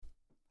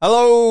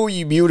Hello,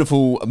 you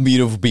beautiful,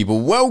 beautiful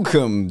people.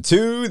 Welcome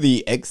to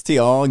the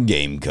XTR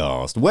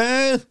Gamecast,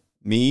 where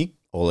me,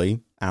 Ollie,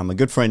 and my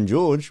good friend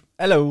George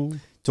Hello.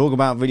 talk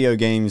about video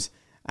games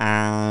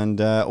and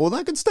all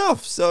that good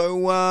stuff.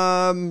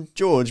 So,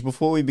 George,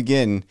 before we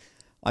begin,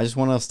 I just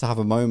want us to have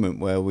a moment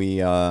where we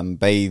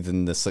bathe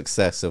in the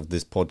success of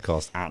this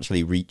podcast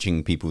actually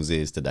reaching people's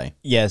ears today.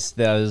 Yes,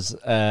 there's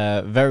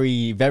a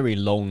very, very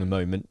long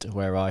moment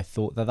where I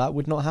thought that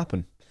would not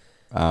happen.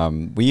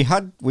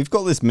 We've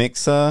got this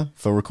mixer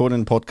for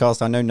recording the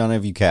podcast. I know none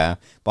of you care,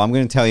 but I'm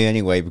going to tell you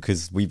anyway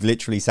because we've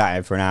literally sat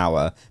here for an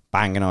hour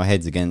banging our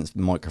heads against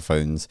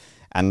microphones,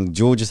 and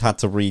George has had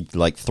to read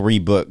like 3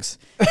 books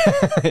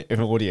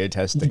in audio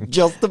testing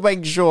just to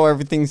make sure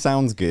everything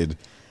sounds good.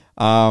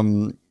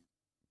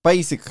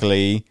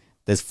 Basically,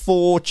 there's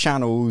 4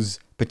 channels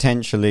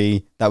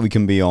potentially that we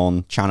can be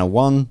on: channel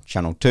 1,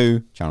 channel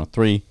 2, channel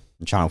 3,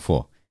 and channel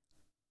 4.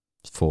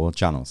 4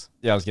 channels.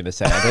 Yeah, I was going to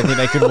say, I don't think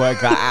they could work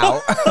that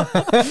out.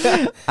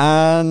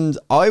 And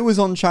I was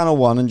on channel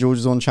 1 and George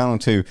was on channel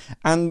 2.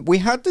 And we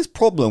had this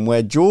problem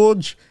where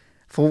George,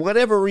 for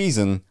whatever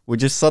reason,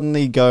 would just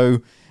suddenly go,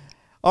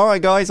 all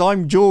right, guys,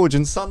 I'm George.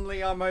 And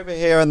suddenly I'm over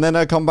here. And then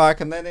I come back.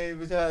 And then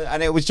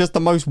it was just the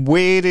most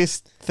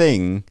weirdest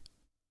thing.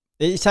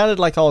 It sounded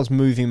like I was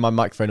moving my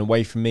microphone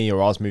away from me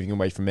or I was moving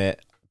away from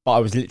it. But I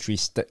was literally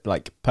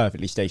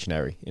perfectly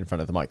stationary in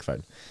front of the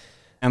microphone.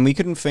 And we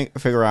couldn't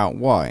figure out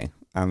why.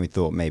 And we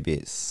thought maybe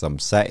it's some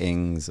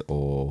settings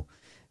or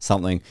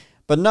something.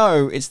 But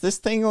no, it's this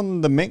thing on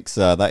the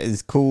mixer that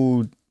is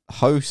called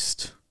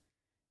host.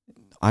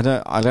 I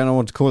don't know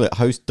what to call it.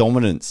 Host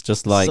dominance.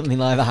 Just like something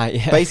like that,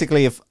 yeah.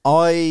 Basically, if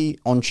I,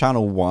 on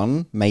channel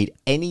 1, made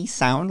any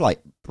sound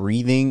like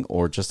breathing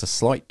or just a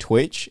slight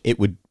twitch, it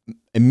would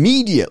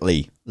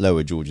immediately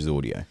lower George's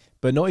audio.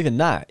 But not even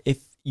that. If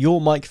your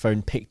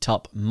microphone picked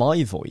up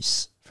my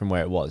voice from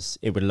where it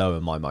would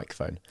lower my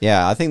microphone.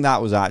 Yeah, I think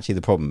that was actually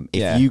the problem.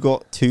 If you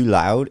got too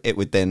loud, it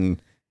would then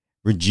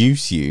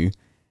reduce you,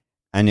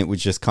 and it was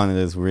just kind of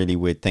this really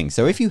weird thing.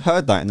 So if you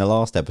heard that in the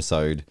last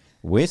episode,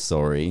 we're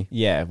sorry.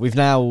 Yeah, we've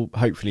now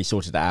hopefully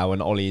sorted it out,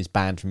 and Ollie is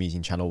banned from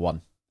using channel 1.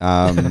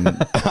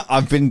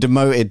 I've been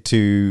demoted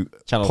to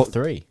channel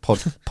 3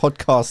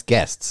 podcast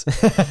guests.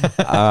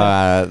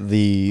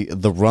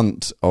 The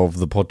runt of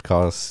the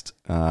podcast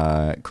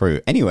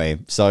crew. Anyway,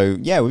 so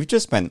yeah, we've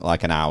just spent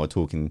like an hour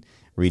talking,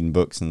 reading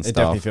books and stuff. It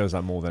definitely feels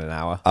like more than an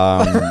hour.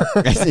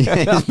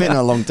 It's been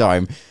a long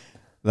time.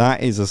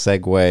 That is a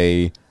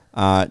segue.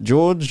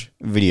 George,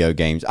 video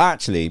games.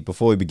 Actually,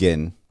 before we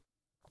begin,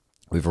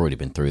 we've already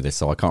been through this,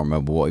 so I can't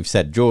remember what we've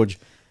said. George,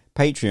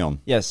 Patreon.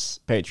 Yes,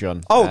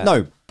 Patreon. Oh,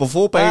 no.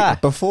 Before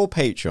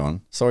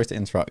Patreon, sorry to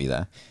interrupt you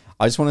there.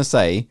 I just want to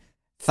say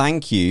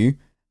thank you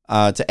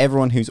to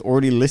everyone who's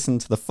already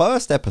listened to the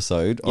first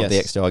episode of the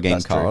XTR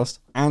Gamecast.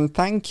 And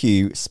thank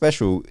you,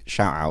 special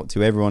shout out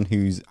to everyone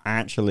who's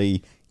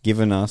actually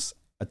given us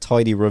a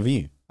tidy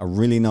review. A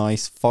really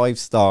nice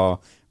 5-star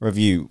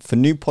review. For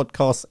new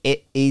podcasts,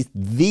 it is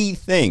the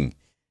thing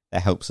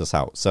that helps us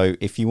out. So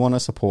if you want to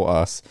support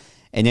us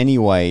in any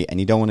way and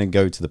you don't want to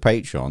go to the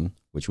Patreon,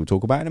 which we'll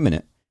talk about in a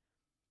minute.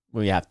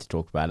 We have to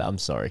talk about it. I'm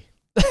sorry.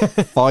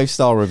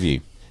 5-star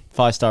review.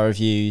 5-star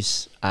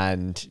reviews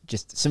and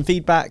just some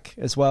feedback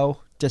as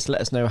well. Just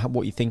let us know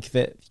what you think of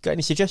it. If you got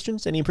any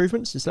suggestions, any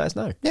improvements, just let us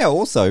know. Yeah,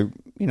 also,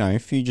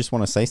 if you just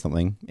want to say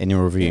something in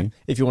your review. Yeah.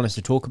 If you want us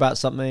to talk about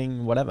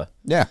something, whatever.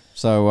 Yeah.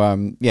 So,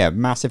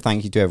 massive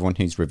thank you to everyone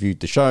who's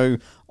reviewed the show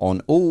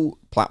on all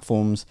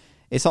platforms.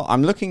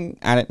 I'm looking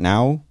at it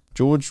now,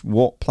 George,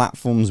 what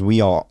platforms we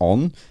are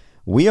on.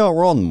 We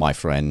are on, my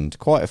friend,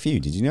 quite a few.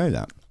 Did you know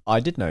that? I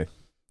did know.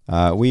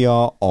 We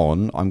are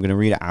on, I'm going to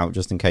read it out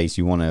just in case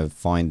you want to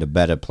find a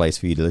better place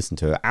for you to listen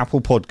to it.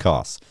 Apple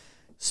Podcasts,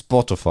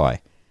 Spotify,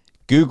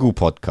 Google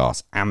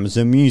Podcasts,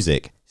 Amazon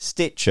Music,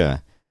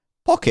 Stitcher,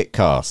 Pocket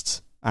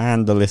Casts,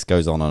 and the list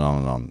goes on and on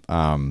and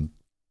on.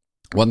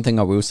 One thing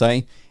I will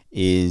say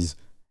is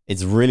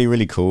it's really,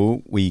 really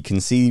cool. We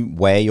can see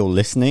where you're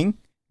listening,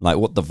 like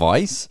what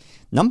device.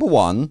 Number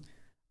 1,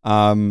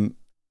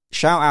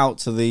 shout out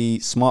to the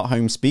smart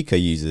home speaker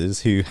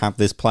users who have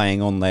this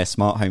playing on their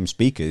smart home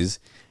speakers.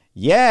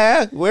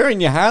 Yeah, we're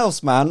in your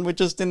house, man. We're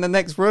just in the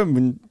next room,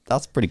 and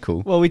that's pretty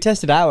cool. Well, we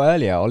tested out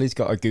earlier. Ollie's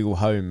got a Google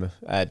Home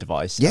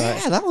device.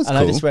 Yeah, that was cool. And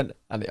I just went,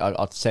 and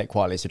I'll say it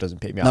quietly so it doesn't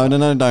pick me up.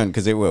 No, don't,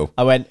 because it will.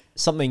 I went,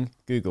 something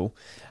Google,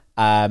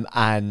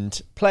 and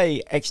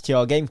play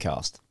XTR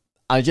Gamecast.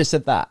 I just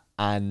said that,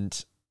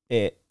 and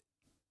it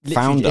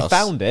found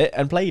it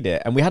and played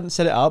it. And we hadn't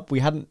set it up. We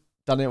hadn't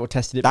done it or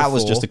tested it before. That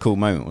was just a cool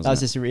moment, wasn't it? I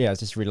was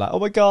just really like, oh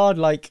my God,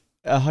 like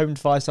a home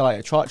device. I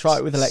like try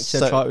it with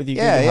Alexa, try it with you.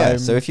 Yeah. Home.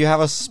 So if you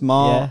have a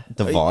smart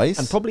device,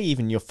 and probably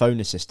even your phone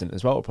assistant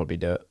as well will probably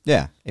do it.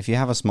 Yeah. If you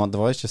have a smart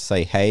device, just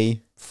say,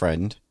 hey,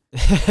 friend,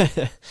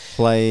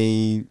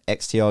 play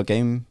XTR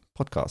Game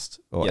Podcast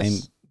or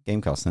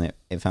Gamecast, and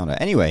it found it.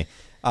 Anyway,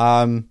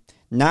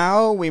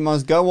 now we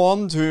must go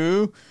on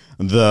to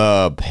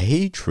the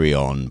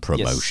Patreon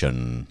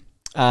promotion.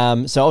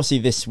 Yes. So obviously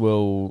this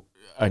will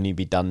only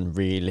be done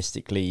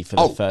realistically for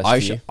the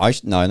first few.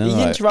 No.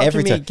 You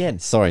interrupted me again.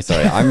 Sorry.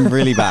 I'm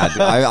really bad.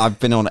 I've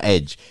been on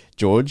edge.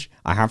 George,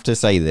 I have to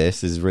say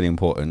this is really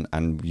important,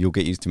 and you'll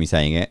get used to me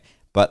saying it.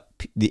 But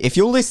if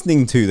you're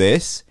listening to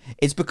this,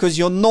 it's because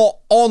you're not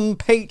on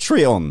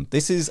Patreon.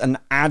 This is an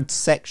ad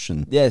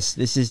section. Yes,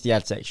 this is the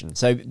ad section.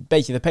 So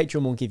basically, the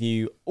Patreon will give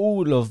you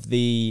all of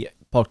the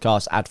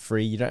podcasts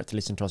ad-free. You don't have to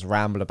listen to us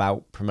ramble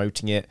about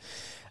promoting it.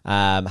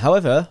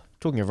 However,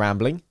 talking of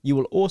rambling, you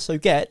will also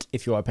get,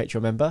 if you're a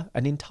Patreon member,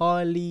 an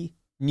entirely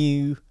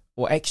new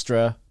or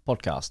extra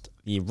podcast,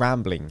 the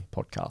Rambling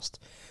Podcast,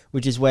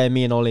 which is where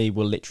me and Ollie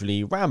will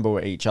literally ramble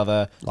at each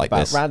other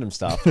about random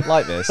stuff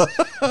like this.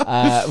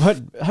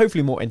 But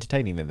hopefully more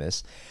entertaining than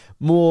this.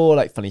 More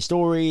like funny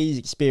stories,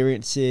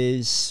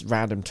 experiences,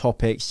 random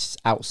topics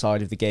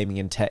outside of the gaming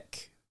and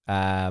tech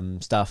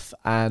stuff.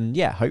 And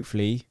yeah,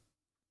 hopefully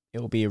it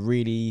will be a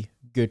really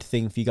good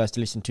thing for you guys to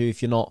listen to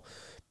if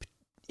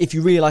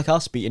you really like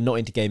us, but you're not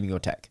into gaming or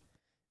tech.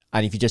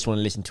 And if you just want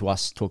to listen to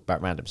us talk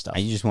about random stuff.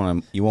 And you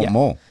want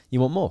more. You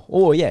want more.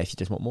 Or yeah, if you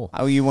just want more.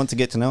 Oh, you want to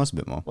get to know us a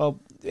bit more. Well,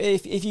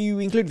 if you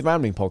include the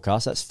Rambling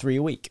Podcast, that's 3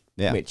 a week.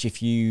 Yeah. Which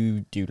if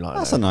you do like...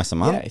 That's a nice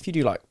amount. Yeah, if you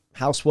do like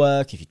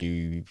housework, if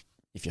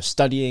you're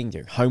studying,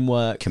 doing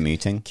homework...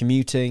 Commuting,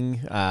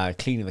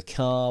 cleaning the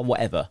car,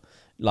 whatever.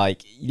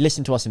 Like, you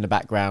listen to us in the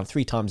background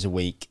 3 times a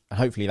week, and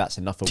hopefully that's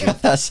enough a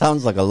week. That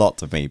sounds like a lot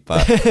to me,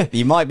 but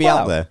you might be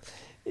out there.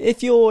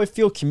 If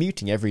you're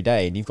commuting every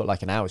day and you've got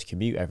like an hour's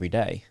commute every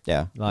day,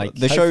 yeah, like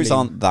the shows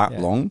aren't that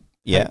long.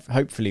 Yeah,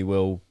 hopefully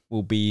we'll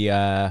be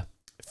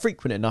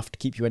frequent enough to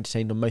keep you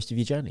entertained on most of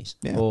your journeys.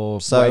 Yeah. Or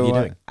whatever you're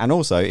doing. And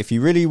also, if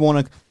you really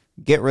want to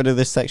get rid of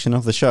this section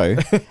of the show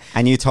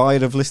and you're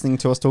tired of listening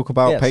to us talk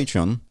about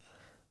Patreon,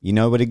 you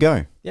know where to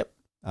go. Yep.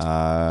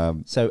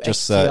 So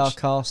just search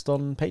Cast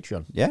on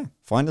Patreon. Yeah,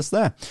 find us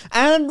there.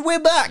 And we're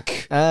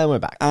back.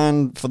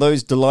 And for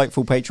those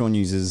delightful Patreon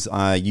users,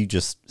 you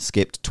just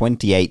skipped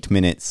 28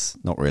 minutes,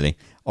 not really,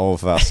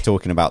 of us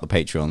talking about the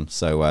Patreon.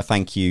 So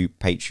thank you,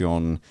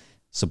 Patreon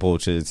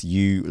supporters.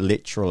 You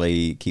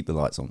literally keep the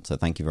lights on. So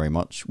thank you very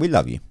much. We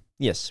love you.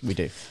 Yes, we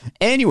do.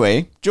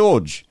 Anyway,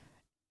 George,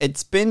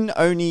 it's been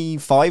only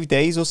 5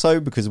 days or so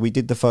because we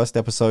did the first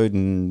episode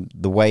and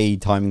the way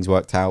timings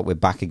worked out, we're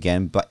back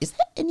again. But is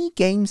there any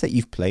games that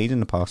you've played in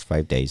the past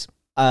 5 days?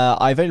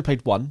 I've only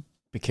played one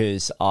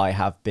because I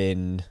have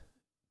been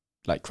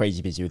like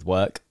crazy busy with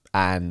work,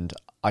 and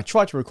I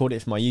tried to record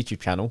it for my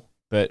YouTube channel,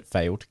 but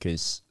failed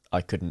because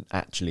I couldn't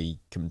actually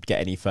get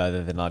any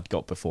further than I'd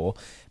got before.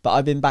 But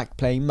I've been back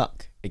playing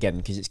Muck again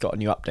because it's got a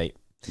new update.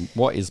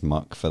 What is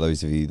Muck for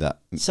those of you that...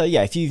 So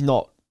yeah, if you've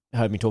not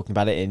heard me talking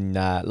about it in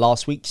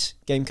last week's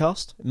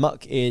Gamecast,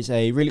 Muck is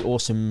a really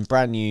awesome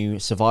brand new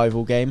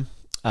survival game,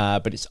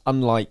 but it's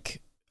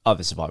unlike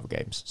other survival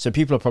games. So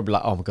people are probably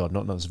like, oh my god,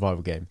 not another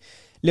survival game.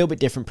 A little bit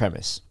different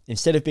premise.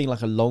 Instead of being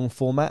like a long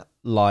format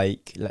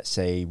like, let's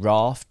say,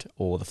 Raft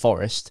or The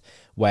Forest,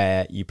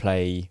 where you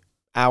play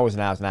hours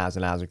and hours and hours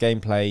and hours of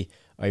gameplay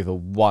over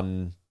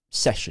one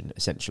session,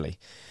 essentially.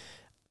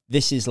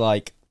 This is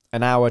like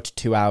an hour to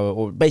 2 hour,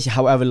 or basically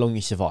however long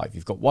you survive.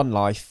 You've got one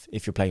life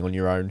if you're playing on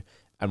your own,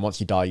 and once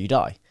you die, you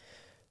die.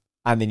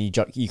 And then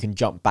you can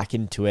jump back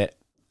into it,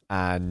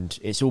 and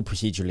it's all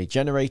procedurally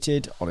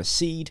generated on a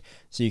seed,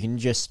 so you can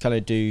just kind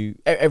of do...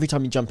 Every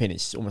time you jump in,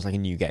 it's almost like a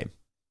new game.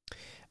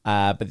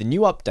 But the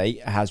new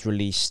update has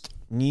released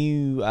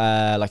new,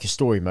 like a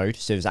story mode,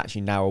 so there's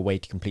actually now a way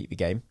to complete the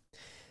game.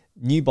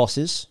 New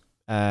bosses,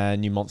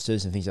 new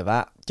monsters and things like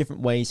that.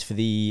 Different ways for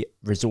the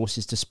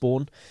resources to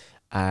spawn.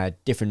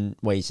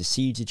 Different ways the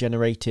seeds are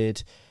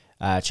generated.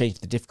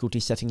 Changed the difficulty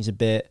settings a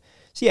bit.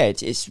 So yeah,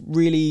 it's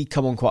really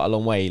come on quite a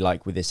long way,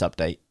 like with this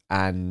update,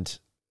 and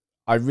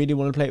I really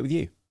want to play it with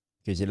you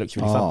because it looks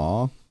really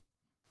fun.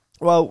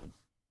 Well,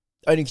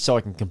 only so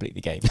I can complete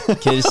the game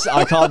because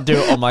I can't do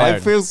it on my own. I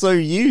feel so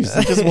used.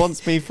 It just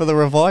wants me for the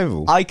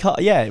revival. I can't.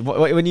 Yeah,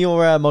 when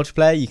you're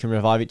multiplayer, you can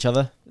revive each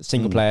other.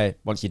 Single player,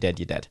 once you're dead,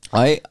 you're dead.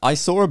 I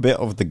saw a bit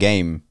of the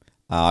game.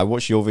 I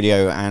watched your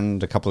video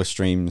and a couple of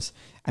streams,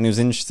 and it was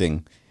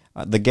interesting.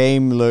 The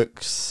game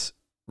looks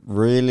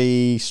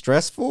really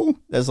stressful.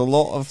 There's a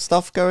lot of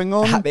stuff going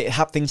on.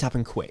 Things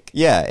happen quick.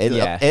 Yeah,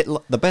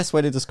 the best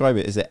way to describe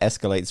it is it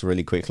escalates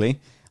really quickly.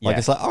 Like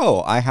it's like,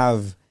 oh, I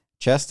have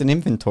chest and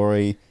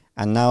inventory,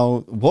 and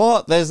now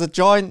what? There's a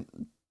giant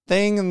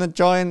thing and the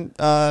giant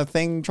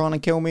thing trying to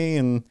kill me,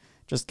 and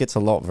just gets a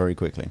lot very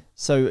quickly.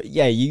 So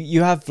yeah,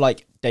 you have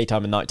like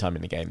daytime and nighttime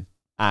in the game,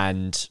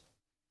 and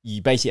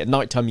you basically at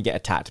nighttime you get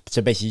attacked.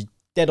 So basically,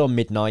 dead on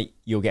midnight,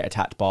 you'll get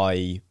attacked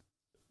by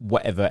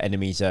whatever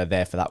enemies are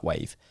there for that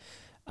wave.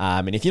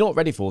 And if you're not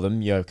ready for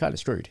them, you're kind of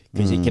screwed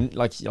because it can,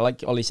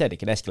 like Ollie said, it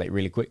can escalate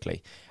really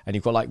quickly. And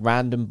you've got like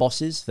random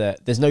bosses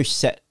that there's no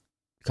set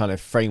kind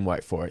of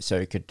framework for it. So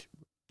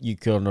you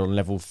could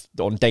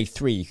on day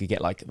 3, you could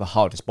get like the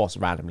hardest boss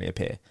randomly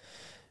appear.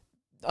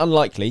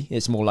 Unlikely,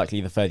 it's more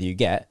likely the further you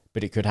get,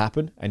 but it could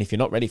happen. And if you're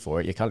not ready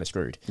for it, you're kind of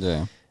screwed.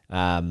 Yeah.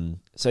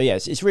 So yeah,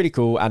 it's really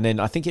cool. And then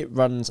I think it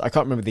runs, I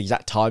can't remember the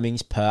exact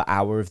timings per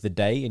hour of the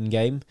day in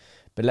game,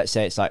 but let's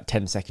say it's like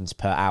 10 seconds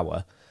per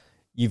hour,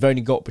 you've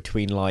only got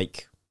between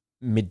like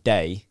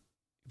midday,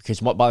 because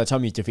by the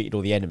time you've defeated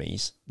all the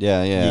enemies,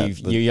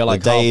 you're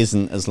like the day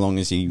isn't as long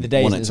as you the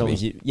day want isn't it as to long be.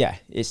 as you,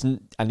 it's,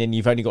 and then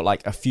you've only got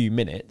like a few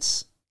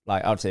minutes,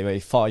 like I'd say maybe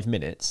 5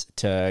 minutes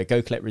to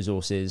go collect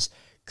resources,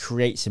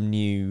 create some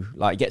new,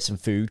 like get some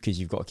food, because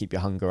you've got to keep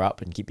your hunger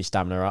up and keep your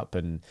stamina up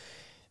and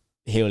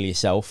heal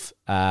yourself.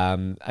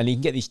 And you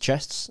can get these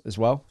chests as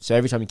well. So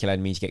every time you kill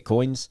enemies, you get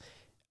coins,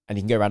 and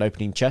you can go around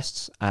opening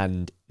chests,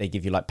 and they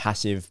give you like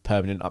passive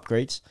permanent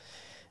upgrades.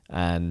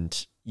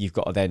 And you've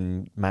got to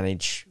then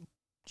manage,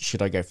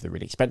 should I go for the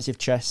really expensive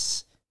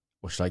chests,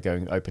 or should I go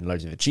and open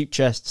loads of the cheap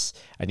chests?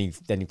 And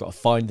you've got to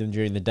find them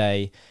during the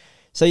day.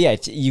 So yeah,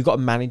 you've got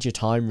to manage your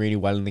time really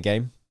well in the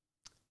game.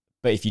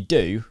 But if you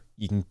do,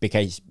 you can,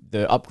 because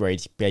the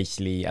upgrades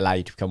basically allow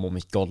you to become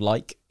almost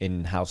godlike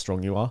in how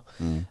strong you are.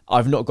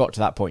 I've not got to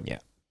that point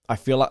yet. I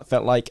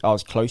felt like I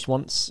was close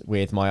once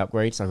with my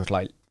upgrades. I got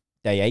like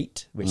day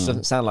 8, which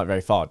doesn't sound like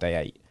very far, day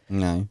 8.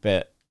 No.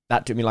 But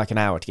that took me like an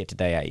hour to get to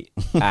day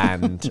 8,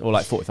 and or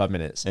like 45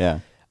 minutes. Yeah.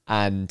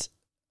 And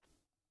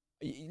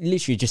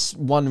literally just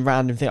one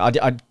random thing.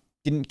 I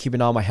didn't keep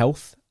an eye on my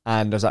health,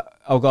 and I was like,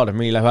 oh god, I'm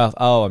really low health.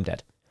 Oh, I'm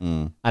dead.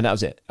 And that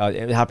was it.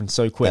 It happened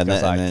so quick. And I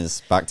was like, then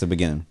it's back to the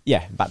beginning.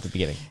 yeah, back to the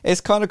beginning.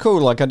 It's kind of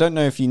cool. Like, I don't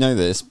know if you know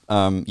this.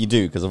 You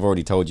do, because I've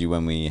already told you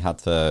when we had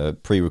to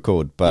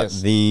pre-record. But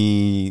Yes.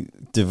 the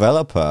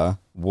developer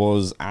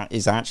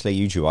is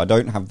actually a YouTuber. I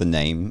don't have the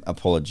name.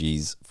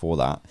 Apologies for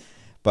that.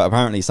 But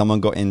apparently someone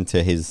got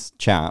into his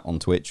chat on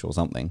Twitch or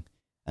something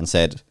and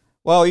said,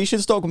 well, you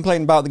should stop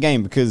complaining about the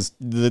game, because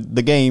the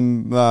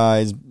game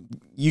is...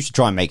 You should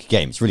try and make a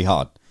game. It's really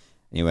hard.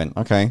 And he went,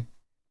 okay.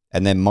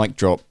 And then Mic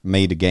Drop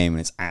made a game, and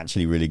it's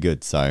actually really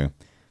good. So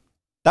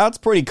that's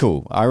pretty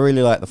cool. I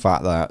really like the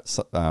fact that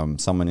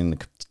someone in the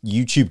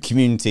YouTube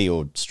community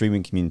or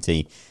streaming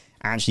community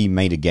actually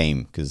made a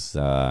game, because,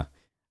 I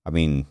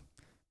mean,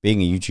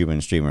 being a YouTuber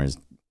and streamer is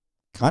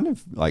kind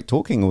of like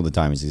talking all the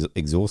time is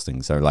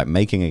exhausting. So, like,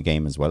 making a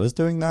game as well as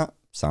doing that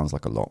sounds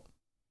like a lot.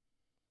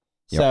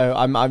 Yep. So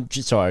I'm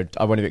just sorry,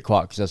 I went a bit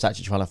quiet because I was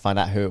actually trying to find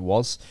out who it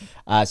was.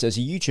 So it's a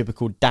YouTuber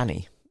called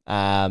Danny.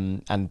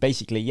 And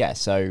basically, yeah,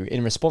 so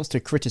in response to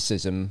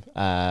criticism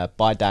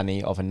by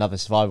Danny of another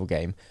survival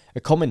game,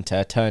 a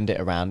commenter turned it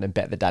around and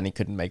bet that Danny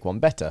couldn't make one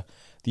better.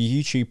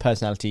 The YouTube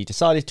personality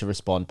decided to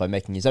respond by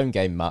making his own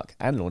game, Muck,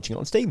 and launching it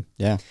on Steam.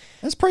 Yeah,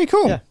 that's pretty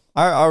cool. Yeah.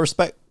 I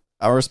respect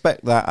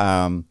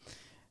that.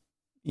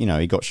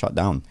 He got shut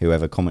down.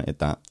 Whoever commented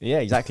that. Yeah,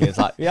 exactly. It's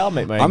like, yeah, I'll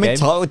make my own I'm game.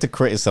 entitled to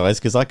criticize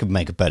because I could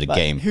make a better Like,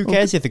 game. Who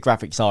cares if the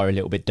graphics are a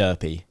little bit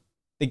derpy?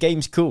 The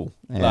game's cool.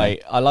 Yeah.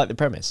 Like, I like the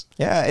premise.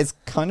 Yeah, it's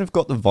kind of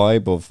got the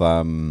vibe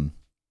of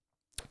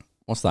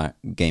what's that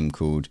game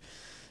called?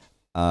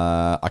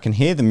 I can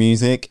hear the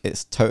music.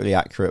 It's totally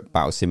accurate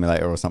Battle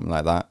Simulator or something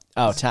like that.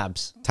 Oh,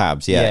 Tabs.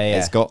 Tabs, yeah. Yeah.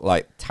 It's got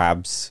like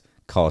Tabs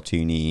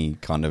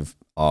cartoony kind of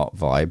art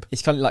vibe.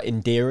 It's kind of like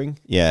endearing.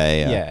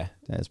 Yeah. Yeah.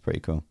 It's pretty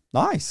cool.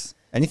 Nice.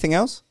 Anything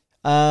else?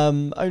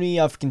 Only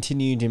I've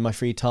continued in my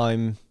free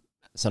time,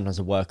 sometimes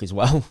at work as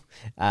well,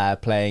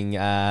 playing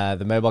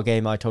the mobile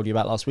game I told you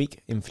about last week,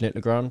 Infinite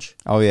Lagrange.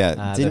 Oh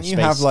yeah. Didn't the you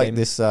have space like game.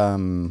 this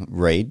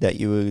raid that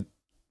you were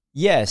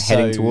Yeah,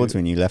 heading towards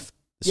when you left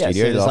the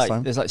studio there's last like,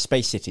 time? There's like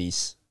space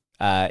cities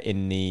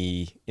in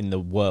the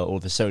world or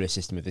the solar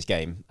system of this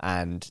game,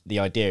 and the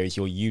idea is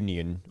your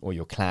union or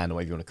your clan or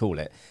whatever you want to call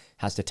it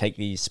has to take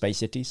these space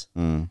cities,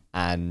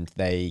 and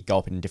they go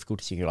up in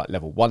difficulty. So you're like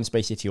level 1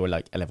 space city or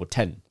like a level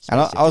 10.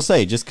 And I'll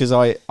say, just because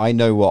I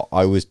know what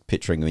I was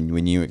picturing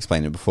when you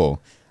explained it before,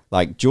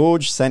 like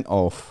George sent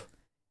off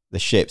the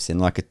ships in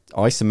like an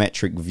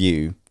isometric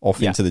view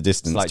off into the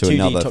distance like to 2D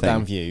another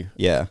top-down thing. view.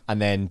 Yeah.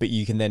 And then, but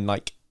you can then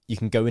like, you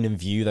can go in and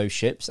view those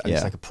ships, and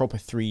it's like a proper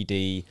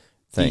 3D,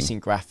 decent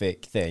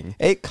graphic thing.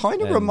 It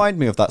kind of reminded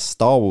me of that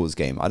Star Wars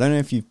game. I don't know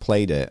if you've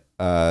played it.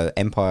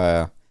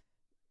 Empire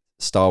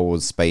Star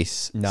Wars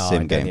space No, sim I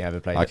don't game. think I ever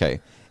played it. Okay.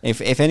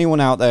 If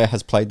anyone out there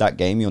has played that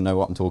game, you'll know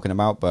what I'm talking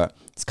about. But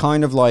it's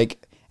kind of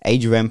like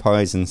Age of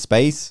Empires in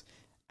space,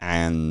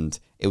 and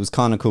it was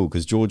kind of cool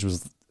because George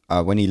was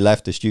when he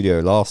left the studio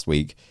last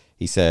week,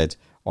 he said,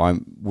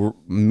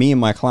 "Me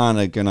and my clan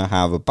are gonna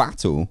have a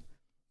battle,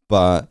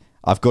 but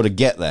I've got to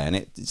get there."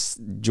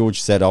 And George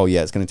said, "Oh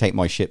yeah, it's going to take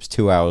my ships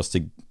 2 hours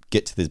to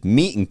get to this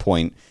meeting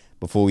point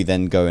before we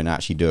then go and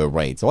actually do a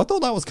raid." So I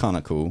thought that was kind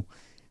of cool.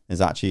 It's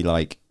actually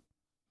like,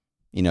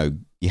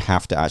 you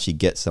have to actually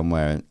get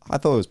somewhere. I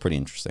thought it was pretty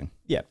interesting.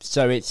 Yeah,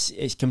 so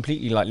it's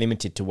completely like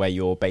limited to where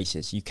your base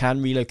is. You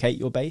can relocate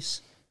your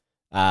base.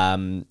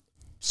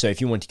 So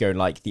if you want to go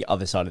like the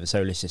other side of the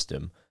solar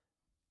system,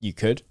 you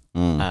could,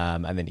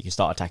 and then you can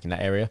start attacking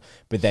that area.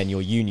 But then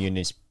your union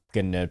is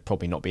gonna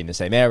probably not be in the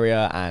same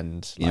area,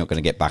 and You're not going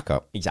to get back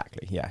up.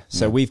 Exactly, yeah.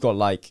 So we've got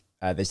like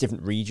there's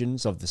different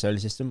regions of the solar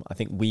system. I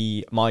think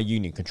my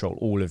union control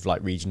all of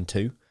like region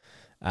 2,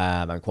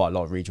 and quite a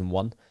lot of region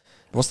 1.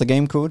 What's the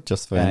game called?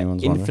 Just for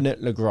anyone's wondering.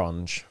 Infinite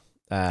Lagrange.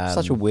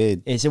 Such a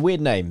weird. It's a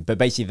weird name, but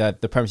basically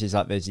the premise is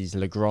like there's these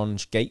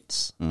Lagrange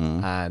gates,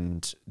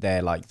 and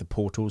they're like the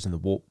portals and the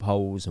warp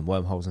holes and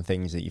wormholes and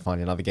things that you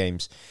find in other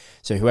games.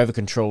 So whoever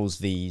controls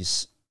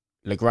these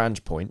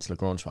Lagrange points, I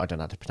don't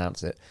know how to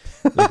pronounce it,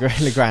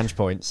 Lagrange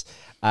points,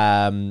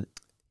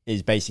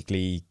 is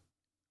basically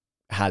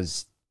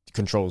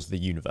controls the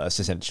universe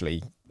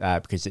essentially,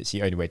 because it's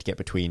the only way to get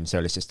between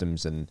solar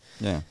systems and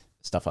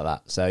stuff like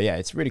that. So yeah,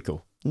 it's really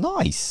cool.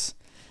 Nice.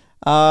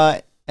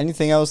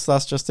 Anything else?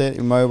 That's just it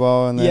in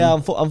mobile. And then... Yeah,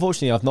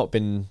 unfortunately, I've not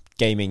been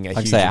gaming. Like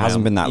I say, it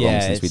hasn't been that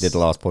long since we did the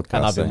last podcast,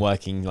 and I've been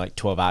working like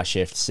 12-hour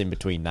shifts in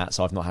between that,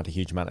 so I've not had a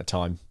huge amount of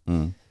time.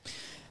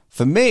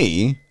 For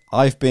me,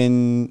 I've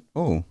been.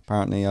 Oh,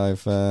 apparently,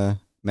 I've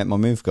met my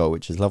move goal,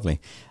 which is lovely.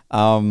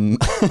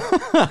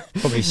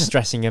 Probably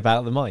stressing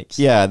about the mics.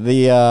 Yeah,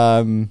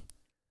 the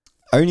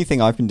only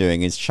thing I've been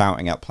doing is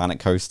shouting at Planet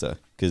Coaster.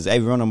 Because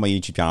everyone on my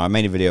YouTube channel, I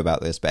made a video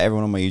about this, but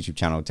everyone on my YouTube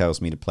channel tells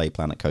me to play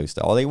Planet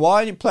Coaster. Ollie,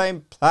 why are you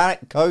playing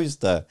Planet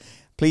Coaster?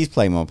 Please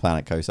play more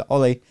Planet Coaster.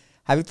 Ollie,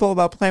 have you thought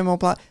about playing more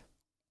Planet...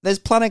 There's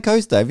Planet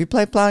Coaster. Have you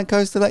played Planet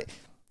Coaster?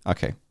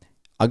 Okay.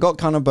 I got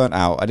kind of burnt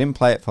out. I didn't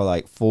play it for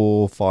like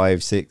 4,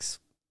 5, 6,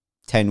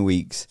 10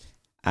 weeks.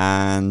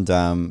 And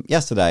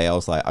yesterday I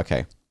was like,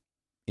 okay,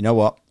 you know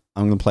what?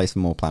 I'm going to play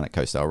some more Planet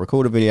Coaster. I'll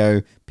record a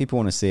video. People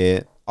want to see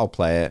it. I'll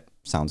play it.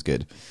 Sounds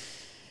good.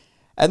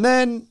 And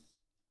then...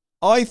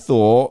 I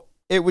thought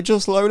it would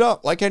just load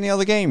up like any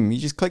other game. You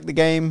just click the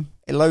game,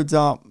 it loads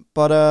up.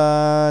 But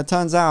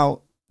turns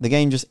out the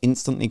game just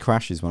instantly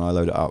crashes when I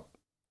load it up.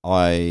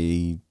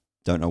 I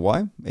don't know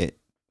why.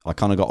 I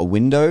kind of got a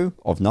window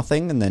of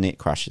nothing and then it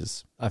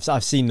crashes.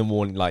 I've seen the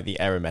warning, like the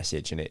error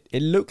message, and it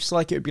looks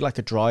like it would be like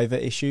a driver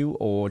issue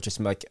or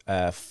just like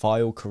a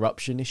file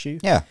corruption issue.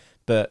 Yeah.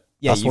 But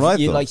yeah, that's what I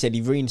thought. Like you said,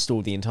 you've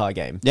reinstalled the entire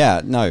game.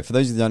 Yeah, no, for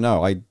those of you that don't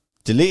know, I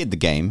deleted the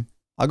game.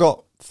 I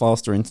got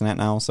faster internet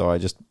now, so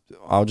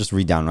I'll just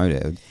re-download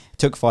it. It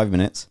took 5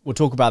 minutes. We'll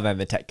talk about that in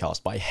the tech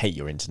cast, but I hate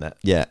your internet.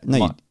 Yeah,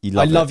 no, you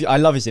love it. I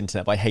love his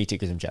internet, but I hate it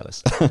because I'm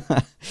jealous.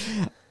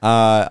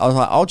 I was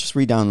like, I'll just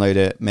re-download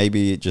it.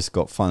 Maybe it just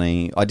got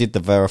funny. I did the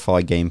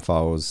verify game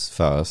files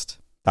first.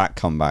 That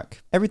come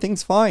back.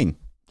 Everything's fine.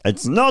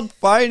 It's not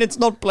fine. It's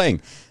not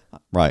playing.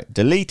 Right,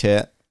 delete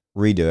it,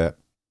 redo it,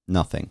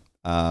 nothing.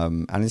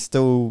 And it's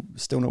still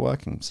not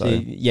working. So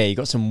yeah, you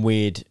got some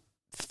weird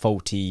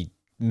faulty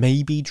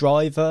maybe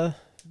driver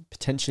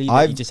potentially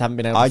that you just haven't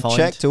been able to find. I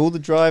checked all the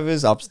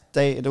drivers,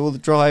 updated all the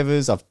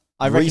drivers. I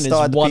reckon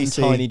there's one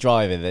PC. tiny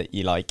driver that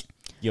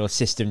your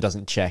system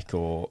doesn't check,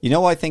 or you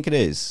know what I think it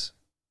is.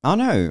 Oh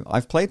no,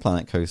 I've played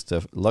Planet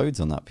Coaster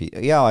loads on that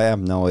PC. Yeah, I have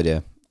no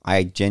idea.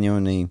 I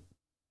genuinely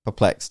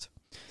perplexed.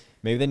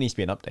 Maybe there needs to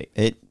be an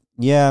update.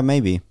 Yeah,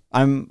 maybe.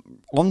 I'm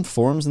on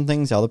forums and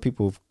things. Other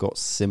people have got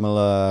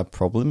similar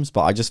problems,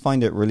 but I just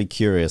find it really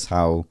curious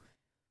how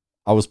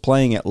I was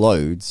playing it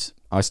loads.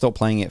 I stopped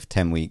playing it for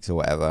 10 weeks or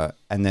whatever,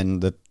 and then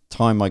the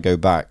time I go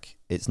back,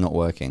 it's not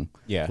working.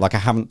 Yeah. Like I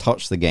haven't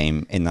touched the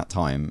game in that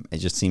time. It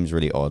just seems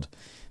really odd.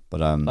 But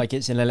like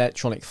it's an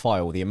electronic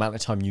file. The amount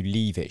of time you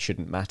leave it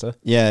shouldn't matter.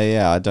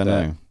 Yeah, I don't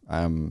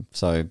know.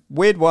 So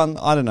weird one.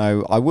 I don't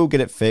know. I will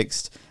get it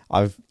fixed.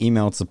 I've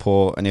emailed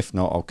support, and if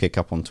not, I'll kick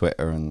up on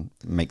Twitter and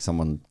make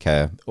someone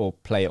care. Or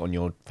play it on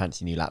your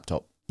fancy new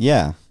laptop.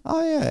 Yeah.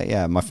 Oh,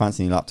 yeah. My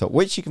fancy new laptop,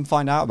 which you can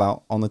find out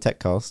about on the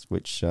TechCast,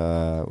 which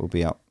will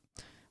be up.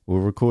 We'll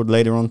record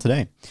later on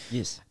today.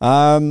 Yes.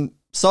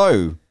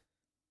 So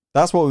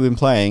that's what we've been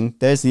playing.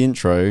 There's the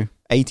intro.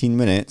 18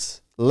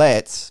 minutes.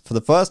 Let's, for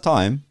the first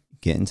time,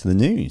 get into the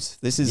news.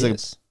 This is a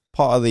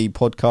part of the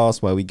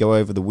podcast where we go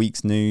over the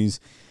week's news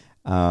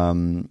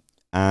and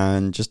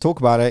just talk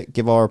about it,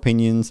 give our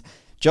opinions.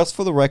 Just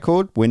for the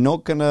record, we're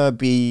not going to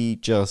be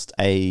just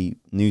a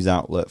news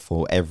outlet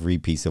for every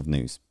piece of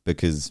news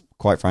because,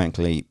 quite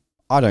frankly,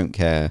 I don't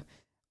care.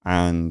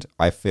 And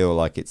I feel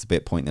like it's a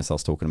bit pointless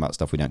us talking about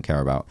stuff we don't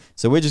care about.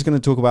 So we're just going to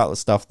talk about the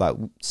stuff that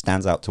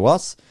stands out to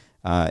us.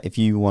 If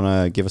you want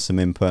to give us some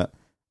input,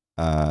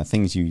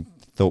 things you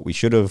thought we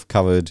should have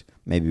covered,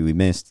 maybe we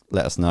missed,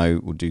 let us know.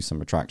 We'll do some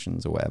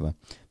retractions or whatever.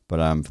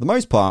 But for the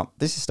most part,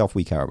 this is stuff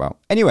we care about.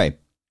 Anyway,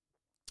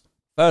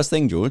 first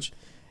thing, George,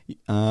 you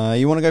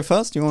want to go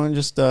first? You want to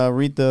just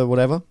read the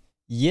whatever?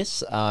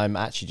 Yes, I'm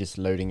actually just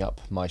loading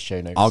up my show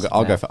notes.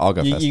 I'll go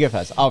first. You go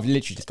first. I've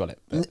literally just got it.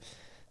 But...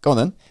 Go on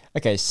then.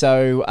 Okay,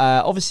 so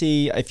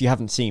obviously, if you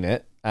haven't seen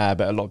it, but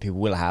a lot of people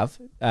will have,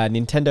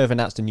 Nintendo have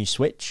announced a new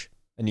Switch,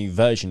 a new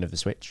version of the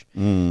Switch,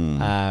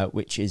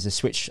 which is a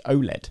Switch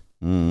OLED.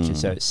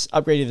 So it's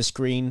upgraded the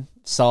screen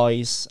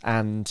size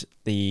and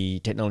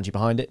the technology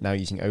behind it, now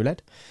using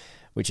OLED,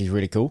 which is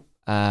really cool.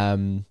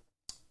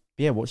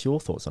 Yeah, what's your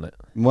thoughts on it?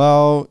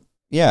 Well,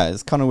 yeah,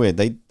 it's kind of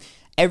weird.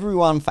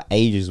 Everyone for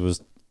ages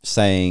was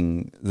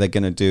saying they're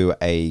going to do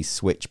a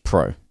Switch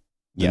Pro.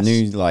 The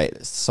news,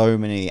 so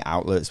many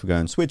outlets were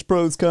going, Switch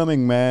Pro's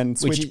coming, man.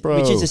 Switch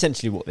Pro. Which is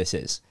essentially what this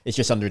is. It's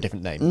just under a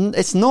different name.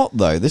 It's not,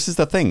 though. This is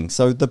the thing.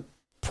 So the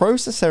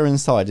processor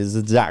inside is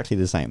exactly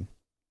the same.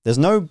 There's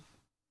no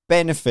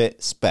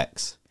benefit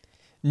specs.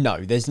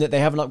 No, they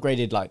haven't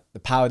upgraded like the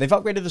power. They've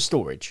upgraded the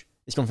storage.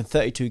 It's gone from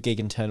 32 gig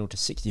internal to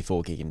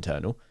 64 gig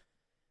internal,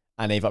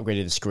 and they've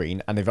upgraded the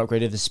screen and they've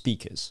upgraded the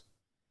speakers.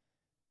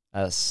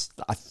 I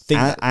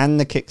think and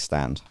the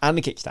kickstand. And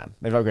the kickstand.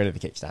 They've upgraded the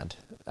kickstand.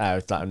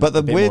 But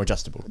a bit more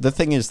adjustable. The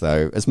thing is,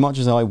 though, as much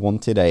as I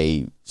wanted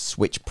a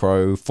Switch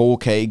Pro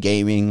 4K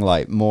gaming,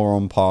 like more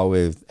on par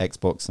with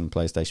Xbox and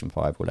PlayStation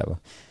 5, whatever,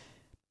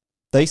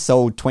 they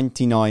sold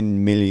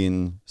 29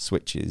 million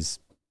Switches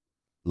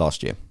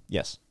last year.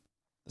 Yes.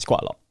 It's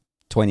quite a lot.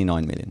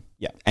 29 million.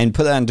 Yeah. And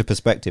put that into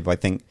perspective, I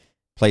think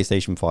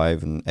PlayStation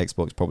 5 and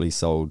Xbox probably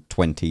sold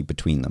 20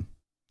 between them.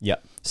 Yeah.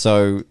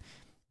 So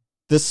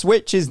the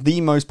Switch is the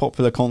most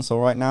popular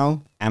console right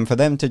now, and for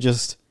them to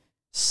just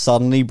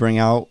suddenly bring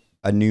out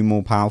a new,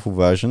 more powerful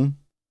version,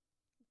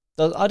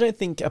 I don't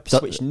think a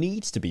Switch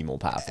needs to be more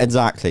powerful.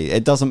 Exactly.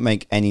 It doesn't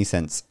make any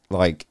sense.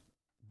 Like,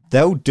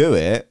 they'll do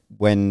it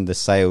when the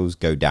sales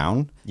go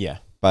down. Yeah.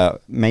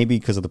 But maybe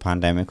because of the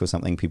pandemic or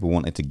something, people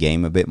wanted to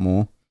game a bit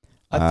more.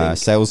 I think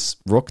sales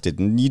rocketed.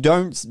 And you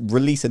don't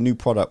release a new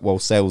product while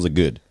sales are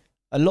good.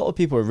 a lot of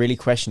people are really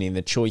questioning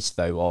the choice,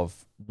 though,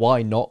 of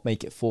why not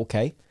make it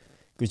 4K?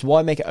 Because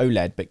why make it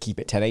OLED but keep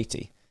it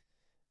 1080?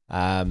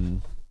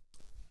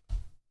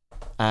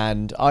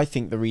 And I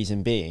think the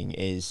reason being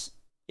is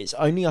it's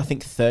only, I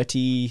think,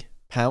 £30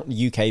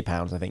 UK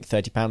pounds, I think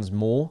 £30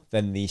 more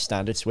than the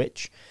standard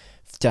Switch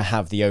to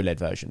have the OLED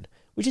version,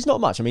 which is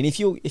not much. I mean, if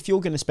you're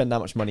going to spend that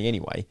much money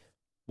anyway,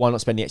 why not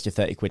spend the extra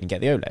 30 quid and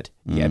get the OLED?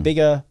 You get a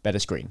bigger, better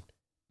screen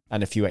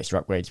and a few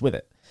extra upgrades with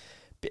it.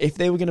 But if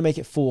they were going to make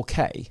it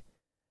 4K,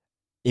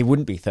 it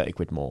wouldn't be 30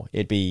 quid more.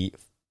 It'd be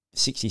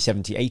 60,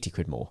 70, 80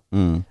 quid more.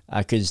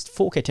 Because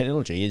 4K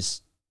technology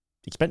is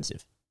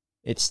expensive.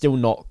 It's still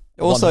not...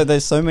 Also,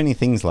 there's so many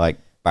things like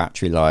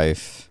battery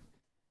life,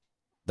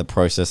 the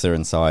processor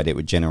inside, it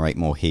would generate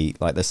more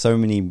heat. Like, there's so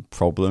many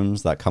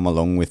problems that come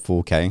along with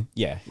 4K.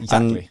 Yeah,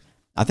 exactly. And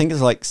I think it's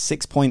like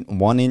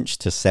 6.1 inch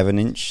to 7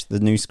 inch, the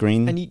new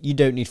screen. And you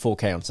don't need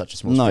 4K on such a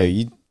small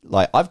screen.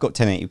 No, I've got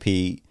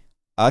 1080p.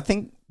 I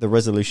think the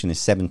resolution is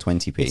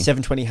 720p. It's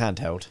 720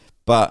 handheld.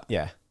 But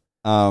yeah,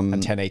 and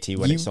 1080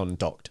 when it's on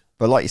docked.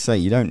 But like you say,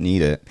 you don't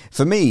need it.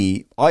 For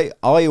me, I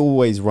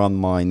always run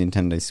my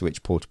Nintendo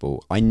Switch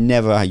portable. I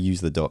never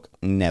use the dock.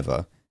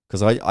 Never.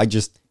 Because I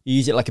just... You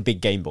use it like a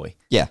big Game Boy.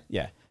 Yeah.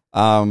 Yeah.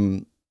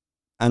 And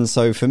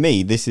so for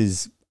me, this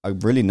is a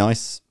really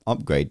nice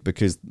upgrade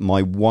because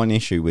my one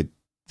issue with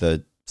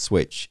the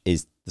Switch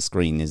is the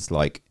screen is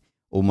like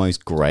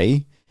almost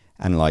grey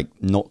and like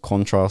not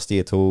contrasty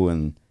at all.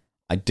 And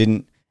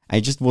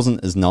it just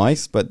wasn't as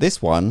nice. But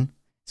this one...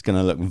 It's going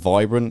to look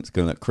vibrant. It's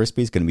going to look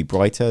crispy. It's going to be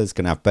brighter. It's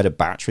going to have better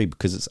battery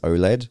because it's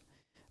OLED.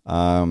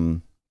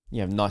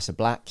 You have nicer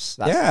blacks.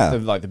 That's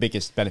the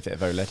biggest benefit of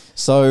OLED.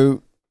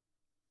 So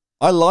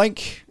I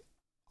like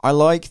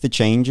the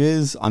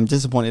changes. I'm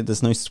disappointed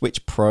there's no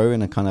Switch Pro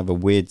and a kind of a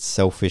weird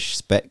selfish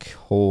spec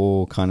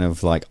whore kind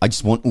of like, I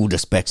just want all the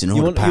specs and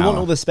all the power. You want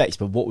all the specs,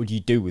 but what would you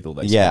do with all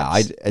those specs? Yeah,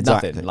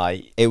 exactly. Nothing.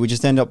 Like, it would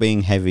just end up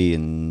being heavy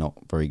and not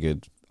very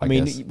good. I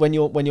mean, guess. when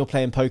you're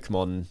playing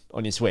Pokemon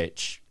on your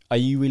Switch, are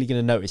you really going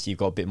to notice you've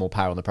got a bit more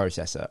power on the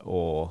processor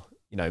or,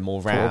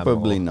 more RAM?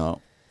 Probably not.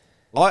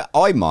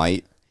 I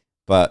might,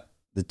 but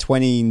the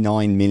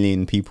 29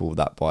 million people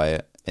that buy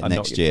it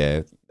next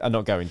year are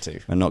not going to.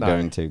 Are not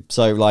going to.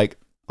 So, like,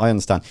 I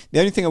understand. The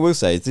only thing I will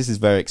say is this is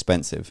very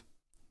expensive.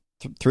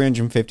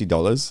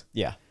 $350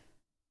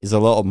 is a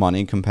lot of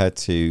money compared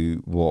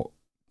to what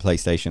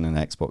PlayStation and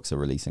Xbox are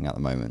releasing at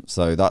the moment.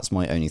 So that's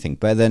my only thing.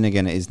 But then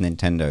again, it is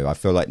Nintendo. I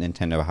feel like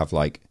Nintendo have,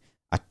 like,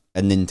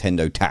 a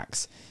Nintendo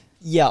tax.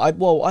 Yeah,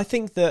 I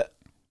think that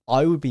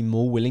I would be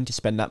more willing to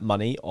spend that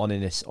money on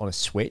a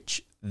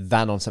Switch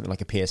than on something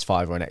like a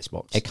PS5 or an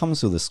Xbox. It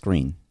comes with a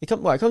screen. It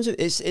comes with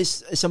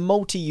it's a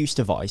multi-use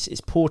device.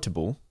 It's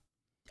portable,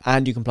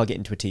 and you can plug it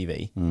into a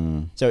TV.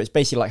 So it's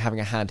basically like having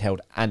a handheld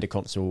and a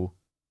console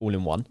all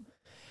in one.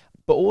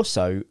 But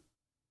also,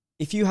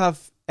 if you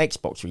have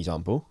Xbox, for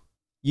example,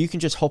 you can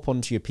just hop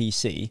onto your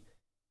PC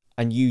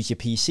and use your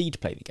PC to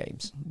play the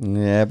games.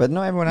 Yeah, but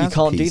not everyone has You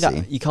can't a PC. do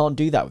that. You can't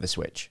do that with a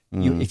Switch.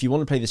 If you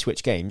want to play the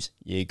Switch games,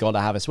 you got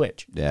to have a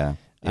Switch. Yeah.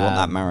 You want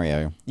that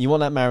Mario. You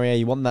want that Mario,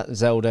 you want that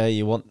Zelda,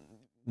 you want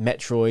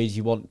Metroid,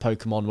 you want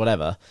Pokemon,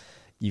 whatever.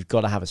 You've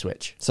got to have a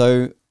Switch.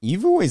 So,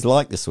 you've always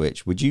liked the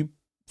Switch. Would you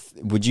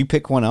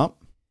pick one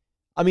up?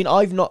 I mean,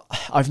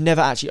 I've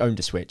never actually owned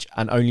a Switch,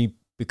 and only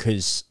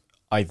because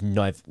I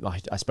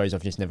suppose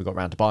I've just never got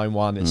around to buying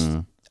one.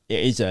 It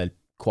is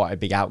quite a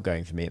big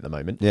outgoing for me at the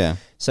moment. Yeah.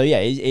 So yeah,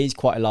 it is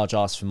quite a large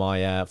ask for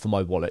my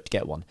wallet to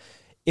get one.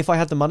 If I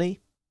had the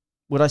money,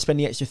 would I spend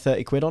the extra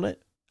 30 quid on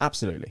it?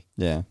 Absolutely.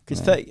 Yeah.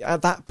 Because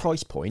at that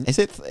price point, is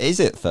it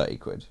 30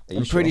 quid?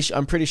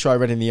 I'm pretty sure I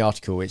read in the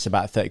article it's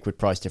about a 30 quid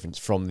price difference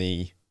from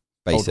the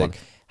basic old one.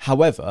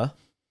 However,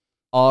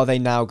 are they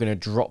now going to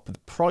drop the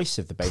price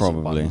of the basic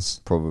ones?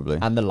 Probably.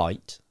 And the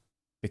light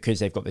because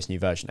they've got this new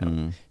version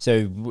out.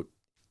 So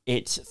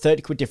it's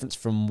 30 quid difference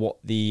from what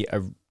the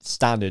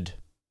standard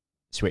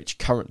Switch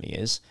currently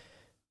is,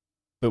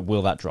 But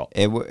will that drop?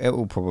 It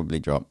will probably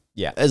drop.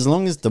 Yeah. As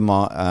long as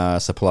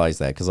supply's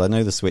there, because I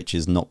know the Switch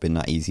has not been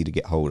that easy to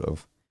get hold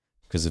of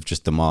because of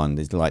just demand.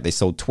 It's like they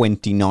sold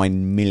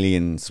 29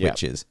 million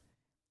Switches,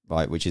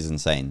 right, which is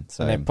insane.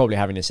 So and they're probably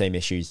having the same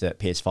issues that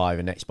PS5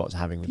 and Xbox are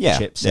having with the yeah.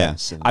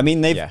 chipsets. And, I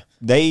mean,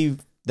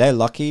 they're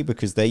lucky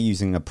because they're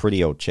using a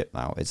pretty old chip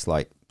now. It's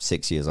like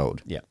 6 years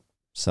old. Yeah.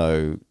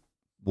 So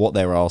what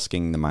they're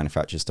asking the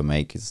manufacturers to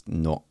make is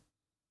not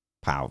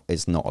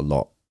it's not a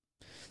lot.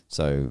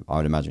 So I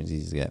would imagine it's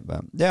easy to get.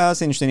 But yeah,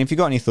 that's interesting. If you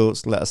got any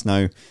thoughts, let us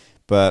know.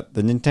 But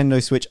the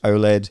Nintendo Switch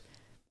OLED,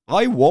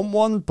 I want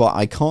one, but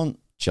I can't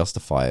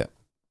justify it.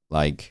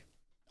 Like,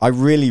 I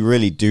really,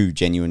 really do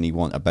genuinely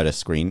want a better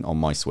screen on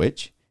my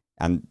Switch.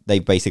 And they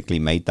basically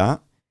made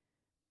that.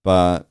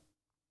 But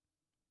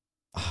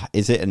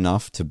is it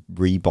enough to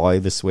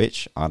rebuy the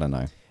Switch? I don't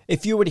know.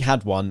 If you already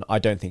had one, I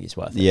don't think it's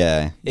worth it.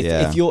 Yeah,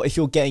 If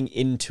you're getting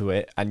into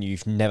it and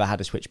you've never had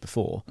a Switch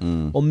before,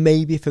 or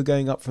maybe if you're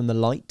going up from the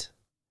Lite,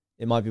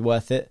 it might be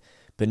worth it,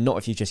 but not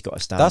if you've just got a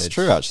standard. That's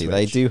true, actually. Switch.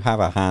 They do have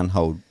a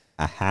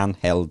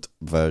handheld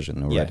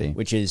version already. Yeah,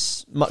 which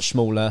is much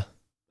smaller.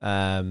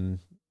 I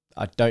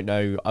don't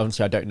know.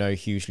 Honestly, I don't know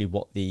hugely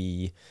what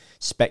the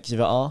specs of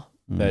it are,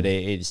 but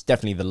it's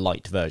definitely the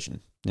Lite version.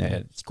 Yeah.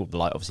 It's called the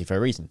Lite, obviously, for a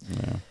reason.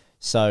 Yeah.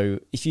 So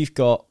if you've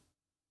got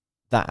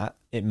that,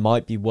 it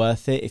might be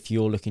worth it if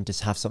you're looking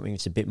to have something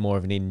that's a bit more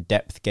of an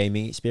in-depth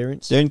gaming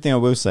experience. The only thing I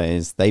will say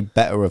is they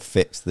better have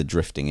fixed the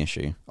drifting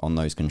issue on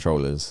those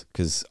controllers,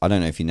 because I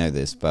don't know if you know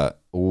this, but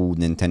all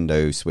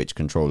Nintendo Switch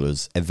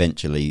controllers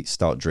eventually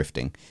start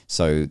drifting.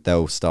 So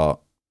the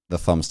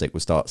thumbstick will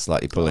start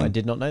slightly pulling. I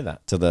did not know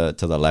that. To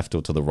the left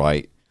or to the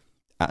right,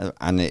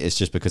 and it's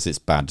just because it's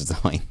bad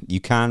design. You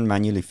can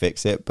manually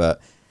fix it,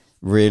 but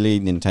really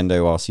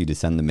Nintendo asks you to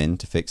send them in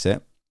to fix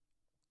it.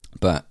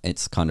 But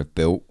it's kind of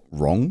built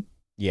wrong.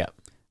 Yeah.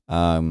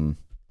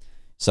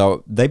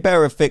 So they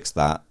better have fixed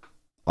that.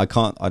 I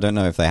don't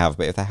know if they have,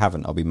 but if they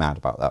haven't, I'll be mad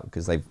about that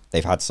because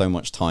they've had so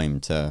much time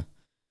to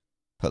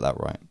put that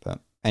right.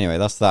 But anyway,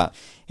 that's that.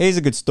 Here's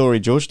a good story,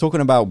 George.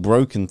 Talking about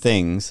broken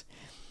things.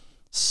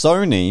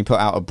 Sony put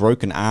out a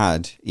broken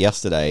ad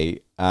yesterday.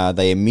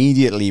 They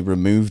immediately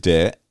removed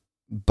it,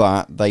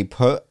 but they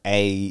put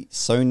a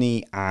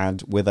Sony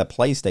ad with a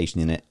PlayStation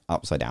in it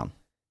upside down.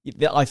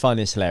 I find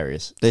this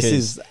hilarious. This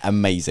is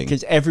amazing.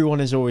 Because everyone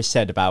has always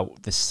said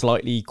about the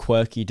slightly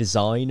quirky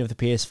design of the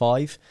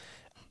PS5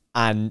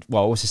 and,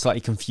 well, also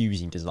slightly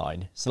confusing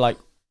design. So, like,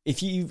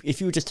 if you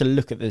were just to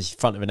look at the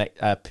front of a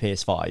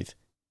PS5,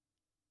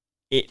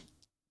 it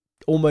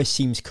almost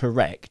seems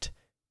correct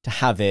to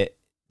have the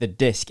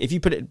disc, if you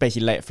put it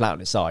basically lay it flat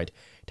on its side,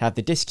 to have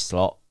the disc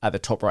slot at the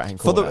top right-hand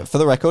corner. For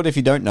the record, if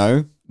you don't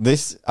know,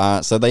 this,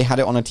 so they had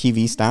it on a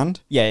TV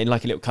stand. Yeah, in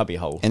like a little cubby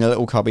hole. In a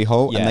little cubby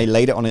hole, Yeah. and they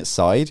laid it on its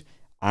side,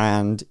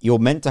 and you're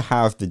meant to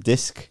have the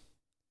disc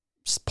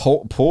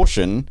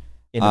portion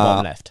In the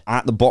bottom left.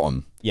 at the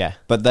bottom. Yeah.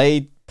 But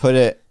they put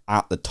it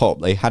at the top.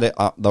 They had it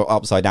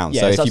upside down.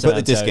 Yeah, so it's if you put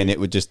the upside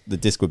down, disc in, the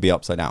disc would be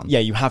upside down. Yeah,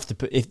 you have to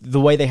put, if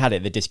the way they had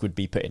it, the disc would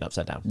be put in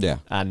upside down. Yeah.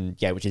 And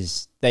yeah, which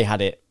is, they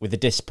had it with the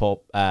disc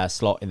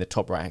slot in the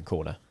top right-hand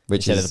corner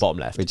Which instead is of the bottom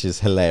left. Which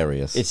is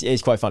hilarious.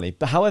 It's quite funny.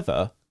 But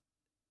however,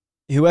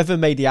 whoever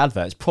made the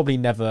adverts probably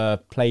never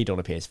played on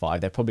a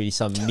PS5. They're probably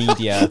some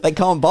media. They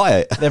can't buy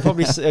it. They're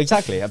probably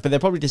exactly, but they're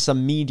probably just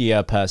some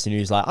media person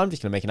who's like, I'm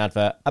just going to make an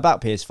advert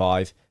about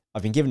PS5.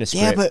 I've been given a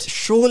script. Yeah, but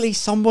surely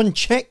someone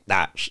checked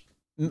that.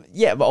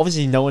 Yeah, but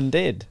obviously no one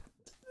did.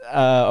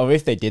 Or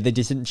if they did, they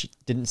just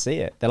didn't see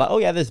it. They're like, oh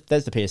yeah, there's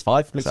the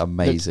PS5. Looks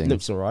amazing.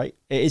 Looks all right.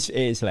 It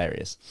is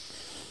hilarious.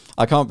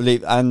 I can't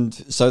believe, and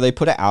so they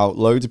put it out.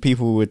 Loads of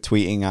people were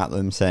tweeting at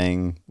them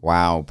saying,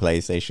 "Wow,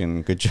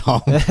 PlayStation, good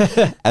job."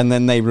 And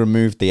then they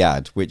removed the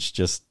ad, which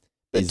just.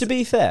 But to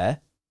be fair,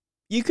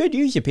 you could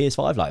use your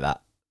PS5 like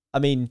that. I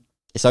mean,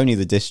 it's only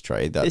the disc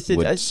tray that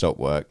would stop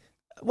work.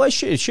 Well,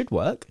 it should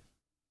work.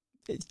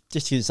 It's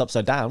just because it's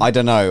upside down. I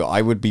don't know.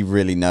 I would be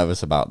really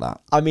nervous about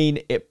that. I mean,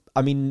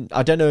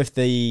 I don't know if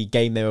the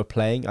game they were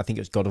playing, I think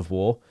it was God of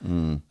War,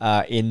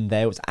 in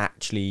there was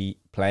actually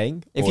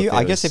playing. If you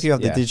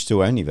have the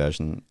digital only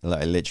version,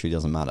 like, it literally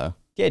doesn't matter.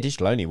 Yeah,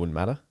 digital only wouldn't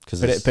matter.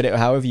 Put it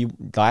however you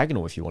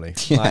diagonal if you want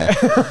to.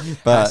 Yeah.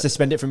 But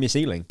suspend it from your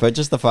ceiling. But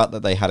just the fact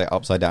that they had it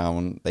upside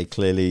down,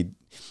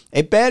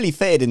 it barely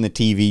fitted in the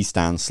TV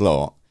stand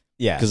slot.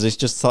 Yeah, because it's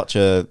just such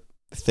a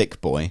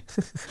thick boy.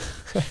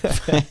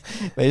 But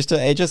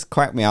it just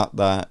cracked me up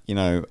that, you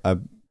know, a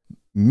 £1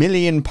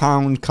 million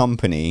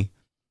company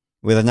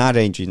with an ad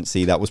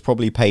agency that was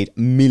probably paid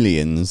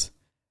millions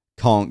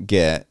can't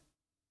get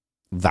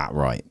that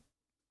right.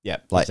 Yeah,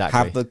 like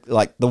exactly.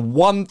 Have the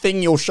one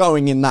thing you're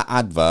showing in that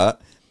advert,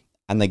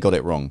 and they got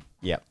it wrong.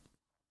 Yeah,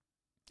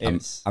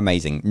 it's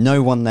amazing.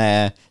 No one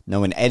there,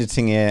 no one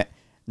editing it.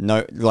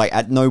 No, like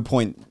at no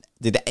point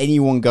did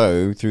anyone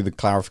go through the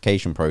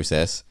clarification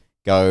process.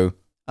 Go,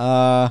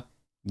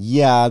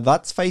 yeah,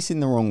 that's facing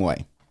the wrong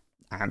way.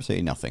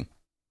 Absolutely nothing.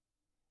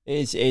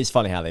 It is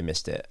funny how they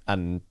missed it,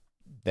 and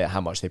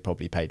how much they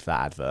probably paid for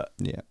that advert.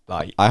 Yeah.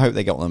 Like, I hope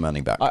they got their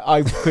money back.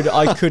 I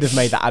could have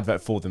made that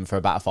advert for them for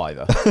about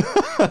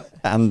 £5.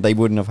 And they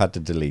wouldn't have had to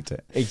delete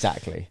it.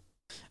 Exactly.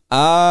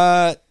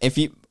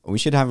 We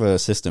should have a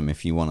system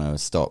if you want to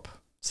stop,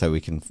 so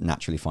we can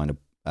naturally find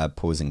a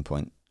pausing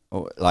point.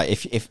 Or like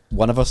if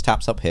one of us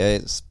taps up here,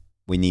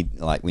 we need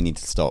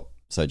to stop.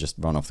 So just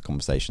run off the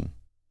conversation.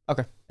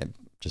 Okay.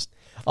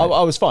 I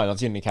was fine. I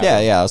was in the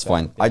camera. Yeah, that's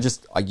fine. Yeah.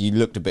 You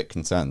looked a bit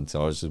concerned,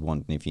 so I was just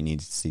wondering if you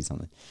needed to see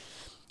something.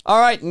 All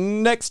right,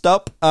 next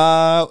up.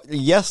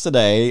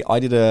 Yesterday, I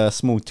did a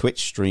small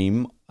Twitch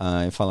stream.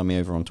 Follow me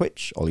over on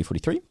Twitch,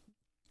 Ollie43,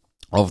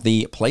 of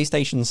the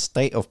PlayStation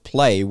State of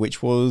Play,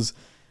 which was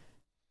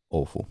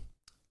awful.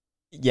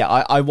 Yeah,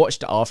 I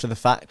watched it after the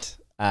fact.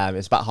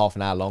 It's about half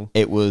an hour long.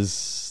 It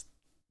was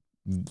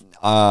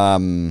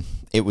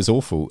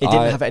awful. It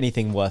didn't have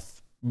anything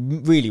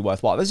really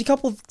worthwhile. There's a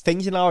couple of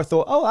things in there I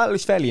thought, that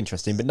looks fairly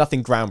interesting, but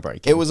nothing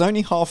groundbreaking. It was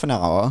only half an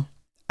hour,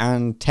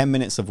 and 10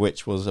 minutes of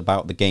which was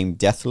about the game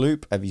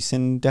Deathloop. Have you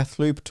seen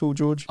Deathloop at all,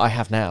 George? I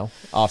have now,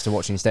 after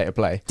watching State of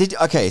Play.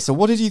 Okay, so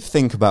what did you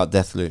think about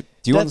Deathloop?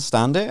 Do you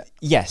understand it?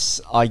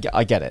 Yes, I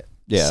get it.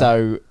 Yeah.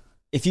 So,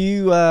 if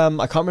you... I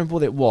can't remember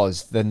what it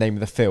was, the name of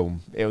the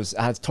film. It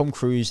had Tom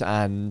Cruise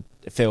and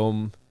a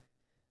film,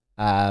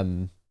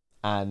 and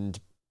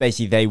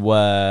basically they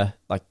were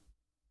like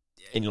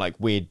in like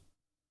weird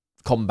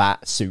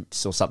combat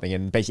suits or something,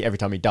 and basically every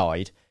time he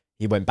died,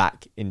 he went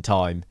back in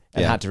time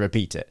and had to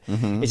repeat it.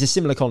 Mm-hmm. It's a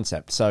similar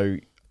concept. So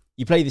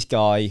you play this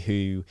guy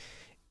who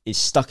is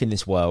stuck in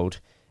this world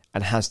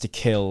and has to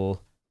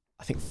kill,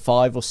 I think,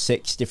 5 or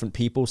 6 different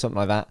people, something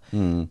like that,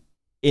 in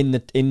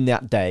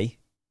that day.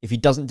 If he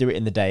doesn't do it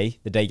in the day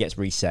gets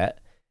reset.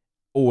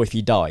 Or if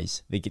he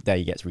dies, the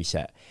day gets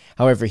reset.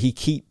 However, he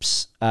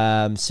keeps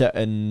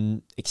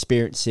certain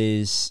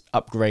experiences,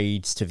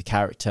 upgrades to the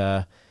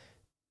character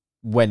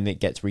when it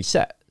gets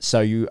reset.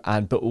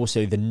 But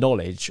also the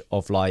knowledge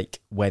of like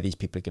where these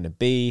people are going to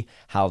be,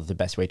 how the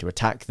best way to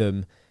attack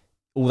them.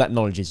 All that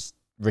knowledge is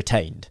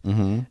retained,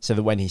 so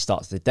that when he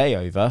starts the day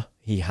over,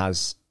 he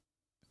has,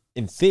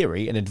 in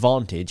theory, an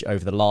advantage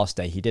over the last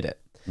day he did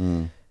it.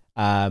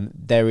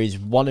 There is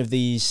one of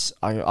these,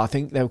 I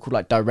think they were called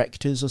like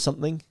directors or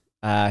something,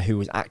 who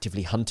was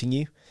actively hunting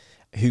you,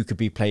 who could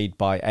be played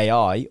by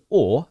AI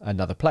or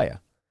another player.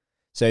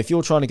 So if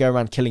you're trying to go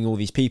around killing all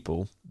these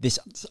people, this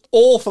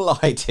awful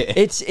idea.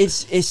 It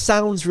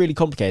sounds really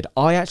complicated.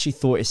 I actually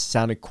thought it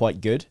sounded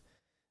quite good.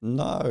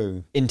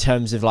 No. In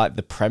terms of like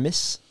the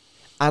premise.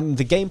 And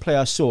the gameplay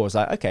I saw was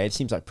like, okay, it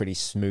seems like pretty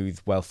smooth,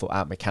 well thought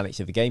out mechanics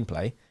of the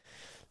gameplay.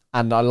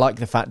 And I like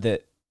the fact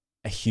that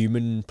a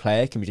human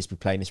player can just be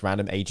playing this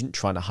random agent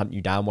trying to hunt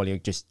you down while you're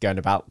just going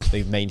about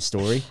the main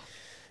story.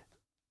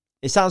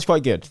 It sounds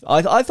quite good.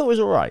 I thought it was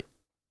all right.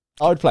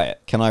 I would play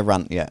it. Can I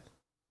rant yet?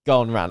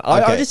 Go on, rant. Okay.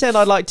 I just said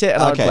I liked it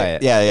and I'd play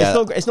it. Yeah.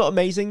 It's not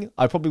amazing.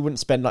 I probably wouldn't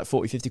spend like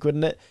 40, 50 quid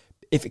on it.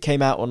 If it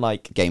came out on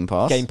like Game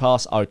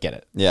Pass, I would get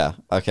it. Yeah,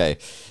 okay.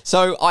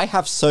 So I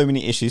have so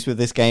many issues with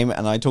this game,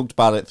 and I talked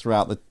about it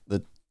throughout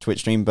the Twitch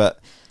stream, but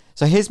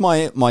so here's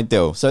my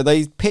deal. So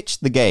they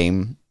pitched the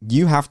game,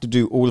 you have to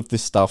do all of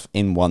this stuff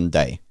in one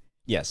day.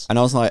 Yes. And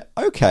I was like,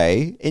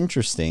 okay,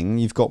 interesting,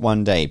 you've got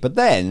one day. But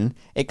then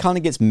it kind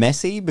of gets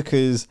messy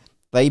because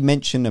they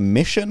mention a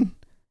mission.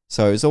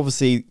 So it's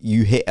obviously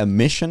you hit a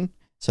mission,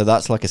 so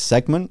that's like a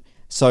segment.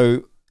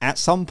 So at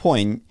some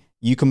point,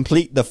 you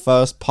complete the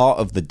first part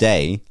of the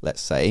day, let's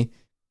say,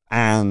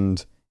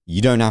 and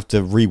you don't have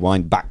to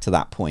rewind back to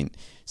that point.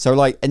 So,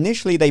 like,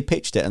 initially they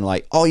pitched it and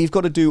like, oh, you've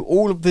got to do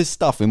all of this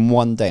stuff in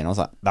one day. And I was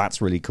like,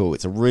 that's really cool.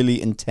 It's a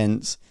really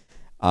intense,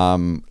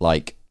 one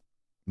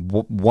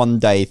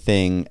day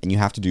thing. And you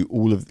have to do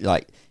all of,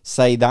 like,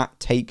 say that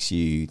takes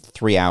you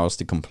 3 hours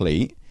to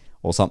complete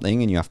or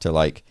something. And you have to,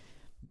 like,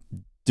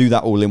 do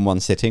that all in one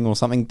sitting or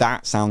something.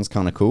 That sounds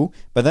kind of cool.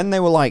 But then they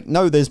were like,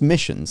 no, there's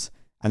missions.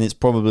 And it's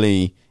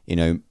probably,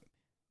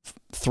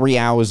 3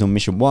 hours on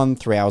mission 1,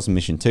 3 hours on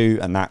mission 2,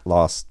 and that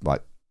lasts,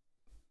 like,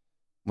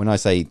 when I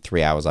say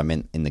 3 hours, I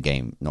mean in the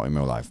game, not in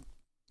real life.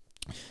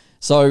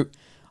 So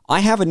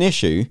I have an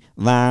issue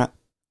that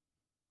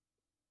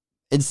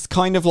it's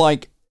kind of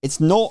like,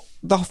 it's not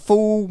the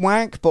full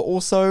whack, but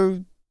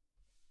also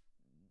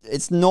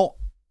it's not,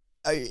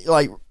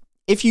 like,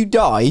 if you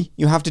die,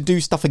 you have to do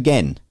stuff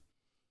again.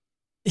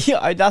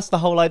 Yeah, that's the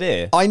whole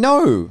idea. I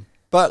know,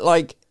 but,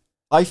 like,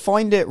 I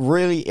find it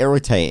really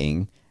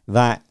irritating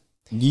that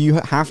you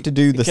have to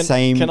do the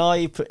same... Can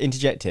I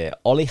interject here?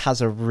 Ollie has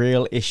a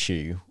real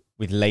issue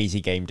with lazy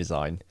game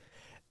design.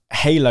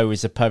 Halo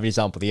is a perfect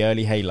example, the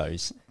early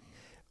Halos,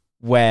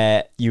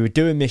 where you would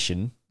do a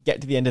mission,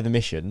 get to the end of the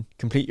mission,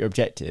 complete your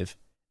objective,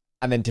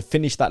 and then to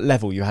finish that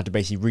level, you had to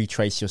basically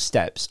retrace your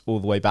steps all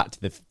the way back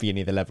to the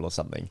beginning of the level or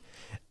something.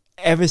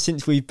 Ever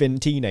since we've been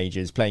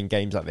teenagers playing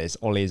games like this,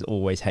 Ollie has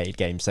always hated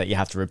games that you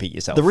have to repeat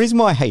yourself. The reason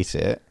why I hate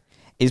it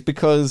is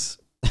because...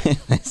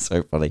 It's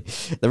so funny.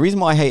 The reason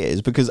why I hate it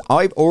is because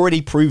I've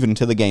already proven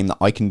to the game that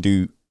I can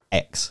do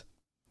X.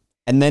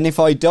 And then if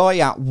I die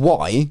at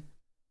Y,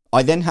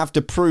 I then have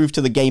to prove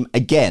to the game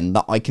again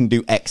that I can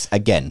do X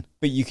again.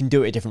 But you can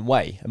do it a different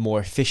way, and more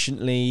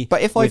efficiently.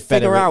 But if I with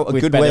figure better, out a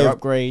with good better way of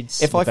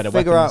upgrades, if I with better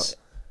figure weapons. out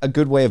a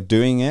good way of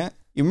doing it,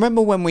 you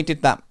remember when we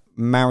did that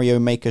Mario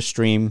Maker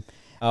stream,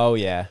 Oh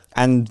yeah,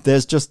 and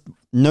there's just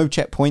no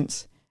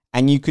checkpoints,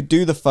 and you could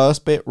do the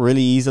first bit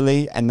really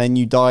easily, and then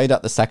you died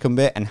at the second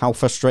bit, and how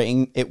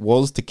frustrating it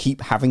was to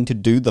keep having to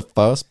do the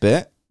first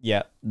bit.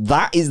 yeah.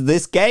 That is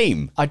this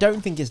game. I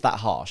don't think it's that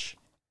harsh.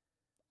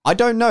 I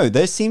don't know.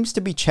 There seems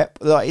to be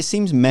it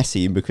seems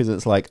messy because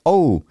it's like,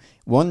 oh,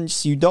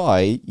 once you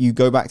die, you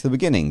go back to the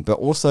beginning. But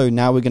also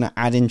now we're going to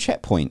add in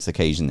checkpoints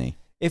occasionally.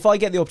 If I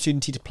get the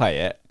opportunity to play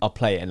it, I'll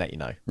play it and let you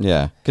know.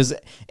 Yeah, because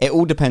it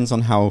all depends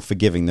on how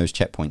forgiving those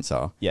checkpoints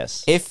are.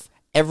 Yes. If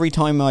every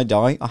time I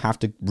die, I have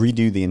to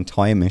redo the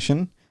entire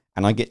mission,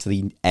 and I get to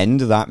the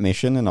end of that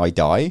mission and I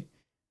die,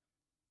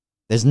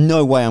 there's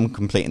no way I'm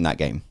completing that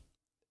game.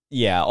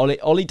 Yeah,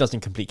 Ollie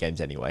doesn't complete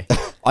games anyway.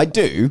 I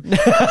do,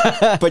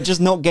 but just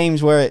not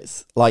games where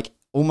it's like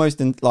almost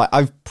like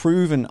I've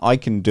proven I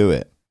can do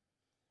it.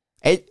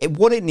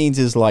 What it needs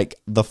is like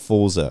the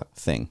Forza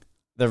thing.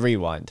 The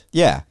rewind.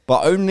 Yeah,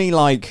 but only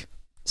like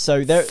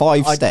So there,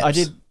 5 steps. I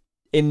did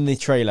in the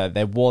trailer.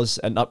 There was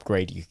an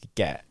upgrade you could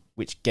get,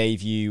 which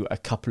gave you a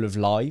couple of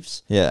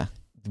lives Yeah,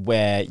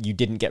 where you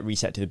didn't get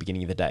reset to the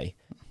beginning of the day.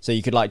 So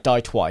you could like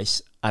die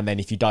twice, and then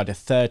if you died a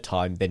third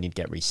time, then you'd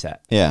get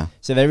reset. yeah,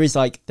 So there is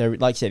like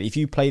I said, if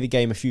you play the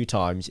game a few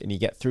times and you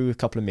get through a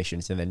couple of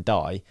missions and then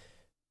die,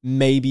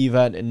 maybe you've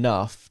earned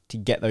enough to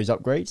get those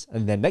upgrades,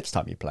 and then next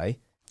time you play,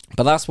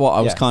 but that's what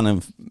I was Yeah. kind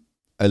of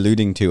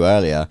alluding to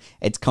earlier.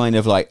 It's kind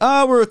of like,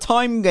 oh, we're a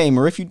time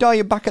gamer. If you die,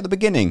 you're back at the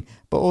beginning.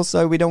 But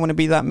also, we don't want to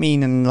be that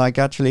mean, and like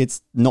actually,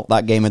 it's not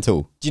that game at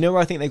all. do you know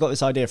where I think they got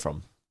this idea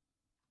from?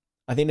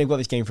 I think they got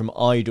this game from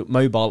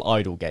mobile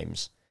idle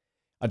games.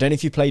 I don't know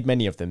if you played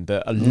many of them,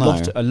 but a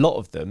lot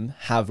of them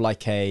have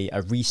like a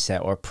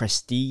reset or a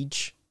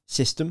prestige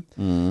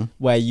system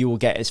where you will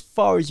get as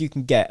far as you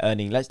can get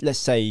earning. Let's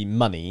say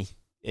money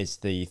is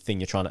the thing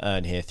you're trying to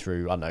earn here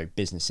through, I don't know,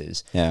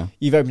 businesses. Yeah,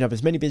 You've opened up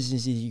as many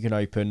businesses as you can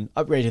open,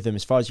 upgraded them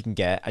as far as you can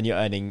get, and you're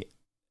earning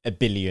 £1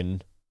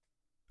 billion,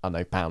 I don't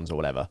know, pounds or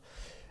whatever.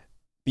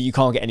 But you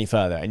can't get any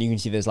further, and you can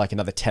see there's like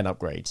another 10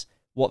 upgrades.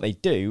 What they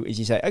do is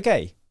you say,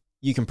 okay,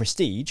 you can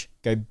prestige,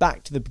 go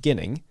back to the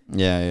beginning,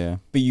 yeah.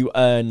 but you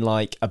earn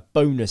like a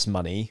bonus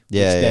money.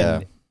 Yeah, which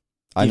then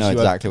I know gives you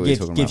exactly what you're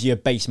talking gives about. you a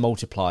base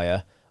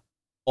multiplier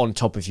on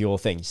top of your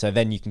thing. So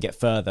then you can get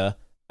further,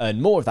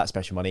 earn more of that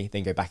special money,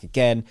 then go back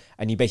again,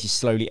 and you basically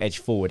slowly edge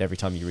forward every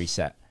time you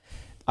reset.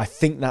 I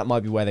think that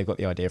might be where they've got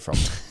the idea from.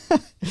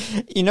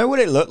 You know what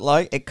it looked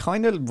like? It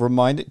kind of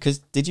reminded, because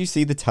did you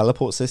see the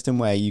teleport system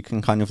where you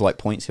can kind of like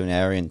point to an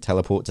area and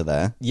teleport to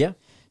there? Yeah.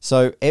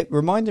 So it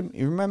reminded me,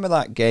 you remember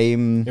that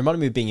game? It reminded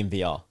me of being in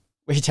VR,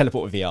 where you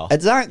teleport with VR.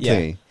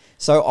 Exactly. Yeah.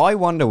 So I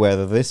wonder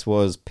whether this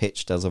was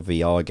pitched as a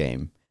VR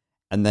game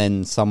and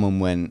then someone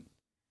went,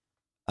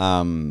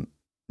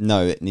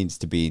 no, it needs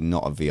to be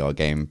not a VR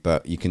game,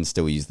 but you can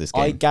still use this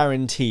game. I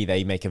guarantee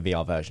they make a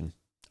VR version.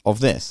 Of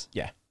this.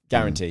 Yeah,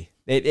 guarantee.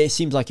 It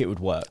seems like it would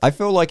work. I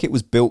feel like it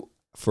was built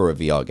for a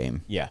VR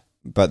game, Yeah.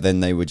 but then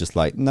they were just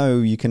like, no,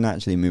 you can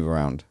actually move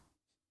around.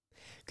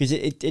 Because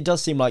it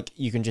does seem like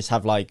you can just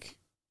have like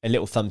a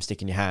little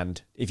thumbstick in your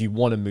hand if you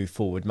want to move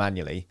forward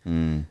manually.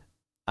 And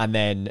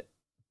then,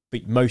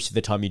 but most of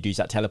the time you'd use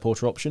that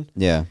teleporter option.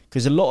 Yeah.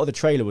 Because a lot of the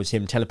trailer was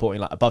him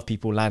teleporting like above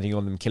people, landing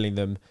on them, killing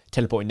them,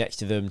 teleporting next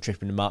to them,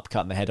 tripping them up,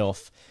 cutting the head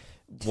off,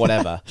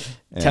 whatever.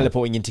 Yeah.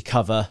 Teleporting into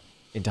cover,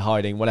 into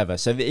hiding, whatever.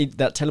 So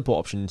that teleport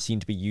option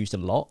seemed to be used a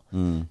lot.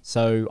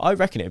 So I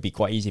reckon it would be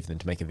quite easy for them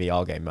to make a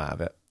VR game out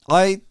of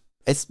it.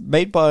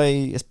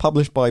 It's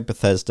published by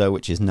Bethesda,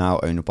 which is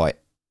now owned by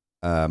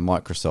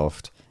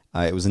Microsoft.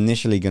 It was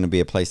initially going to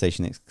be a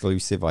PlayStation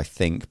exclusive, I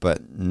think,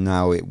 but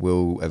now it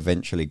will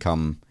eventually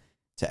come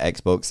to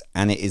Xbox,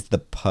 and it is the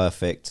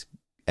perfect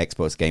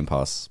Xbox Game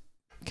Pass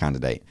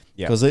candidate.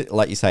 Yeah. Because,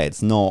 like you say,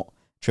 it's not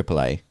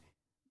AAA,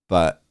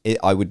 but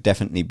I would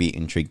definitely be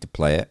intrigued to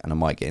play it, and I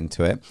might get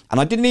into it.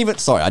 And I didn't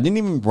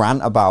even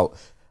rant about,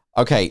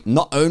 okay,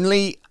 not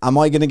only am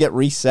I going to get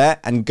reset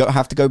and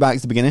have to go back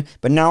to the beginning,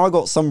 but now I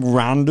got some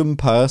random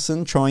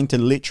person trying to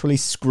literally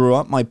screw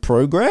up my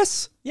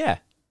progress? Yeah.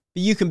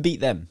 But you can beat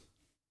them.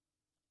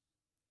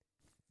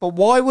 But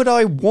why would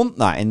I want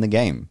that in the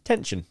game?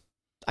 Tension.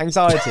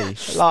 Anxiety.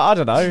 Like, I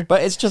don't know.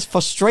 But it's just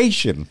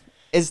frustration.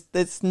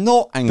 It's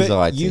not anxiety.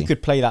 But you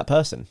could play that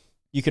person.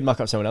 You could muck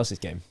up someone else's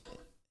game.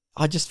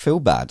 I just feel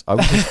bad. I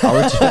would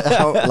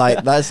just,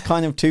 like, that's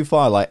kind of too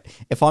far. Like,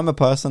 if I'm a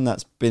person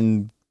that's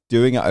been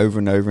doing it over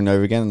and over and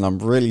over again, and I'm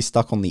really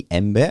stuck on the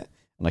end bit,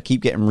 and I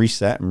keep getting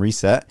reset,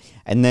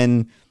 and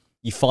then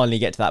You finally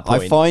get to that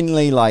point. I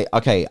finally, like,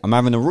 okay, I'm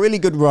having a really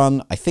good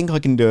run. I think I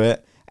can do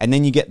it. And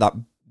then you get that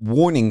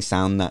warning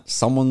sound that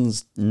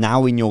someone's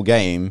now in your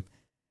game.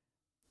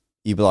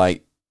 You'd be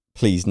like,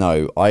 please,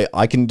 no.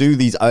 I can do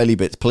these early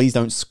bits. Please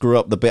don't screw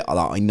up the bit that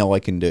I know I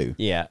can do.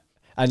 Yeah.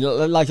 And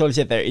like I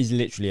said, there is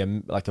literally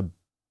a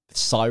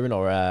siren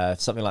or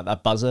something like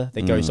that buzzer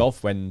that goes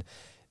off when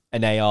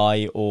an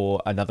AI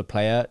or another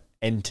player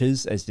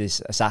enters as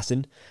this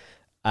assassin,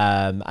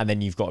 and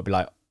then you've got to be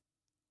like,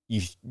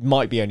 you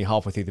might be only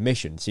halfway through the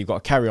mission, so you've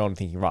got to carry on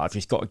thinking, right, I've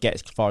just got to get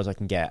as far as I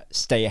can get,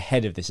 stay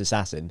ahead of this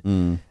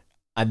assassin,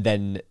 and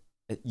then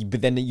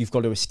you've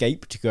got to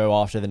escape to go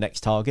after the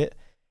next target.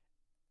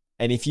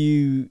 And if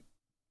you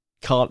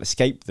can't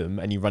escape them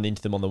and you run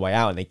into them on the way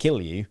out and they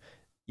kill you,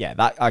 yeah,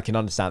 that I can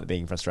understand it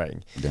being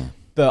frustrating. Yeah.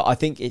 But I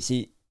think it's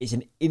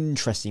an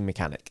interesting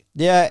mechanic.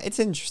 Yeah, it's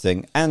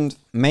interesting. And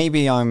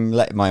maybe I'm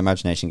letting my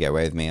imagination get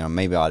away with me, and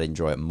maybe I'd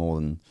enjoy it more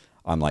than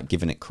I'm like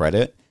giving it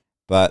credit.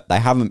 But they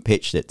haven't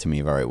pitched it to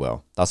me very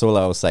well. That's all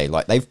I'll say.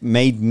 Like,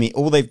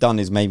 all they've done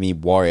is made me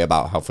worry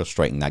about how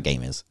frustrating that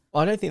game is.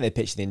 I don't think they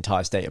pitched the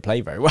entire state of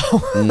play very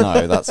well.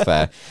 No, that's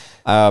fair.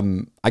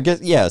 I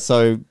guess, yeah,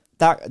 so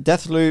that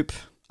Deathloop...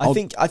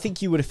 I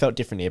think you would have felt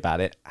differently about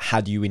it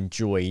had you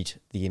enjoyed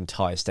the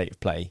entire state of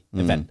play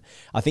event.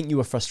 I think you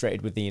were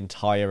frustrated with the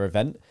entire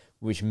event,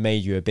 which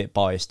made you a bit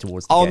biased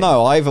towards the game.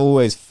 No, I've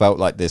always felt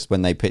like this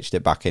when they pitched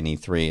it back in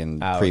E3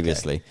 and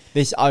previously. Okay.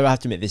 This, I have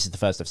to admit, this is the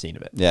first I've seen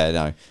of it. Yeah,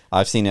 no,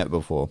 I've seen it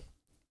before.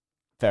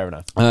 Fair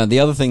enough. The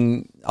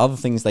other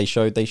things they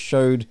showed, I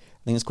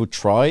think it's called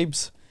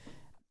Tribes.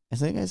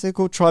 Is it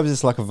called Tribes?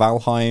 It's like a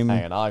Valheim.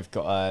 Hang on, I've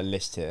got a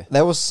list here.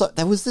 There was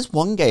this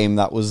one game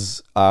that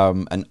was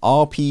an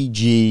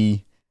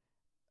RPG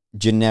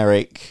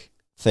generic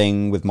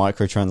thing with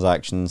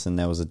microtransactions, and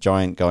there was a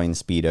giant guy in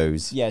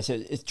speedos. Yeah, so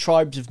it's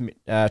Tribes of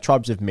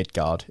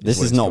Midgard.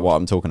 This is not what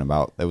I'm talking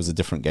about. There was a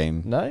different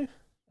game. No,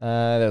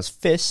 there was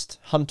Fist,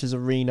 Hunter's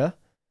Arena.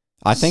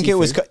 I think it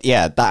was.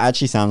 Yeah, that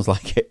actually sounds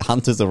like it.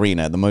 Hunter's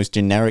Arena, the most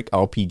generic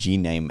RPG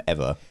name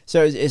ever.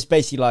 So it's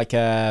basically like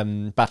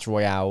Battle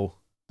Royale,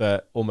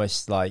 but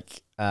almost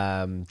like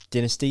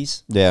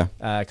Dynasties. Yeah,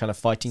 kind of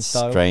fighting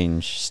style.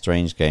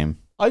 Strange game.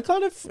 I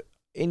kind of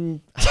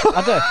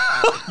I don't.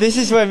 This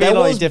is where me and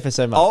I differ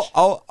so much.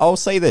 I'll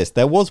say this: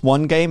 there was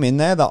one game in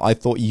there that I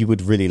thought you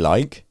would really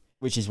like.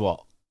 Which is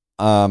what?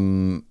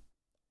 Read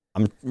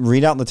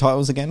out the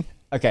titles again.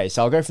 Okay,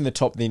 so I'll go from the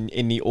top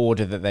in the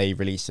order that they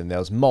released them. There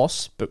was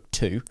Moss, Book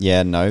 2.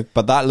 Yeah, no,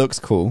 but that looks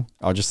cool.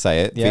 I'll just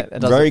say it. Yeah,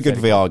 very good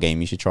VR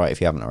game. You should try it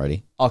if you haven't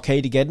already.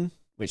 Arcadegeddon,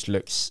 which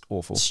looks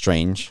awful.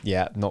 Strange.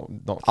 Yeah, not.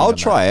 I'll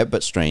try it,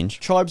 but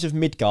strange. Tribes of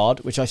Midgard,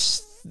 which I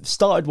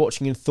started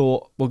watching and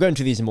thought, we'll go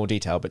into these in more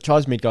detail, but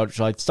Tribes of Midgard, which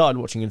I started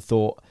watching and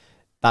thought,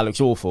 that looks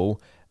awful.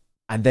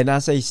 And then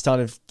as they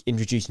started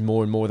introducing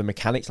more and more of the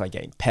mechanics, like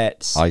getting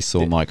pets. I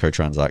saw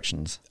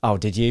microtransactions. Oh,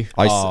 did you?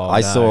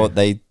 I saw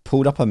they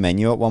pulled up a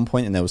menu at one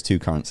point and there was 2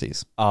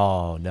 currencies.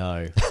 Oh,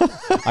 no.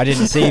 I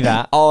didn't see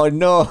that. Oh,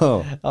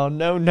 no. Oh,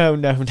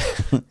 no.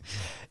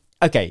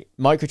 Okay,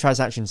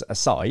 microtransactions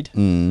aside,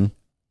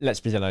 let's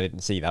pretend I didn't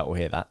see that or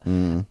hear that.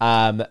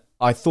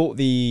 I thought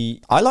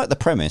I like the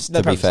premise,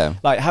 to be fair.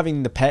 Like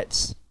having the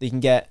pets that you can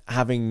get,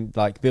 having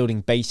like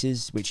building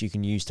bases, which you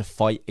can use to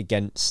fight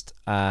against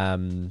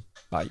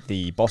like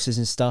the bosses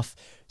and stuff,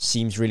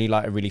 seems really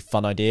like a really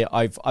fun idea.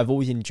 I've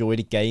always enjoyed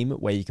a game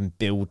where you can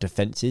build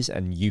defenses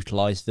and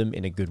utilize them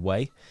in a good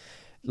way.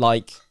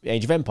 Like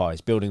Age of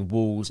Empires, building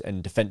walls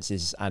and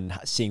defenses and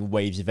seeing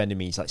waves of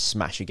enemies like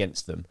smash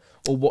against them,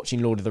 or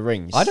watching Lord of the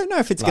Rings. I don't know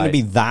if it's going to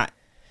be that.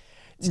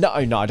 No,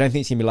 I don't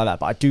think it's going to be like that,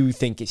 but I do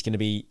think it's going to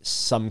be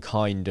some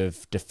kind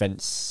of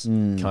defense,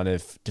 kind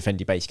of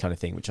defendy base kind of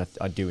thing, which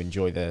I do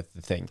enjoy the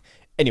thing.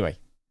 Anyway,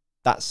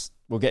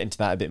 we'll get into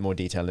that a bit more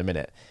detail in a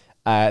minute.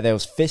 There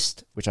was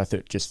Fist, which I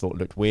thought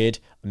looked weird.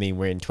 I mean,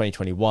 we're in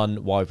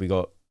 2021. Why have we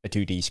got a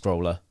 2D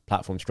scroller,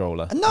 platform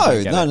scroller?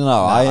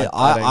 No.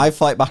 I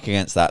fight back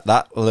against that.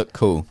 That looked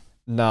cool.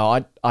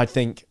 No, I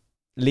think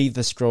leave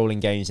the scrolling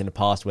games in the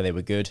past where they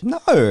were good. No.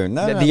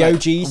 The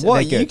OGs,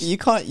 what? they're good. You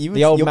can't.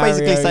 You're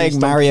basically saying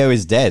Mario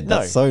is dead. No.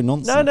 That's so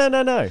nonsense.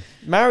 No.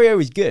 Mario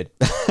is good,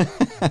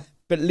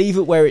 but leave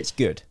it where it's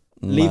good.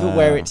 Leave it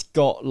where it's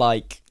got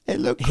like it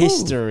looked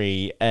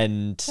history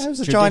and there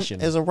was tradition.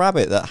 There's a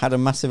rabbit that had a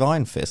massive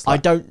iron fist. I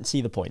don't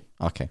see the point.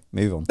 Okay,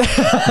 move on.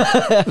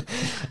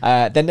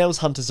 Then there was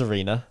Hunter's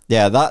Arena.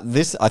 Yeah,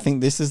 I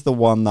think this is the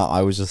one that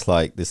I was just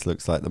like, this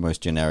looks like the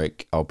most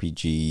generic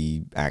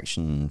RPG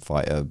action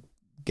fighter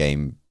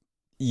game.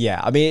 Yeah,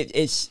 I mean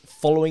it's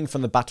following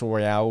from the Battle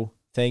Royale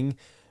thing,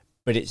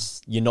 but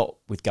you're not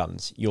with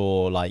guns.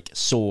 You're like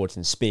swords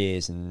and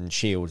spears and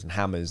shields and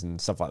hammers and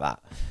stuff like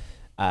that.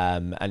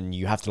 And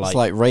you have to it's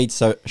like Raid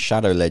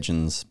Shadow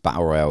Legends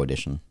Battle Royale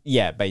Edition.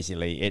 Yeah,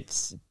 basically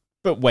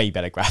but way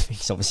better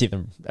graphics obviously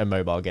than a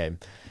mobile game.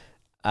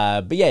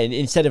 But yeah,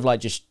 instead of like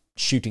just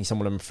shooting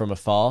someone from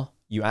afar,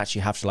 you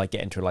actually have to like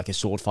get into like a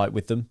sword fight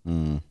with them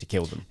to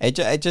kill them.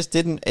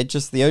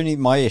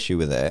 My issue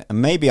with it,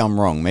 and maybe I'm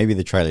wrong, maybe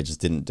the trailer just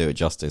didn't do it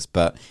justice,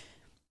 but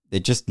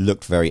it just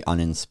looked very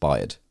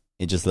uninspired.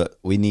 It just looked,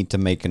 we need to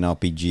make an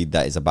RPG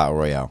that is a battle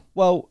royale.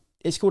 Well,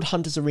 it's called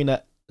Hunter's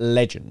Arena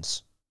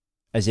Legends,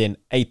 as in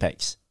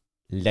Apex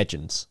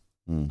Legends.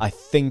 I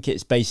think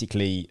it's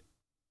basically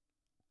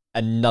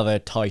another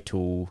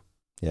title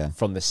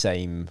from the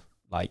same,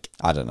 like,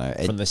 I don't know.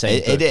 From the same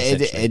book,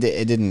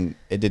 it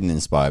didn't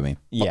inspire me.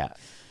 Yeah.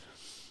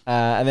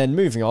 And then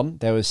moving on,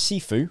 there was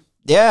Sifu,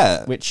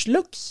 Yeah. which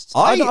looks...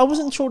 I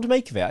wasn't sure to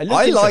make of it. It looked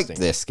I liked interesting.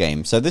 this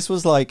game. So this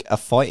was like a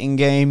fighting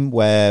game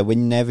where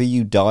whenever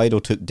you died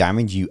or took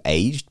damage, you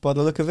aged by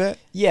the look of it.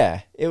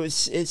 Yeah, it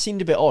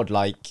seemed a bit odd.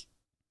 Like,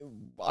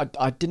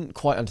 I didn't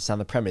quite understand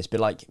the premise, but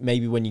like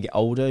maybe when you get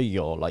older,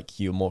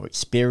 you're more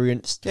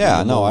experienced. Yeah,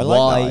 you're no, more I like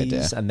that wise,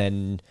 idea. and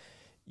then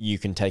you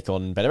can take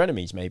on better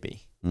enemies.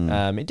 Maybe.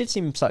 It did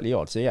seem slightly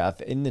odd. So yeah,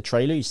 in the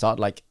trailer, you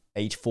started like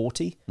age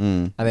 40,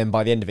 and then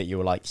by the end of it, you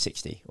were like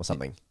 60 or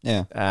something.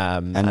 Yeah.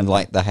 And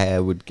like the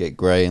hair would get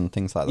grey and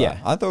things like that. Yeah.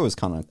 I thought it was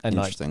kind of and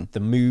interesting. like the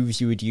moves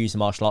you would use, the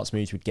martial arts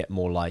moves, would get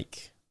more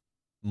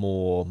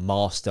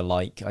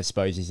master-like, I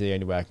suppose, is the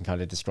only way I can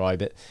kind of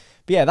describe it.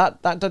 But yeah,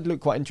 that did look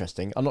quite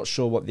interesting. I'm not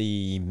sure what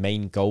the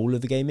main goal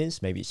of the game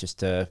is. Maybe it's just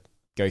to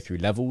go through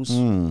levels.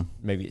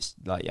 Maybe it's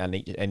like at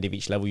the end of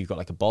each level you've got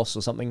like a boss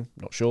or something.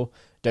 Not sure.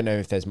 Don't know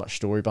if there's much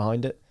story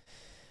behind it.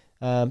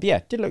 But yeah,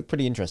 it did look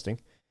pretty interesting.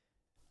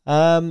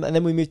 And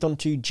then we moved on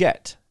to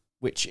Jet,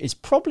 which is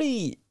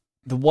probably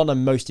the one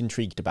I'm most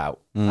intrigued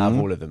about out of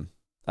all of them.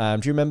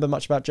 Do you remember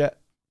much about Jet?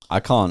 I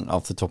can't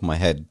off the top of my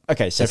head.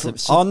 Okay, so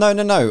Oh,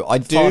 no. I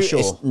do. Far sure.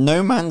 It's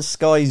No Man's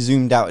Sky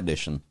zoomed out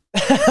edition.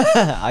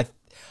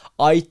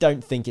 I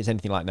don't think it's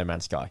anything like No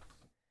Man's Sky.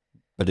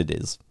 But it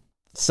is.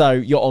 So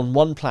you're on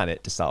one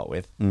planet to start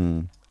with.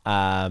 Your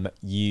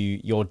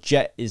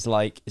jet is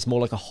it's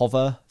more like a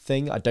hover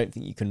thing. I don't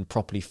think you can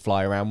properly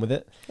fly around with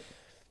it.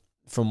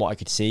 From what I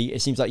could see,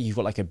 it seems like you've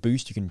got like a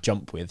boost you can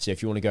jump with. So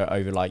if you want to go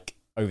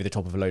over the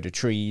top of a load of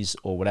trees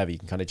or whatever, you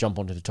can kind of jump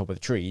onto the top of the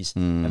trees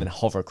and then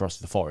hover across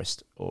the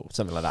forest or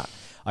something like that.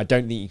 I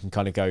don't think you can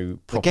kind of go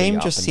properly. The game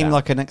up just and seemed down.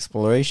 like an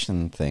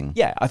exploration thing.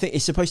 Yeah, I think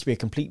it's supposed to be a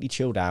completely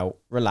chilled out,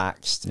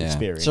 relaxed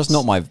experience. It's just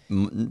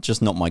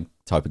not my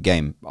type of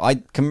game. I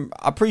can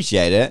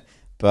appreciate it,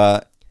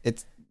 but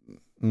it's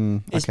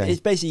okay.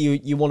 It's basically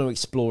you want to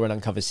explore and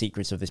uncover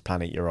secrets of this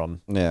planet you're on.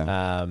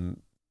 Yeah.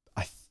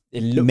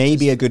 It looked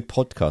Maybe a good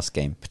podcast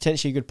game.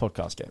 potentially a good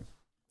podcast game.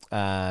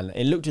 And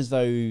it looked as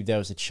though there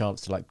was a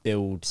chance to like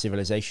build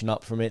civilization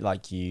up from it.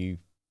 Like you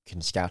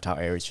can scout out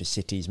areas for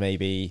cities,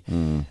 maybe.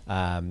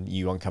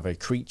 You uncover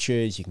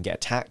creatures, you can get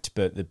attacked,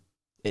 but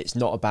it's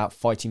not about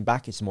fighting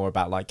back. It's more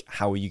about like,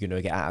 how are you going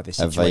to get out of this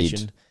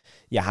situation? Evade.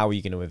 Yeah, how are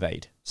you going to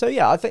evade? So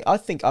yeah, I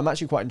think I'm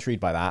actually quite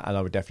intrigued by that, and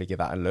I would definitely give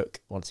that a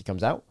look once it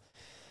comes out.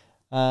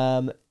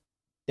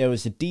 There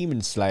was a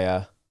Demon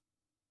Slayer.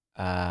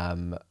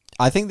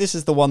 I think this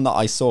is the one that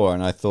I saw,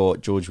 and I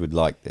thought George would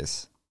like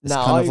this. It's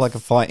No, kind of I've- like a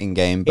fighting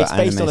game, but It's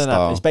based anime on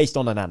style. it's based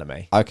on an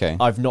anime. Okay.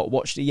 I've not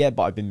watched it yet,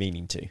 but I've been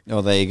meaning to.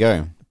 Oh, there you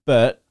go.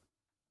 But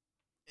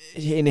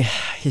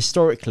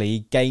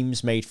historically,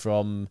 games made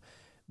from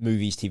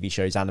movies, TV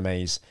shows,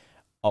 animes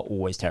are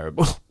always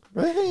terrible.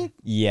 Really?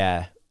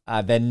 Yeah,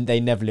 then they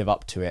never live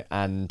up to it,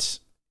 and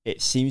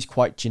it seems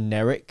quite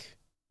generic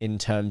in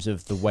terms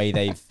of the way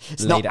they've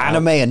It's laid not it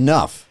anime out.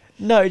 enough.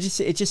 No, it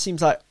just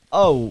seems like,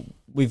 oh,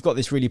 we've got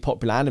this really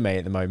popular anime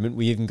at the moment.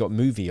 We even got a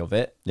movie of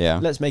it. Yeah.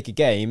 Let's make a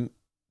game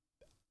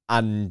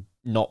and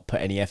not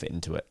put any effort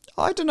into it.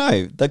 I don't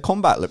know. The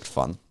combat looked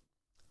fun.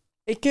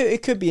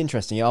 It could be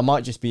interesting. I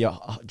might just be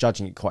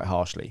judging it quite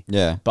harshly,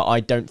 Yeah. but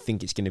I don't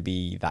think it's going to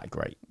be that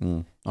great.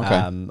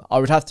 Okay. I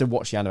would have to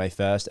watch the anime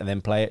first and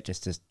then play it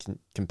just to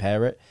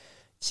compare it,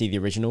 see the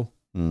original.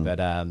 But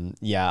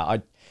yeah,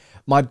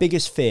 my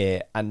biggest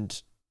fear,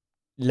 and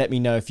let me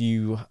know if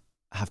you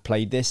have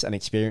played this and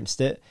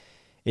experienced it,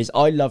 is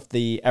I loved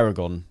the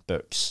Eragon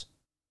books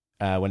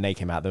when they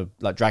came out, the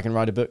like Dragon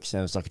Rider books, and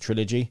it was like a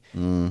trilogy.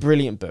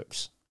 Brilliant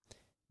books.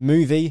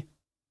 Movie,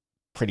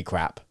 pretty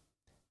crap.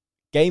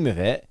 Game of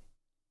it,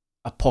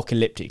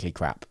 apocalyptically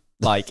crap.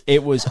 Like,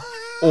 it was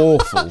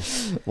awful.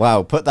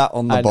 Wow, put that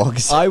on the And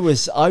box. I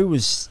was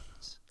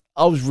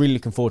really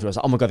looking forward to it. I was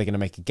like, oh my god, they're going to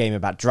make a game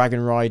about dragon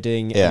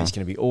riding, Yeah. and it's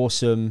going to be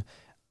awesome.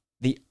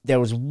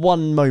 There was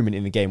one moment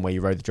in the game where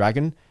you rode the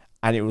dragon,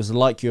 and it was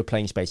like you were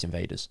playing Space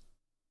Invaders.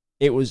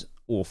 It was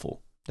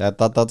awful. That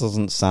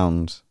doesn't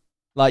sound...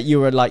 Like, you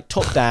were like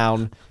top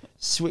down,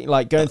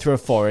 like going through a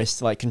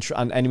forest, like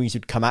and enemies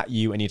would come at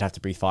you, and you'd have to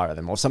breathe fire at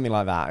them or something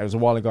like that. It was a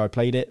while ago I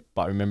played it,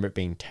 but I remember it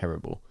being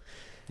terrible.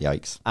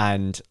 Yikes.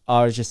 And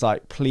I was just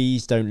like,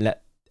 please don't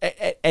let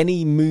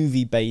any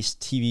movie-based,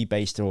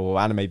 TV-based, or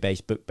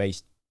anime-based,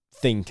 book-based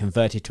thing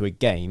converted to a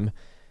game.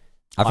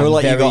 I feel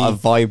like you got a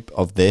vibe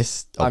of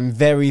this. I'm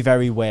very,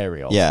 very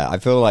wary of. Yeah, I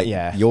feel like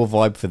Yeah. your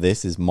vibe for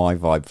this is my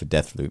vibe for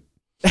Deathloop.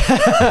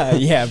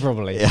 Yeah,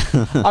 probably.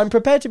 I'm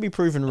prepared to be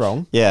proven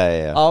wrong.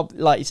 Yeah.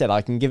 Like you said,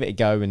 I can give it a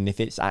go, and if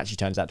it actually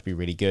turns out to be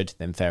really good,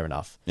 then fair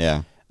enough.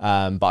 Yeah.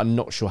 But I'm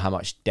not sure how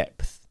much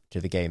depth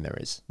to the game there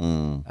is.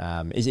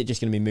 Is it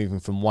just going to be moving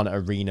from one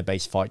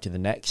arena-based fight to the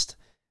next,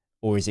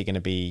 or is it going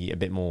to be a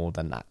bit more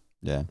than that?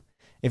 Yeah.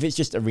 If it's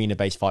just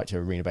arena-based fight to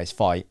arena-based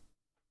fight,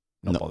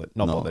 not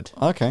bothered.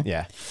 Okay.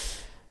 Yeah.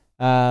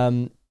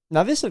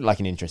 Now this looked like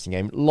an interesting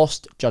game.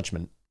 Lost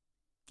Judgment.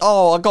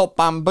 Oh, I got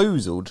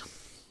bamboozled.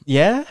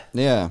 Yeah?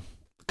 Yeah.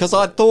 Because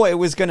I thought it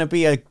was going to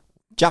be a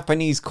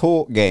Japanese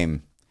court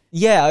game.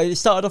 Yeah, it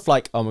started off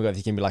like, oh my god,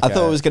 this can be like. I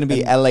thought it was going to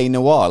be LA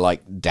Noire,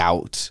 like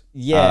Doubt.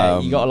 Yeah,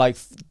 you got to like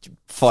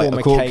fight form a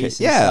a court case. case.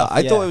 and Yeah, stuff,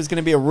 I thought it was going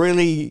to be a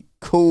really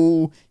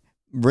cool,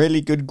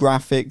 really good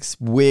graphics,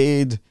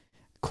 weird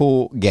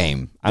court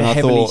game. And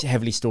I thought,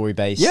 heavily story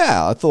based.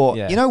 yeah, I thought,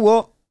 Yeah. you know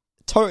what?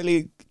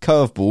 Totally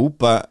curveball,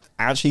 but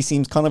actually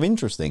seems kind of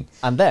interesting.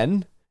 And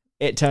then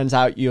it turns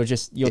out you're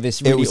this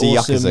It really was a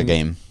awesome Yakuza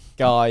game.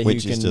 guy who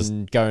which can is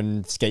just- go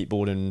and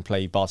skateboard and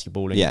play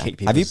basketball and Yeah. kick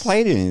people. Have you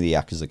played any of the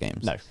Yakuza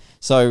games? No.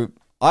 So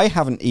I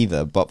haven't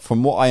either, but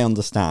from what I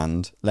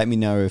understand, let me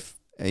know if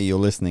you're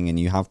listening and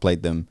you have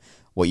played them,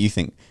 what you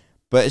think.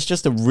 But it's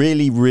just a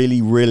really,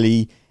 really,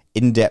 really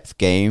in-depth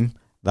game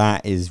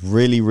that is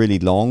really, really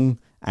long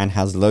and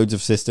has loads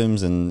of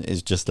systems and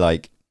is just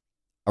like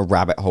a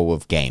rabbit hole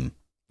of game.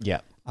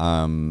 Yeah.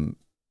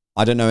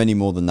 I don't know any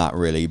more than that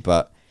really,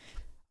 but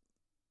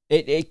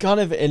It kind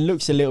of it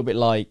looks a little bit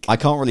like, I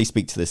can't really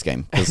speak to this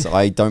game because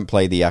I don't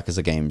play the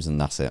Yakuza games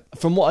and that's it.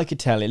 from what I could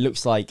tell, it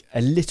looks like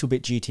a little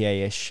bit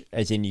GTA-ish,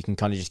 as in you can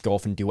kind of just go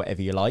off and do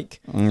whatever you like.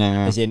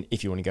 Nah, As in,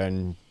 if you want to go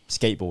and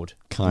skateboard, you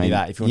can do kind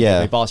that. If you want to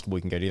play basketball,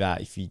 you can go do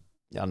that. If you,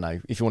 I don't know,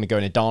 if you want to go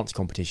in a dance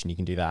competition, you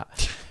can do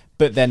that.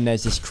 But then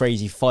there's this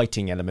crazy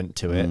fighting element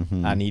to it,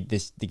 Mhm. and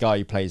the guy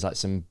who plays like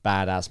some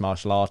badass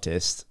martial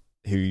artist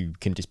who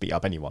can just beat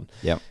up anyone.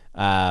 Yep.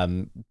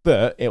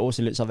 But it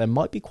also looks like there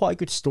might be quite a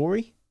good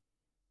story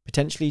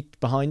potentially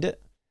behind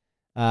it.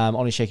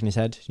 Ollie's shaking his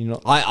head. You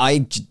know, I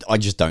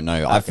just don't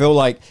know. I feel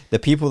like the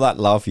people that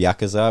love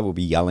Yakuza will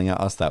be yelling at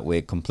us that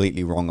we're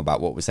completely wrong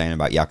about what we're saying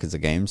about Yakuza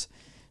games.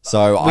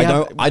 So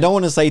I don't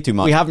want to say too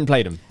much. we haven't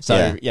played them, so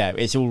Yeah. yeah,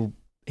 it's all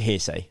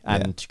hearsay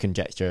and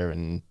conjecture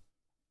and.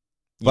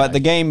 But the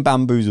game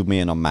bamboozled me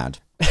and I'm mad.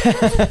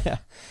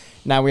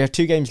 Now we have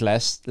 2 games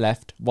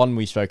left. One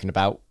we've spoken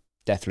about,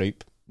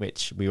 Deathloop,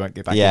 which we won't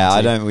get back Yeah,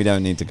 into. we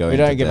don't need to go We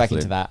into don't get back Deathloop.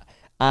 into that.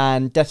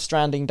 And Death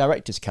Stranding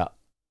Director's Cut,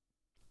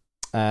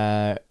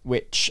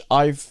 which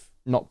I've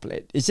not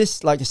played. Is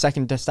this like a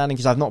second Death Stranding?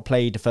 Because I've not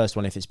played the first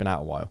one if it's been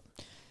out a while.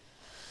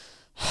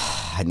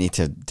 I need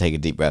to take a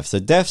deep breath. So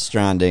Death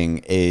Stranding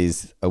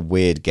is a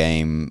weird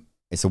game.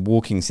 It's a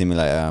walking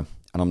simulator,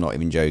 and I'm not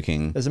even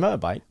joking. There's a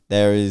motorbike.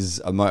 There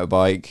is a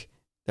motorbike.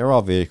 There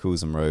are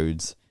vehicles and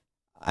roads.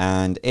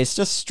 And it's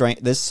just strange.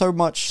 There's so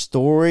much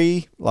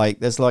story. Like,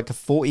 there's like a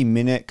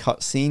 40-minute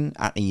cutscene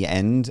at the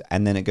end,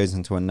 and then it goes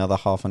into another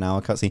half an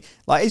hour cutscene.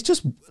 Like, it's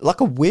just like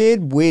a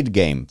weird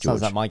game, George.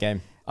 Sounds like my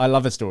game. I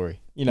love a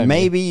story. You know,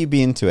 Maybe you'd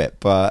be into it.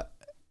 But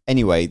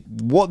anyway,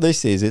 what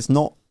this is, it's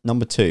not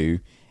number 2.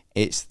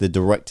 It's the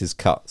director's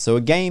cut. So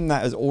a game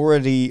that is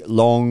already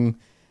long,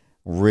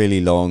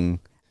 really long,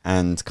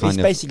 and kind it's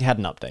of basically had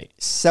an update.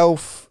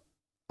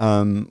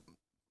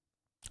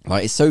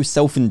 like it's so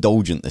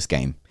self-indulgent, this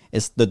game.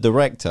 It's the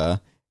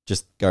director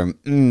just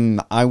going,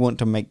 I want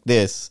to make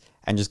this,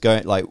 and just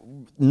going, like,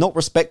 not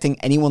respecting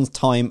anyone's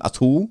time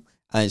at all.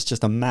 And it's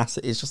just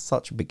it's just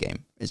such a big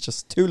game. It's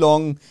just too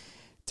long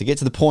to get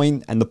to the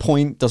point, and the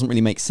point doesn't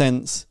really make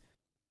sense.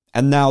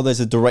 And now there's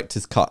a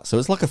director's cut. So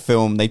it's like a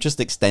film. They've just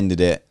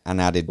extended it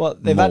and added Well,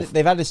 they've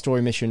added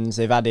story missions.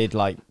 They've added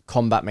like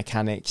combat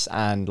mechanics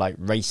and like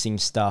racing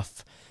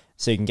stuff,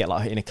 so you can get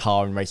like in a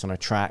car and race on a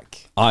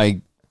track. I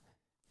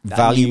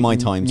value my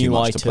time too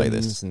much to play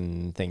this.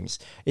 And things.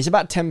 It's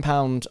about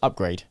 £10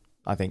 upgrade.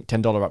 I think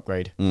 $10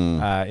 upgrade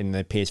in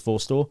the PS4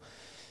 store.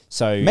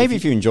 So Maybe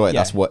if you enjoy it,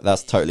 yeah.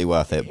 that's totally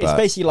worth it. It's But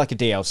basically like a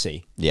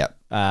DLC. yeah,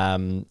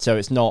 So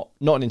it's not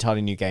an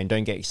entirely new game.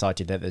 Don't get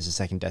excited that there's a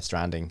second Death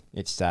Stranding.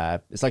 It's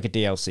like a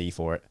DLC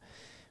for it,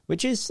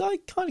 which is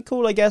like kind of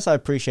cool, I guess. I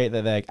appreciate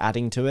that they're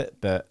adding to it,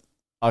 but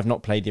I've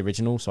not played the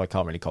original, so I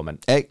can't really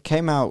comment. it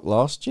came out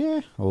last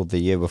year or the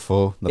year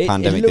before. The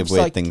pandemic did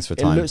weird things for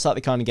time. It looks like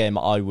the kind of game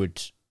I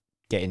would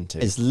get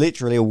into. It's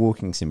literally a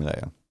walking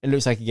simulator. It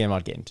looks like a game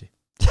I'd get into.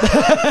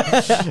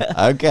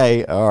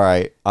 Okay, all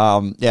right.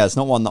 Yeah, it's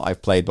not one that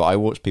I've played, but I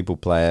watch people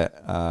play it.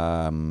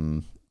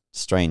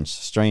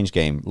 Strange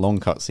game, long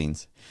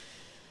cutscenes.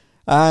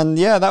 And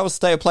yeah, that was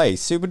State of Play.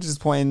 Super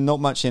disappointing, not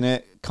much in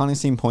it. Kind of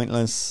seemed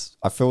pointless.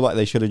 I feel like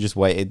they should have just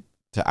waited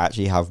to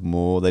actually have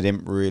more. They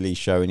didn't really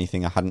show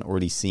anything I hadn't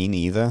already seen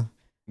either.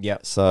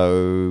 Yep.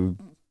 So,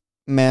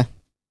 meh.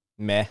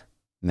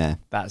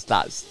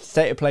 That's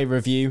State of Play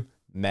review.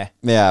 Meh.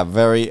 Yeah,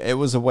 it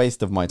was a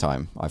waste of my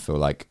time, I feel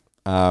like.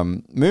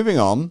 Moving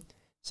on.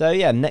 So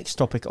yeah, next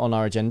topic on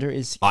our agenda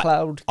is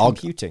cloud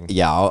computing.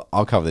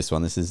 I'll cover this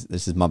one. This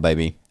is my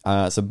baby.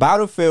 So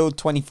Battlefield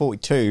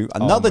 2042.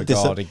 Another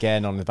God,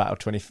 again on the Battle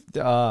 20.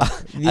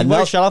 You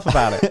won't shut up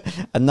about it.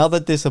 Another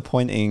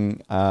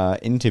disappointing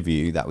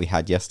interview that we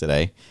had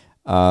yesterday,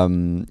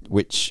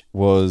 which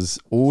was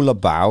all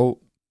about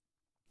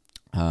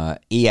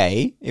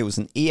EA. It was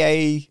an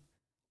EA.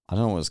 I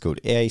don't know what it's called.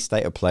 EA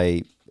State of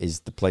Play is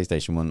the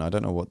PlayStation one. I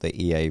don't know what the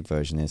EA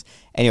version is.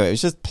 Anyway, it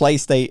was just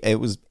PlayStation. It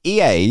was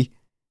EA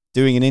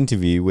doing an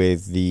interview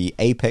with the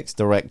Apex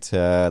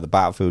director, the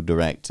Battlefield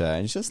director,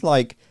 and it's just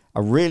like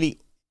a really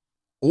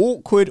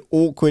awkward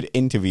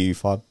interview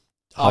for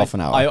half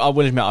an hour. I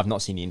will admit I've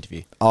not seen the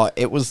interview.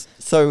 It was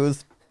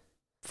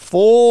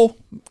 4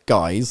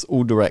 guys,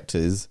 all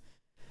directors,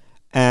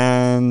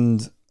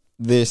 and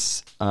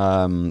this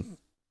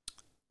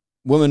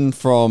woman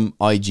from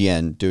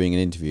IGN doing an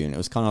interview, and it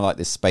was kind of like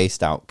this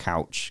spaced out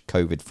couch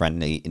COVID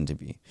friendly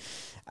interview.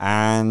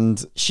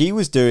 And she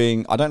was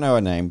doing, I don't know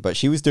her name, but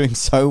she was doing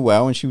so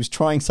well, and she was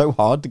trying so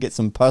hard to get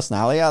some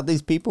personality out of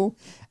these people,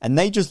 and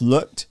they just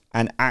looked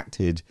and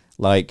acted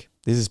like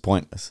this is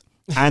pointless.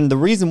 And the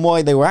reason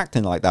why they were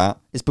acting like that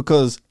is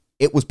because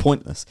it was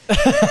pointless.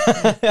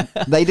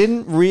 They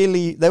didn't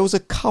really, there was a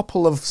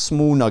couple of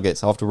small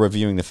nuggets after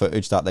reviewing the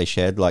footage that they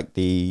shared, like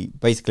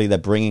basically they're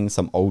bringing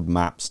some old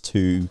maps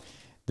to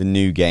the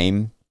new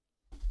game,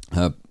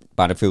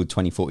 Battlefield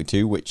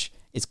 2042, which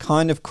is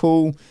kind of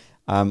cool.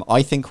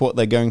 I think what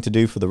they're going to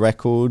do, for the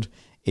record,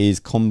 is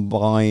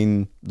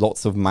combine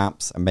lots of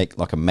maps and make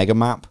like a mega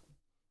map,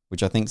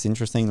 which I think is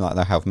interesting. Like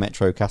they have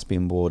Metro,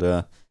 Caspian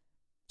Border,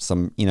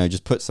 some,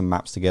 just put some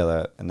maps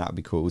together, and that would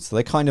be cool. So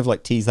they kind of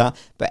like tease that.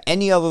 But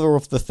any other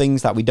of the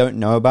things that we don't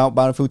know about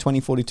Battlefield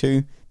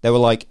 2042, they were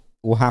like,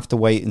 we'll have to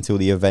wait until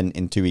the event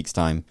in 2 weeks'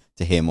 time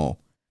to hear more.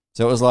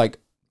 So it was like,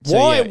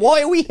 why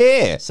are we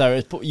here?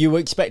 So you were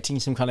expecting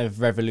some kind of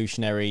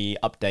revolutionary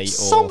update or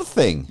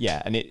something.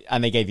 Yeah,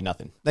 and they gave you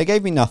nothing. They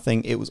gave me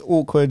nothing. It was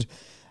awkward.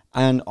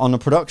 And on a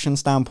production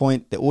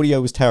standpoint, the audio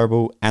was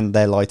terrible and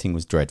their lighting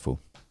was dreadful.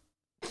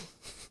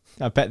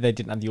 I bet they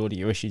didn't have the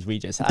audio issues we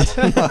just had.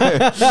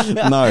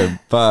 No,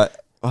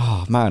 but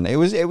oh man,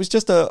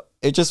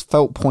 it just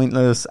felt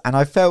pointless, and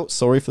I felt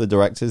sorry for the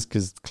directors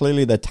because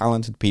clearly they're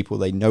talented people.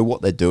 They know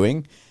what they're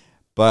doing,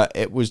 but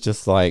it was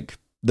just like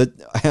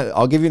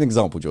I'll give you an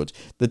example, George.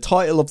 The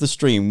title of the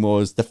stream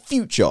was "The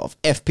Future of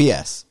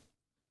FPS."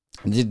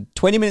 And did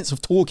 20 minutes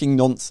of talking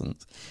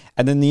nonsense,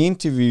 and then the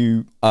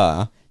interviewer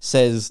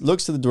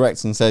looks to the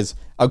director and says,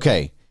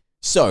 "Okay,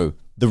 so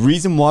the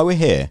reason why we're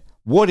here.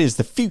 What is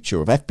the future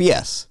of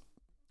FPS?"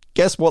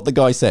 Guess what the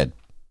guy said?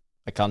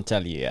 I can't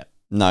tell you yet.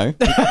 No.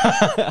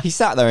 He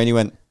sat there and he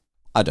went,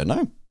 I don't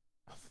know.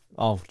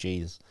 Oh,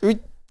 jeez.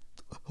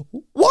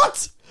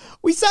 What?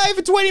 We sat here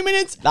for 20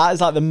 minutes? That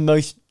is like the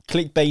most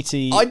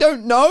clickbaity... I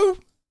don't know.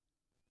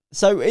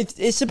 So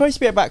it's supposed to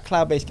be about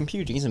cloud-based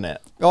computing, isn't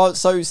it? Oh,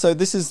 so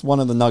this is one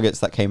of the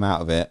nuggets that came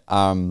out of it.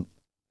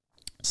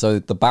 So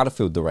the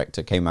Battlefield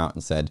director came out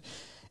and said,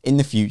 in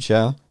the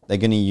future, they're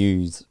going to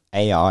use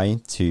AI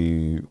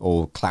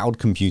or cloud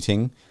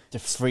computing to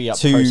free up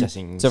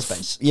processing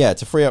space.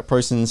 To free up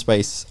processing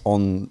space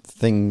on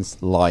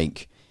things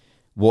like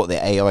what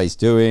the AI is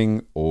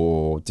doing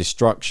or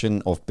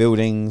destruction of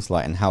buildings,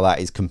 and how that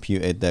is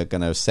computed. They're going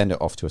to send it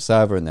off to a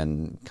server and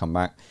then come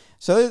back.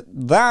 So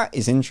that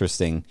is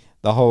interesting.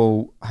 The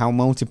whole how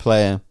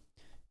multiplayer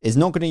is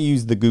not going to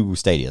use the Google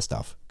Stadia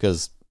stuff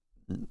because.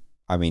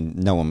 I mean,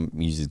 no one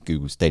uses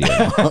Google Stadia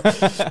anymore.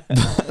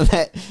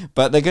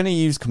 But they're going to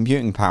use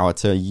computing power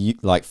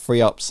to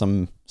free up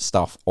some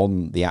stuff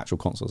on the actual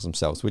consoles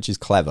themselves, which is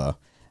clever.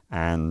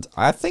 And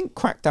I think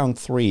Crackdown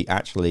 3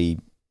 actually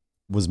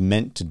was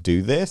meant to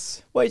do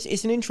this. Well,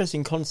 it's an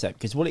interesting concept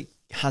because what it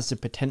has the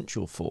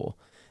potential for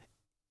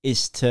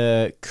is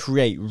to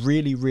create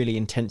really, really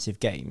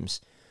intensive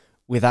games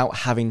without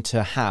having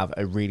to have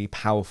a really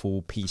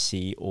powerful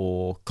PC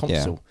or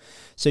console. Yeah.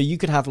 So you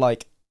could have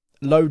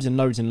loads and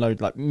loads and loads,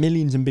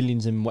 millions and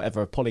billions and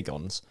whatever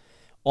polygons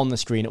on the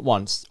screen at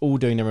once, all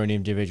doing their own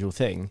individual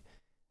thing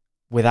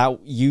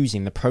without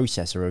using the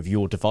processor of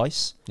your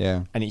device.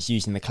 Yeah. And it's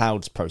using the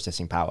cloud's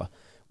processing power,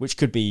 which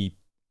could be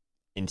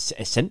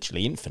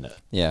essentially infinite.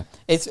 Yeah.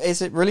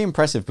 It's really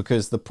impressive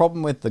because the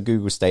problem with the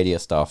Google Stadia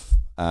stuff,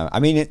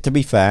 to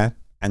be fair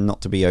and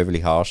not to be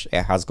overly harsh,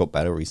 it has got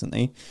better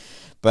recently.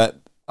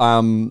 But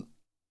one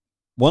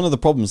of the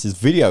problems is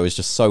video is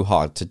just so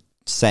hard to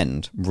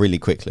send really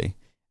quickly.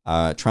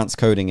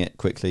 Transcoding it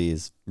quickly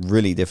is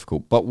really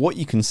difficult, but what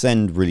you can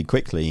send really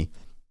quickly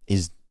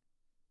is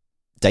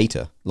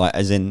data,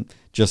 as in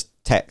just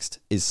text,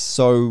 is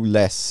so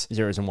less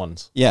zeros and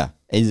ones. Yeah,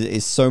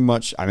 is so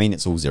much. I mean,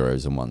 it's all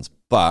zeros and ones,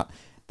 but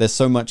there's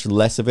so much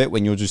less of it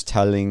when you're just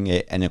telling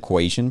it an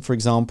equation, for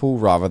example,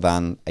 rather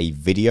than a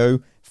video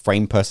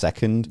frame per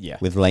second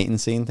with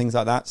latency and things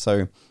like that.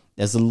 So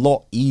there's a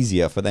lot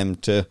easier for them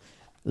to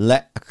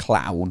let a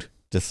cloud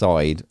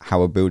decide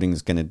how a building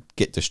is going to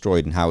get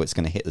destroyed and how it's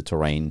going to hit the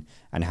terrain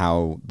and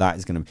how that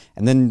is going to...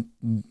 And then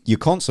your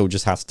console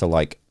just has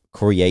to,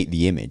 create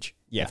the image,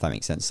 if that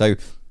makes sense. So,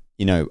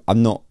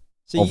 I'm not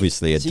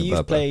obviously a developer. So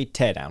you've played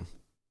Teardown?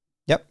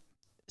 Yep.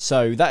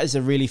 So that is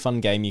a really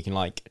fun game. You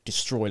can,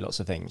 destroy lots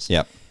of things.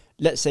 Yep.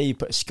 Let's say you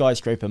put a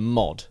skyscraper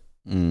mod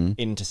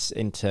into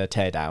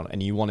Teardown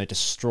and you want to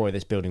destroy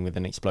this building with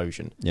an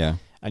explosion. Yeah.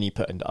 And you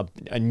put a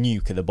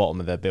nuke at the bottom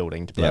of the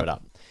building to blow it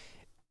up.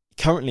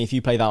 Currently, if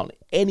you play that on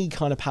any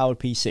kind of powered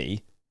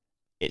PC,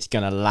 it's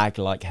going to lag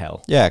like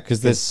hell. Yeah,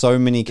 because there's so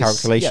many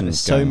calculations. There's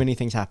so many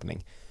things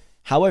happening.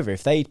 However,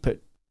 if they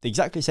put the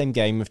exactly same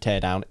game of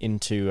Teardown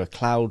into a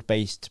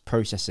cloud-based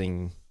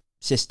processing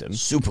system...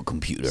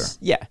 Supercomputer.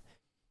 Yeah.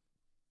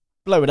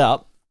 Blow it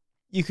up,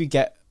 you could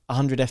get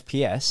 100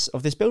 FPS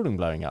of this building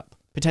blowing up.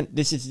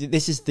 This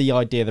is the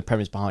idea, the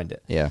premise behind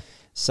it. Yeah.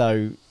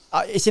 So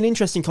it's an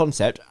interesting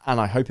concept, and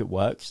I hope it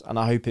works, and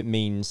I hope it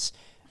means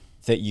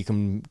that you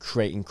can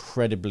create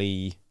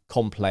incredibly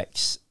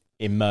complex,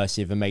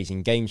 immersive,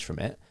 amazing games from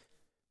it.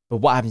 But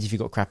what happens if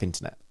you've got crap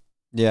internet?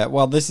 Yeah,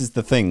 well, this is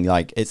the thing.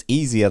 Like, it's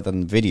easier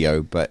than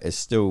video, but it's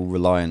still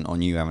reliant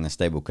on you having a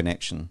stable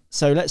connection.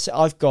 So let's say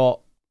I've got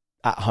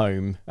at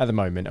home at the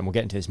moment, and we'll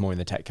get into this more in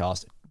the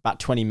TechCast, about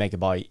 20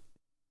 megabyte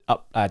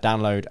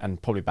download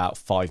and probably about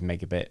 5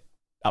 megabit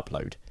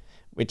upload,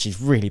 which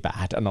is really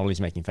bad. And Ollie's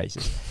making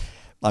faces.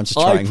 I'm just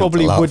trying not to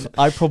laugh.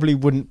 I probably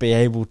wouldn't be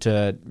able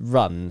to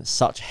run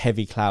such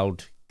heavy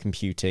cloud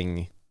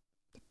computing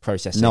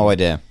processing. No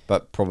idea,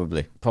 but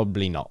probably.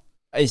 Probably not.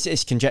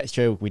 It's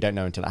conjecture. We don't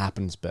know until it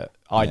happens, but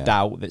I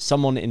doubt that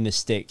someone in the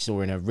sticks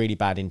or in a really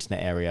bad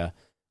internet area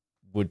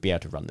would be able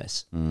to run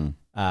this.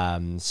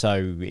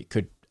 So it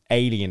could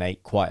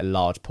alienate quite a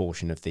large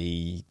portion of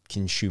the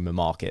consumer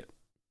market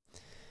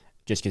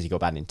just because you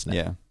got bad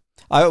internet.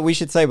 Yeah. We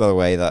should say, by the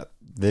way, that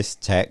this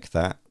tech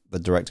that the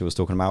director was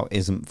talking about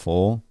isn't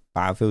for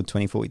Battlefield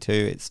 2042.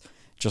 It's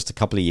just a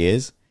couple of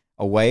years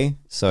away.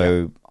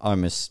 So I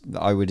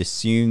would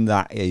assume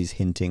that is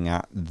hinting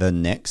at the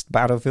next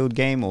Battlefield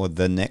game or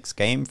the next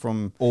game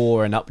from...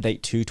 Or an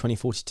update to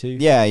 2042.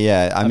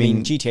 Yeah. I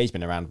mean, GTA's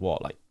been around,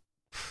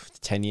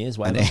 10 years?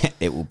 Whatever. And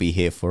it will be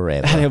here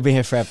forever. And it'll be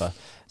here forever.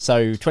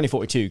 So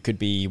 2042 could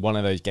be one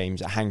of those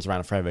games that hangs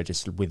around forever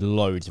just with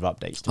loads of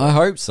updates to it. I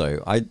hope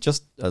so.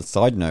 Just a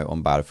side note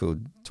on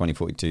Battlefield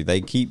 2042,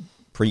 they keep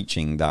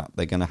preaching that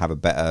they're going to have a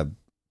better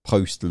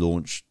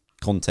post-launch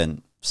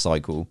content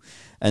cycle,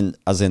 and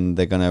as in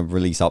they're going to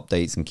release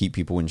updates and keep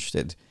people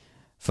interested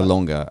for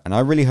longer. And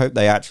I really hope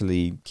they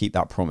actually keep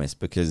that promise,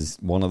 because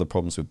one of the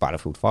problems with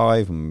Battlefield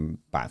 5 and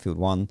Battlefield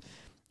 1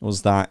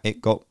 was that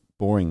it got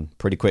boring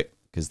pretty quick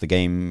because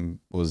there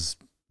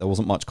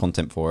wasn't much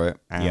content for it,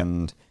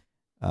 and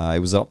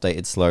it was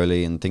updated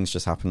slowly and things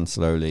just happened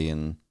slowly,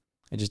 and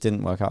it just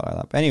didn't work out like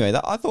that. But anyway,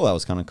 I thought that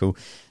was kind of cool.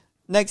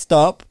 Next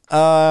up,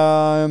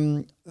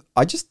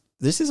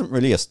 this isn't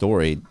really a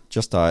story,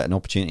 just an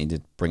opportunity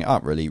to bring it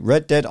up, really.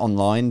 Red Dead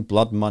Online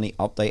Blood Money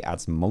update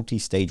adds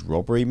multi-stage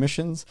robbery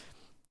missions.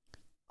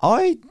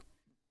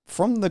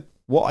 From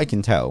what I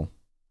can tell,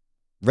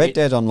 Red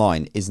Dead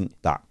Online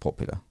isn't that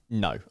popular.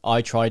 No,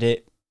 I tried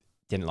it,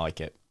 didn't like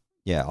it.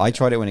 Yeah, I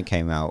tried it when it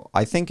came out.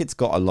 I think it's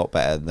got a lot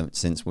better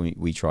since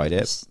we tried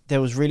it.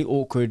 There was really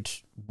awkward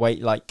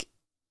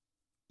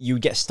you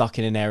get stuck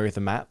in an area of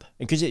the map,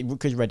 and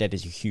because Red Dead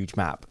is a huge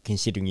map,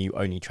 considering you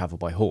only travel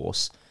by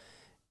horse,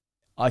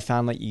 I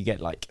found you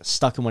get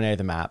stuck in one area of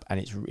the map,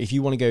 and if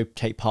you want to go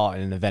take part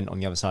in an event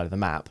on the other side of the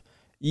map,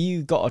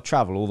 you got to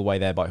travel all the way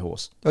there by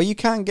horse. Well, you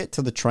can get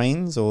to the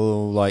trains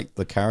or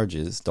the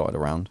carriages dotted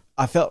around.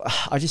 I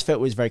just felt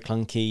it was very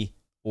clunky,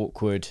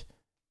 awkward.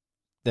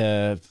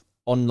 The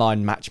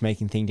online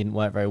matchmaking thing didn't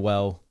work very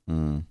well.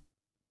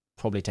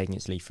 Probably taking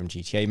its leaf from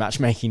GTA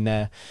matchmaking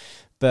there,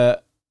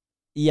 but.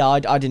 Yeah,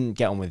 I didn't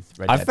get on with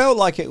Red Dead. I felt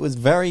like it was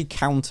very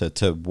counter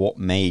to what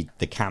made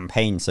the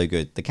campaign so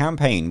good. The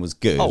campaign was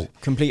good. Oh,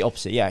 complete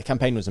opposite. Yeah,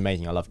 campaign was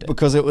amazing. I loved it.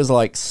 Because it was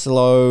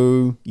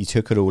slow, you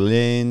took it all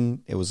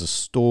in, it was a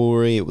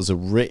story, it was a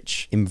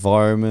rich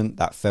environment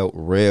that felt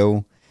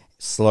real,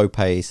 slow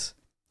pace.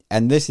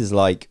 And this is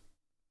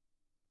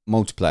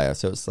multiplayer,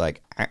 so it's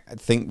I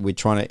think we're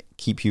trying to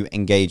keep you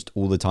engaged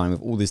all the time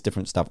with all this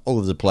different stuff.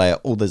 There's a player,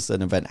 there's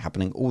an event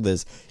happening,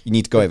 you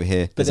need to go over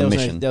here, there's a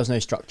mission. There was no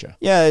structure.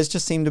 Yeah, it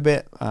just seemed a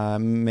bit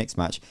mixed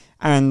match.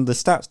 And the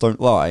stats don't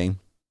lie.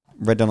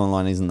 Red Dead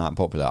Online isn't that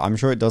popular. I'm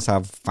sure it does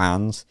have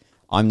fans.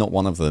 I'm not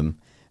one of them,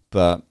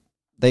 but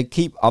they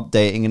keep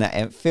updating, and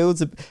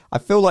I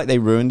feel like they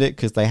ruined it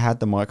because they had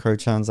the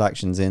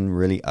microtransactions in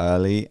really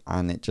early,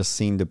 and it just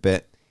seemed a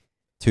bit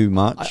too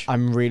much.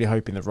 I'm really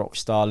hoping that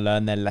Rockstar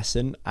learn their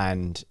lesson,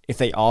 and if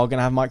they are going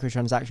to have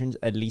microtransactions,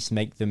 at least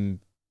make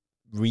them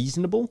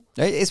reasonable.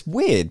 It's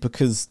weird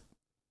because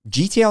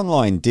GTA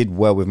Online did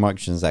well with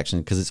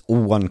microtransactions because it's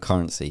all one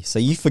currency. So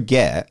you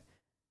forget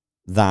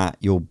that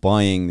you're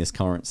buying this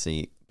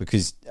currency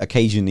because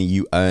occasionally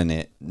you earn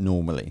it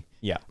normally.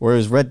 Yeah.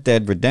 Whereas Red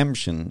Dead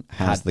Redemption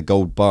has the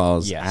gold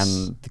bars,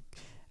 yes,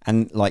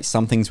 and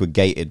some things were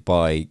gated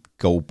by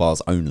gold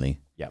bars only.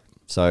 Yeah.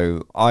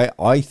 So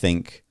I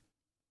think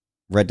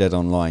Red Dead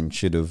Online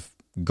should have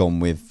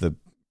gone with the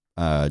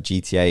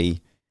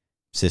GTA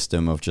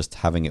system of just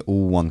having it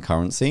all one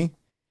currency,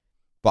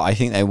 but I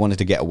think they wanted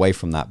to get away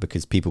from that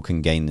because people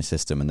can game the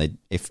system, and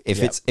if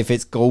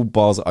it's gold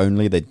bars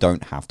only, they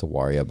don't have to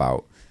worry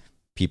about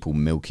people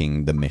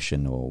milking the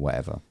mission or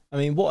whatever. I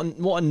mean, what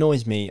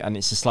annoys me, and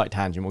it's a slight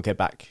tangent, we'll get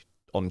back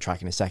on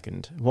track in a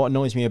second. What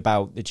annoys me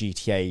about the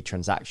GTA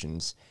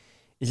transactions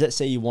is, let's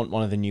say you want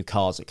one of the new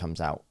cars that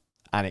comes out,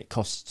 and it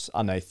costs, I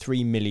don't know,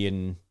 3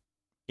 million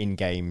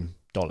in-game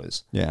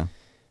dollars. Yeah.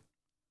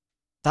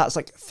 That's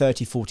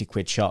 30, 40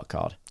 quid shark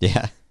card.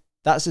 Yeah.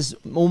 That's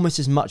almost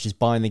as much as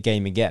buying the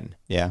game again.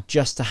 Yeah.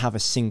 Just to have a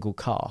single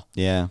car.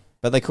 Yeah.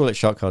 But they call it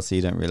shark cards, so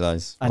you don't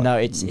realise. I know,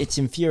 it's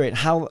infuriating.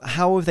 How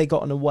have they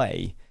gotten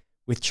away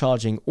with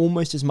charging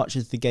almost as much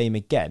as the game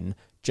again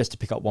just to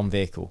pick up one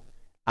vehicle?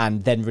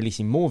 and then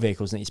releasing more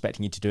vehicles and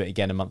expecting you to do it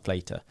again a month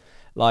later.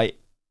 Like,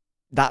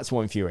 that's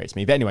what infuriates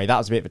me. But anyway, that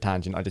was a bit of a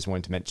tangent. I just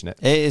wanted to mention it.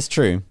 It is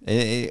true.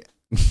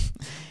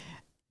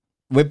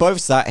 We're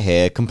both sat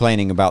here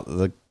complaining about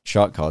the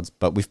shark cards,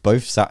 but we've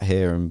both sat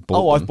here and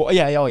bought them. I've bought.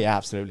 Yeah,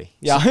 absolutely.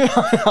 Yeah, I've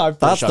bought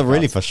That's shark the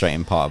really cards.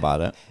 frustrating part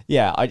about it.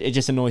 Yeah, it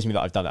just annoys me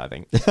that I've done it, I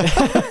think.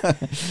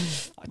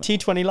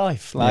 T20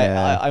 Life. Like,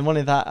 Yeah. I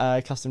wanted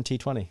that custom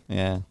T20.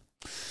 Yeah.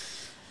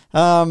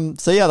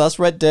 So yeah, that's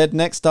Red Dead.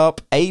 Next up,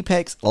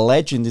 Apex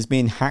Legends is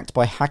being hacked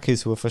by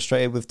hackers who are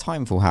frustrated with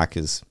Titanfall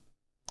hackers.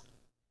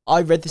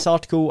 I read this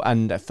article,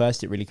 and at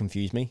first it really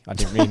confused me. I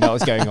didn't really know what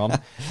was going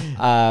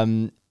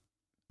on.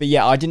 But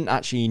yeah, I didn't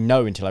actually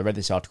know until I read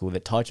this article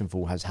that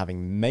Titanfall has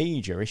having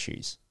major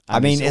issues. And I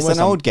mean, it's an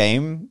old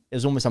game, It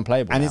was almost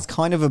unplayable and now. it's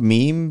kind of a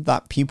meme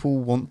that people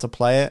want to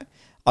play it.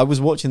 I was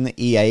watching the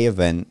EA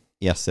event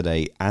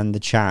yesterday, and the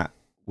chat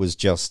was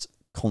just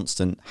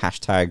constant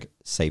hashtag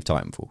save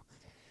Titanfall.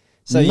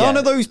 So None yeah,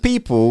 of those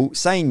people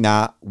saying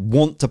that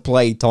want to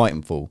play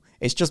Titanfall.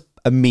 It's just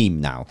a meme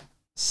now.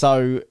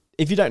 So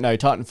if you don't know,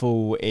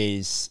 Titanfall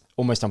is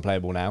almost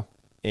unplayable now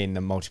in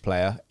the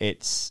multiplayer.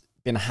 It's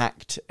been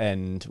hacked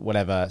and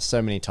whatever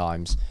so many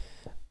times,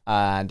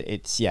 and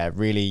it's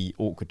really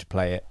awkward to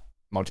play it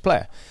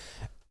multiplayer.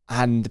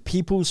 And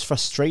people's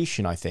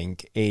frustration, I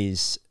think,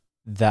 is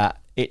that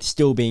it's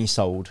still being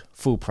sold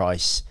full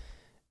price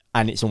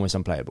and it's almost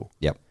unplayable.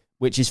 Yep.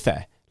 Which is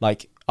fair.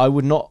 Like, I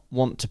would not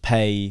want to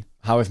pay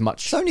however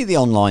much. It's only the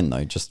online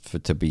though, just for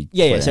to be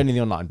Yeah, clear. it's only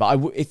the online. But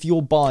if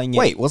you're buying it,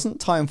 Wait,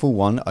 wasn't Titanfall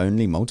 1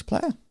 only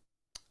multiplayer?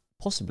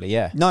 possibly,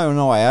 yeah.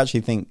 No, I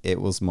actually think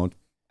it was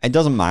It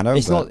doesn't matter.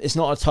 It's but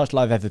not a title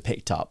I've ever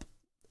picked up.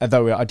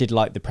 Although I did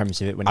like the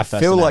premise of it when it I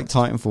first feel like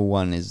announced. Titanfall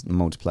 1 is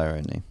multiplayer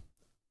only.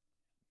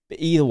 But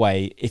either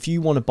way, if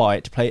you want to buy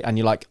it to play, and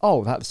you're like,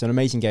 oh, that's an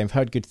amazing game, I've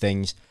heard good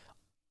things,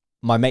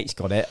 my mate's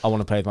got it, I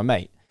want to play with my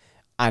mate,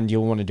 and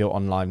you'll want to do it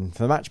online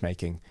for the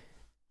matchmaking,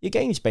 your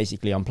game's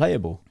basically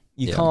unplayable.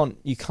 You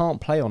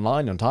can't play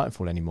online on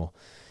Titanfall anymore.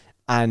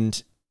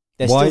 And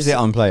Why is it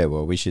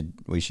unplayable? We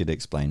should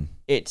explain.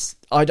 It's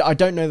I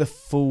don't know the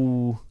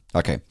full.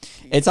 Okay.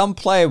 It's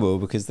unplayable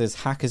because there's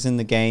hackers in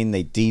the game,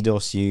 they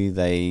DDoS you,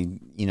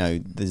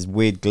 there's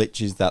weird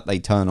glitches that they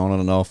turn on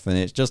and off, and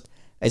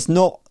it's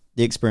not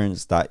the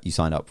experience that you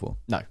signed up for.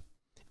 No.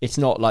 It's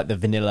not like the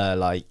vanilla,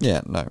 like... Yeah,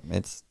 no.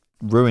 It's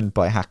ruined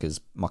by hackers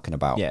mucking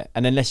about. Yeah,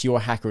 and unless you're a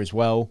hacker as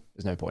well,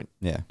 there's no point.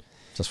 Yeah.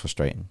 Just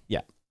frustrating.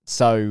 Yeah.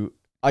 So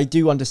I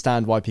do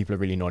understand why people are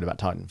really annoyed about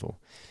Titanfall.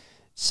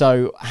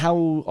 So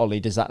how, Ollie,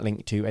 does that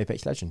link to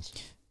Apex Legends?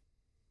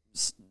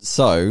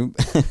 So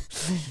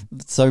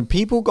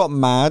people got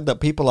mad that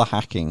people are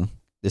hacking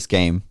this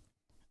game,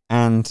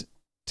 and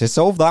to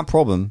solve that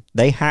problem,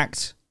 they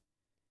hacked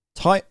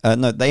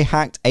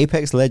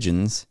Apex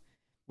Legends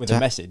With a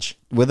message.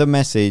 with a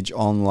message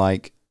on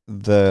like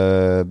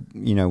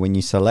when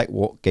you select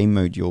what game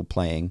mode you're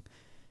playing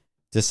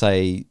to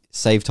say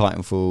save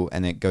Titanfall,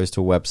 and it goes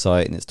to a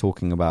website and it's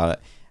talking about it,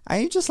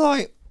 and you're just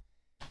like,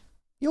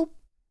 you're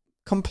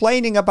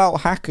complaining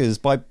about hackers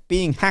by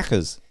being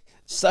hackers.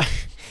 So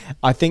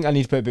I think I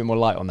need to put a bit more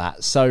light on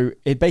that. So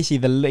it basically,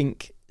 the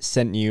link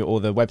sent you, or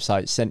the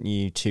website sent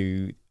you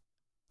to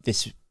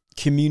this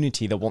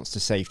community that wants to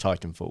save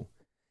Titanfall.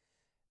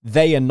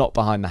 They are not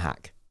behind the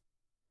hack.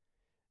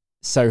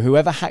 So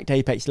whoever hacked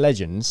Apex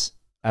Legends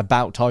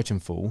about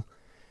Titanfall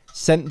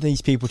sent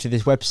these people to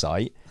this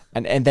website,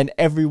 and then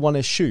everyone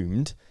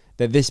assumed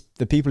that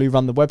the people who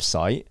run the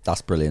website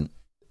That's brilliant.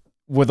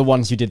 were the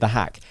ones who did the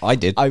hack. I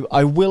did.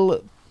 I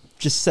will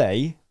just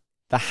say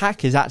the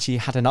hack has actually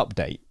had an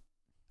update,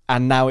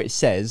 and now it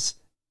says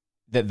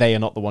that they are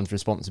not the ones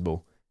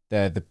responsible.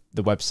 They're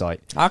the website.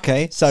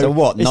 Okay. So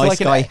what? It's Nice like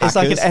guy it's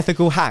like an hackers?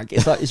 ethical hack.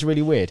 It's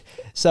really weird.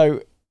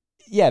 So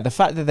yeah, the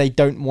fact that they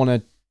don't want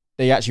to,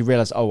 they actually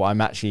realize, oh, I'm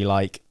actually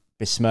like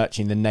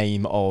besmirching the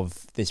name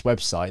of this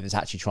website that's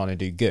actually trying to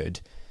do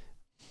good.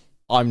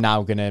 I'm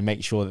now going to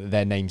make sure that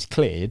their name's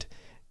cleared.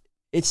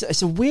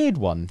 It's a weird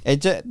one.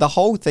 The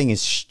whole thing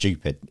is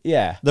stupid.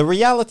 Yeah. The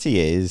reality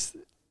is,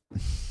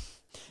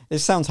 it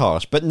sounds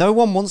harsh, but no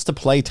one wants to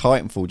play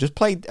Titanfall. Just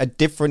play a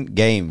different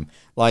game.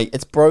 Like,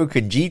 it's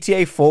broken.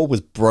 GTA 4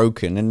 was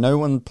broken and no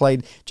one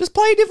played. Just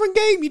play a different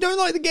game. You don't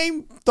like the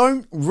game,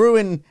 don't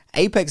ruin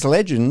Apex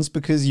Legends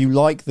because you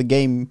like the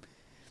game.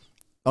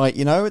 Like,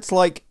 it's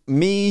like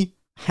me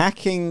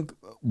hacking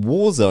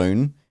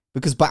Warzone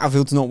because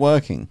Battlefield's not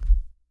working.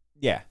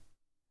 Yeah.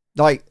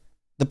 Like,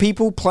 the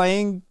people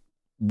playing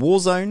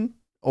Warzone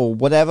or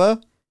whatever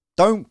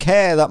don't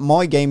care that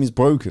my game is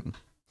broken.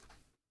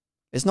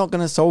 It's not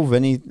going to solve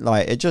any,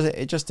 like, it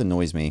just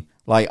annoys me.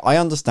 Like, I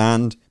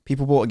understand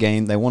people bought a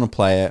game, they want to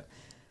play it,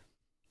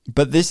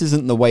 but this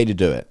isn't the way to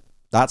do it.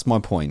 That's my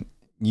point.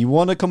 You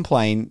want to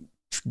complain,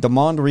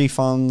 demand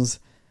refunds,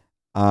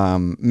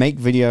 make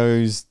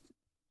videos,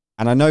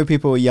 and I know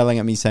people are yelling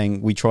at me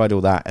saying, we tried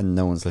all that and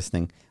no one's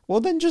listening. Well,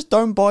 then just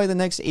don't buy the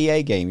next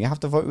EA game. You have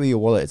to vote with your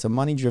wallet. It's a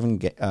money-driven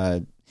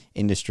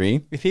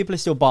industry. If people are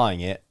still buying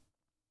it,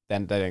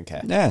 then they don't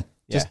care. Yeah,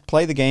 just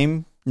play the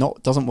game,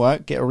 doesn't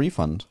work, get a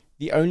refund.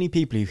 The only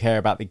people who care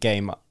about the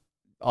game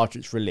after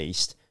it's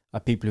released are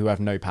people who have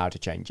no power to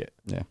change it.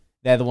 Yeah.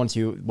 They're the ones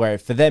where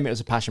for them it was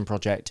a passion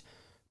project,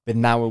 but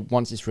now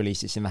once it's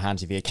released, it's in the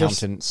hands of the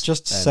accountants.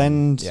 Just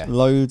send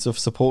loads of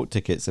support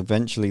tickets.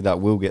 Eventually that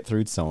will get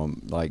through to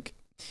someone. Like,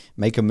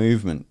 make a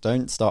movement.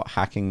 Don't start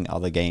hacking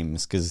other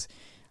games because,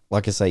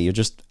 like I say, you're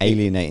just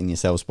alienating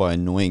yourselves by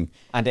annoying.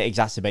 And it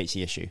exacerbates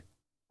the issue.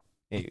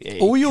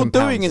 All you're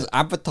doing is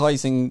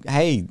advertising,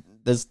 hey,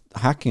 there's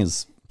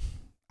hackers,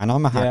 and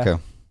I'm a hacker.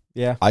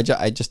 Yeah.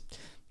 It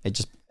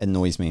just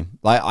annoys me.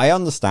 Like, I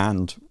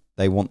understand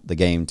they want the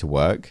game to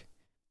work.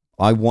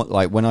 I want,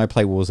 like, when I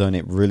play Warzone,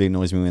 it really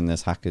annoys me when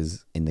there's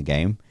hackers in the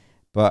game.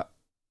 But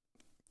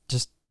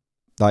just,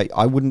 like,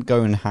 I wouldn't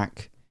go and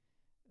hack,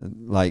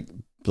 like,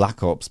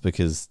 Black Ops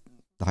because,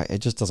 like, it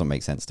just doesn't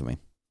make sense to me.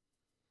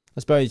 I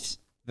suppose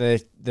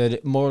the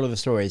moral of the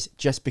story is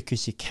just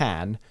because you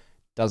can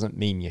doesn't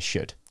mean you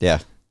should. Yeah.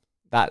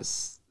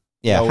 That's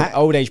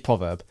old age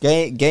proverb.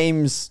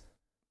 Games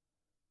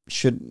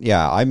should,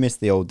 I miss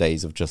the old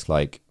days of just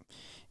like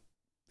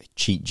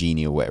Cheat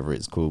Genie or whatever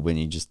it's called, when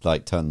you just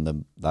like turn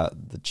the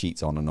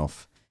cheats on and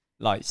off,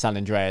 like San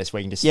Andreas,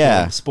 where you can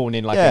just spawn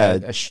in like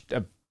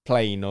a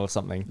plane or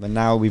something. But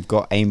now we've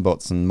got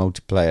aimbots and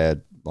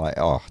multiplayer. Like,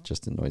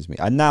 just annoys me.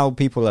 And now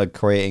people are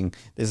creating,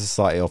 this is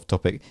slightly off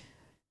topic,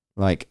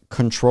 like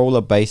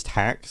controller based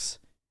hacks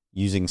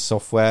using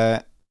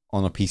software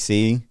on a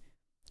PC.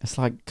 It's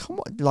like, come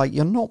on, like,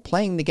 you're not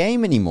playing the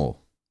game anymore.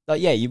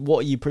 Like,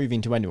 what are you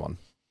proving to anyone?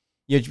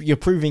 You're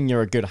proving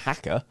you're a good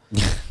hacker,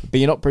 but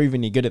you're not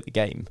proving you're good at the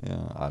game.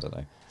 Yeah, I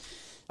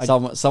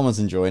don't know. Someone's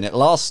enjoying it.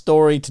 Last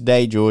story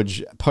today,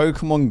 George.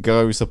 Pokemon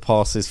Go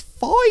surpasses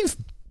 5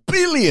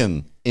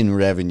 billion in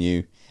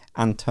revenue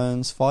and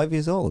turns 5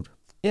 years old.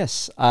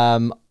 Yes.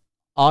 I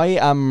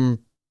am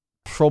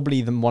probably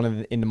in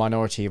the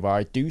minority where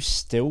I do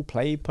still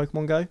play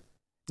Pokemon Go.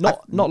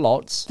 Not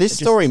lots. This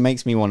story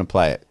makes me want to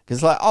play it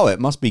because, like, it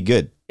must be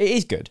good. It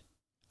is good,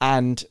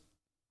 and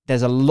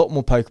there's a lot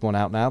more Pokemon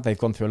out now. They've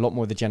gone through a lot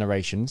more of the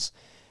generations.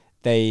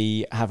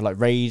 They have like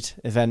raid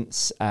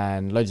events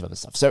and loads of other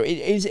stuff. So it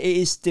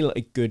is still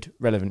a good,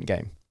 relevant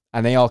game,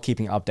 and they are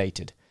keeping it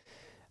updated.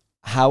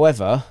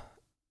 However,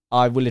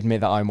 I will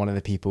admit that I'm one of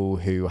the people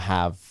who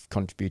have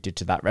contributed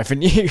to that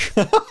revenue.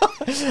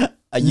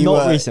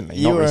 Not recently.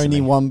 You were only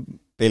 1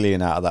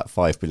 billion out of that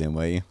 5 billion,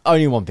 were you?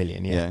 Only 1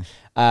 billion, yeah.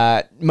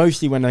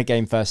 Mostly when the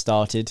game first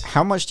started.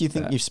 How much do you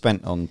think you've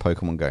spent on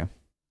Pokemon Go?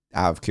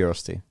 Out of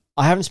curiosity.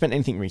 I haven't spent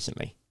anything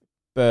recently,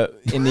 but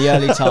in the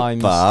early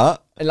times,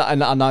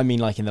 and I mean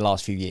like in the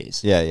last few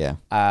years. Yeah.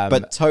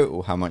 But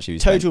total, how much have you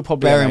spent? Total,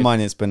 probably. Bear in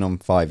mind, it's been on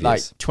 5 years.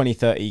 Like 20,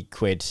 30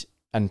 quid,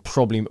 and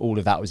probably all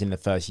of that was in the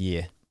first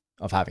year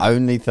of having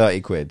Only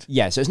 30 quid?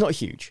 Yeah, so it's not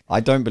huge. I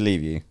don't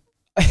believe you.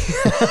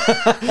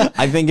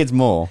 I think it's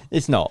more.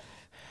 It's not.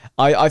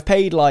 I've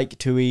paid like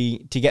to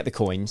get the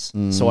coins,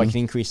 so I can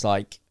increase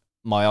like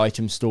my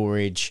item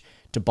storage,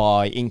 to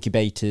buy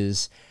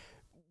incubators,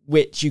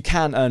 which you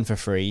can earn for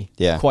free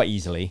quite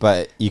easily.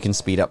 But you can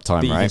speed up time,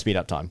 right? You can speed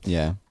up time.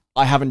 Yeah.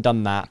 I haven't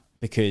done that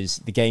because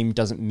the game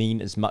doesn't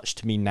mean as much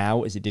to me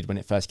now as it did when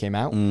it first came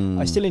out.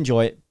 I still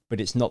enjoy it,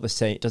 but it's not the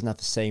same. It doesn't have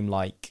the same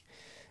like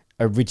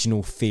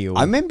original feel.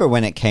 I remember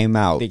when it came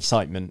out, the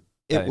excitement.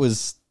 It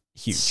was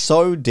huge,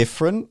 so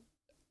different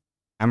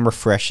and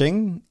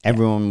refreshing.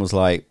 Everyone was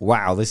like,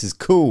 "Wow, this is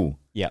cool."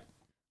 Yeah.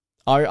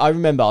 I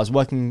remember I was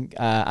working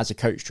as a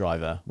coach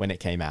driver when it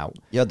came out.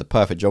 You had the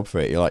perfect job for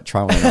it. You're like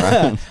traveling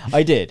around.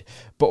 I did,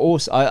 but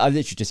also I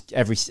literally just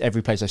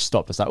every place I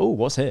stopped, I was like, "Oh,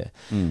 what's here?"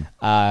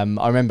 I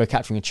remember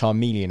capturing a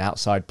Charmeleon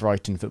outside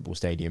Brighton Football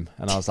Stadium,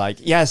 and I was like,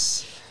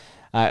 "Yes!"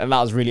 And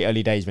that was really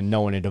early days when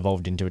no one had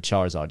evolved into a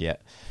Charizard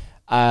yet.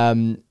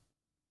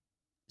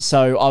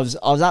 So I was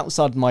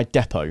outside my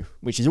depot,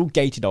 which is all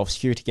gated off,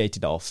 security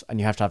gated off, and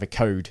you have to have a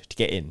code to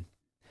get in.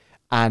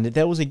 And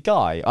there was a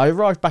guy. I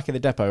arrived back at the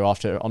depot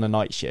on a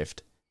night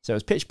shift, so it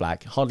was pitch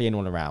black, hardly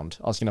anyone around.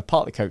 I was going to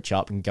park the coach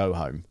up and go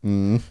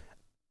home.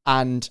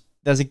 And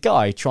there's a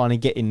guy trying to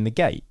get in the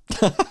gate.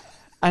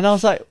 And I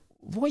was like,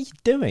 "What are you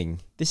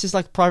doing? This is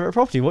like private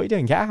property. What are you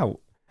doing? Get out!"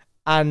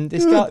 And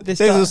there's a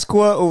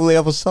Squirtle the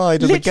other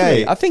side of the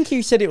gate. I think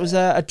you said it was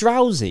a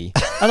Drowsy,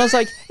 and I was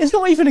like, "It's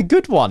not even a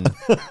good one.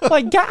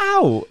 Like, get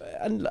out!"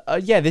 And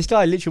this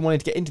guy literally wanted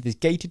to get into this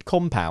gated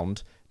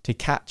compound to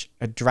catch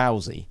a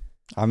Drowsy.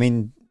 I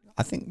mean,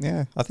 I think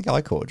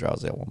I caught a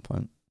Drowsy at one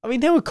point. I mean,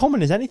 they were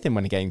common as anything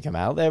when the game came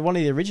out. They're one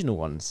of the original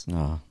ones.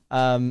 Oh.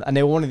 And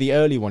they were one of the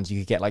early ones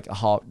you could get like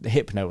the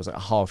Hypno was like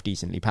a half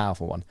decently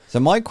powerful one. So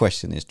my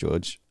question is,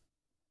 George,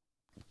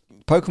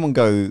 Pokemon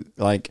Go,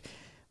 like,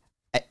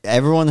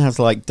 everyone has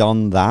like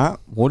done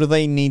that. What do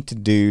they need to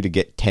do to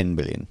get 10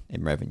 billion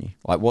in revenue?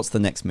 Like, what's the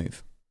next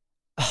move?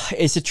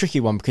 It's a tricky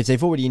one because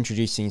they've already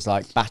introduced things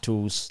like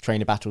battles,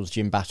 trainer battles,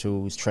 gym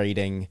battles,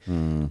 trading,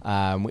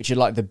 which are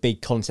like the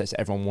big concepts that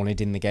everyone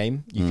wanted in the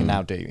game. You can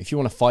now do. If you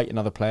want to fight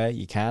another player,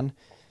 you can.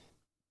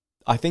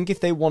 I think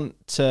if they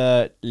want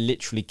to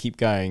literally keep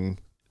going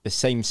the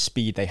same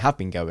speed they have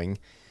been going,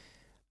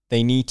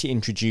 they need to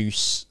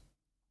introduce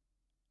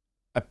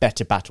a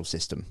better battle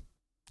system.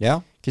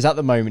 Yeah. Because at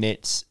the moment,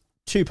 it's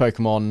two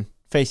Pokemon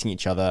facing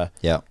each other.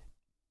 Yeah.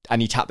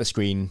 And you tap the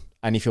screen,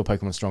 and if your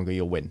Pokemon's stronger,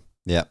 you'll win.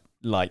 Yeah.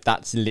 Like,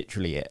 that's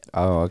literally it.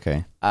 Oh,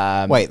 okay.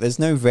 Wait, there's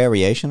no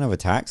variation of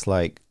attacks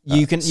like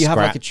you have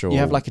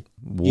like a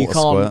water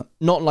squirt?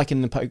 Not like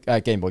in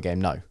the Game Boy game.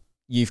 No,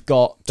 you've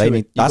got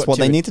that's what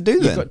they need to do.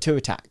 Then you've got two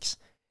attacks.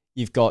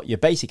 You've got your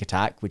basic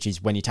attack, which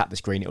is when you tap the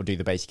screen, it'll do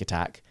the basic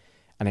attack,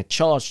 and a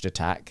charged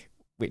attack,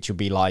 which will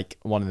be like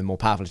one of the more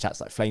powerful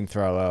attacks, like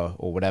flamethrower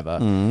or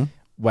whatever,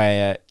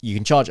 where you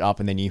can charge it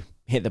up and then you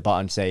hit the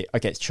button, say,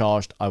 okay, it's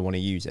charged, I want to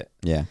use it.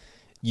 Yeah.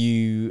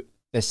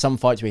 There's some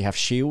fights where you have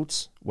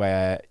shields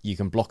where you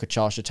can block a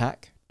charged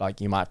attack.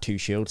 Like you might have 2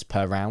 shields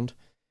per round,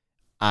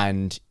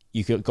 and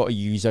you've got to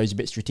use those a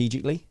bit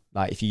strategically.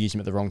 Like if you use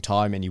them at the wrong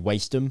time and you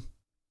waste them,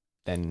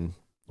 then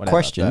whatever.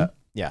 Question. But,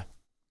 yeah.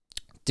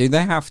 Do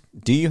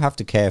you have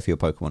to care for your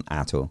Pokemon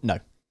at all? No.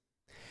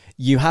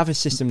 You have a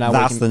system now.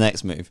 That's the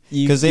next move.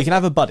 Because you can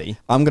have a buddy.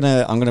 I'm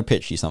gonna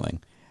pitch you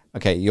something.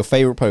 Okay, your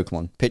favorite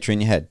Pokemon. Picture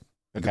in your head.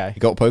 Okay. You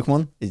got a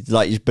Pokemon? It's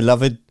like your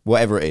beloved,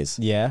 whatever it is.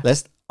 Yeah.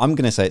 I'm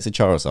gonna say it's a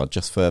Charizard,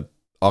 just for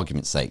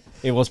argument's sake.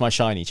 It was my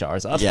shiny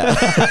Charizard.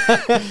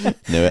 Yeah.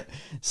 Knew it.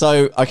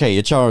 So, okay,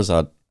 your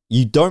Charizard.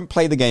 You don't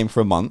play the game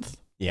for a month.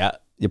 Yeah.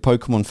 Your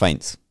Pokemon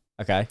faints.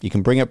 Okay. You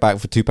can bring it back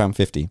for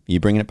 £2.50. Are you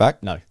bringing it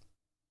back? No.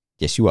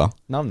 Yes, you are.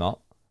 No, I'm not.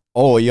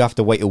 Or you have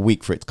to wait a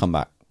week for it to come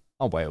back.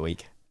 I'll wait a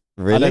week.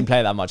 Really? I don't play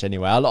it that much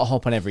anyway. I'll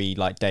hop on every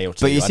day or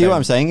two. But you see what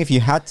I'm saying? If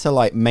you had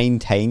to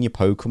maintain your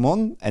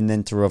Pokemon and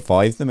then to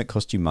revive them, it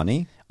cost you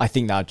money. I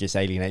think that would just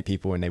alienate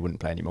people and they wouldn't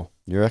play anymore.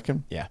 You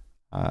reckon? Yeah.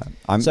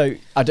 So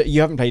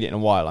you haven't played it in a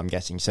while, I'm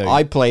guessing. So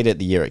I played it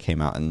the year it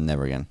came out and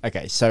never again.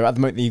 Okay, so at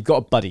the moment you've got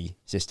a buddy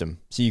system.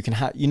 So you can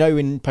have,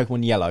 in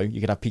Pokemon Yellow, you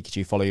could have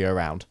Pikachu follow you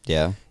around.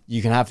 Yeah.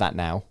 You can have that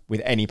now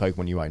with any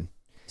Pokemon you own.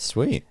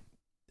 Sweet.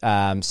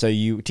 So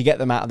to get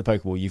them out of the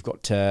Pokeball, you've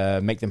got to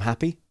make them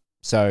happy.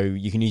 So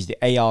you can use the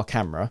AR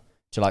camera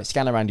to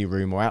scan around your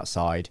room or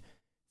outside,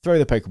 throw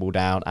the Pokeball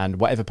down, and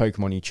whatever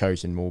Pokemon you've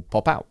chosen will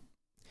pop out.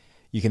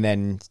 You can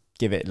then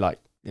give it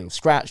little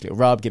scratch, little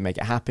rub, make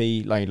it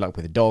happy, like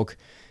with a dog.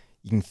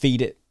 You can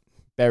feed it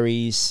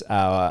berries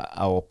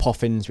or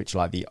poffins, which are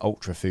like the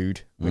ultra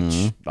food,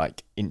 which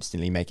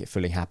instantly make it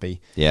fully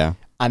happy. Yeah.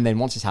 And then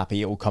once it's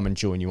happy, it will come and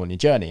join you on your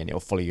journey and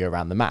it'll follow you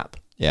around the map.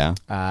 Yeah.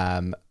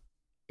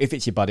 If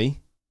it's your buddy,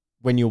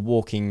 when you're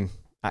walking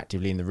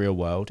actively in the real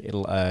world,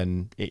 it'll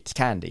earn its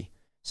candy.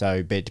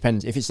 So, but it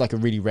depends. If it's like a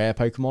really rare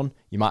Pokemon,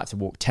 you might have to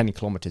walk 10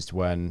 kilometers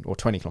to earn, or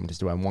 20 kilometers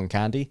to earn 1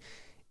 candy.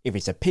 If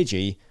it's a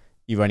Pidgey,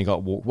 you've only got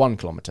to walk 1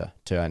 kilometer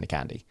to earn a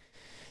candy.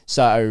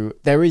 So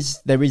there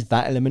is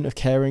that element of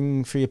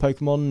caring for your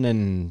Pokemon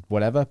and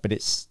whatever, but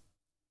it's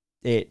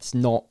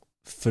not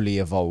fully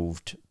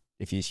evolved,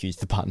 if you excuse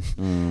the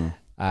pun.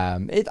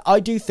 I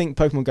do think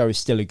Pokemon Go is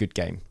still a good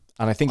game,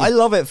 and I think I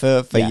love it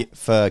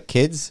for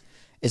kids.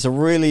 It's a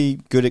really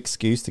good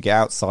excuse to get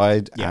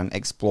outside and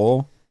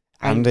explore,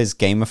 and is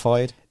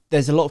gamified.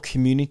 There's a lot of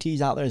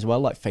communities out there as well,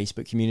 like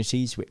Facebook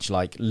communities, which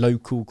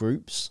local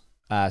groups.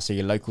 So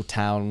your local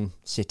town,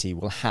 city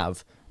will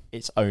have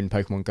its own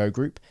Pokemon Go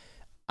group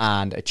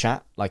and a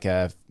chat, like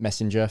a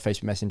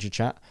Facebook Messenger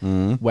chat,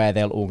 where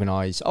they'll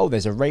organise,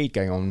 there's a raid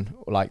going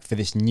on, for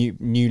this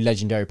new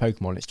legendary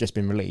Pokemon. It's just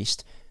been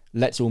released.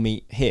 Let's all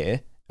meet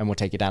here and we'll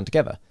take it down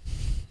together.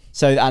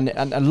 So, and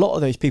a lot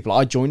of those people,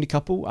 I joined a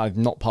couple. I'm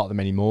not part of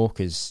them anymore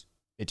because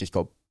it just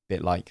got a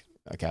bit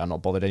okay, I'm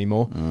not bothered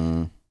anymore.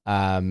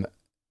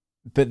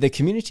 But the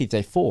communities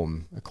they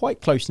form are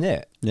quite close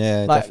knit.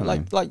 Yeah,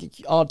 definitely. Like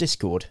our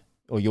Discord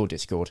or your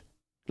Discord,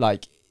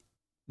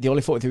 the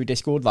Ollie 43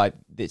 Discord,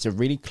 it's a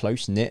really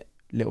close knit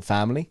little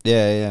family.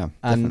 Yeah,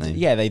 and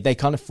definitely. they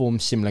kind of form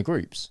similar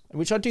groups,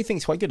 which I do think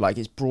is quite good.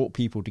 It's brought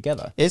people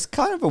together. It's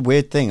kind of a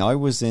weird thing. I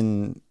was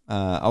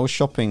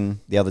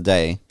shopping the other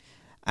day,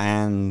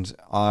 and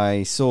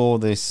I saw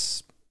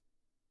this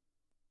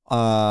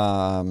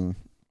 50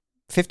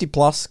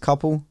 plus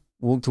couple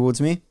walk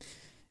towards me,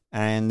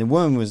 and the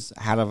woman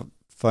had a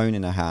phone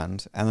in her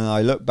hand, and then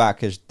I looked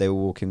back as they were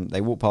walking.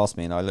 They walked past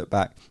me, and I looked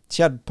back.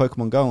 She had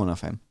Pokemon Go on her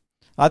phone.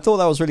 I thought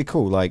that was really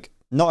cool.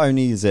 Not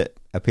only is it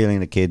appealing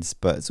to kids,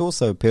 but it's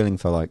also appealing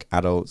for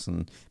adults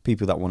and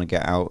people that want to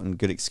get out, and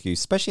good excuse,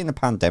 especially in a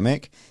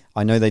pandemic.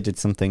 I know they did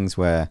some things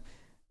where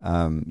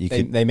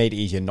they made it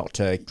easier not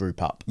to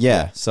group up.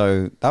 Yeah,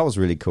 so that was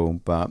really cool.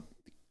 But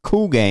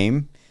cool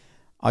game.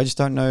 I just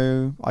don't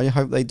know. I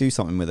hope they do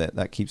something with it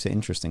that keeps it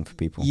interesting for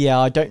people. Yeah,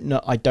 I don't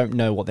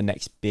know what the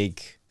next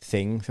big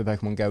thing for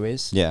Pokemon Go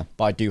is. Yeah,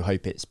 but I do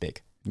hope it's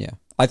big. Yeah,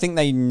 I think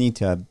they need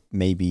to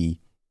maybe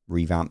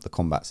revamp the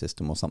combat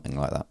system or something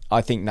like that.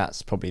 I think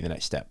that's probably the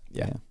next step.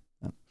 Yeah.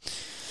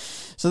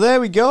 So there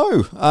we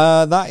go.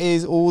 That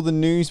is all the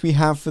news we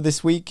have for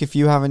this week. If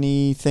you have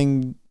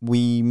anything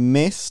we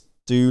missed,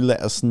 do let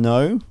us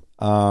know.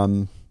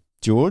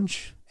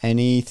 George,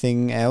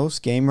 anything else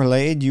game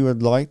related you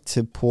would like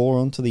to pour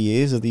onto the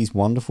ears of these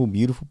wonderful,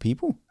 beautiful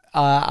people?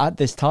 At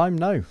this time,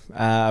 no.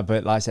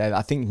 But like I said,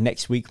 I think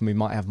next week we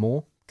might have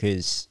more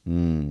because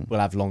we'll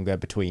have longer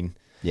between.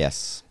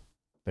 Yes.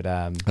 But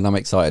And I'm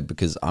excited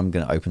because I'm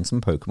going to open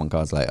some Pokemon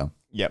cards later.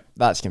 yep,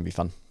 that's gonna be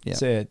fun. Yeah.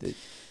 So,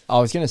 I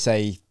was gonna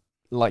say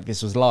like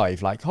this was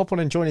live, like hop on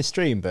and join a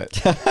stream, but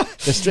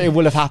the stream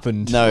will have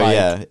happened. No, like,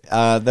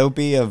 yeah. There'll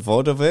be a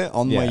VOD of it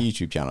on my Yeah.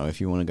 YouTube channel if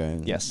you want to go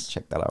and Yes.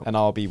 check that out. and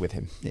I'll be with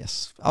him.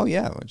 Yes. Oh,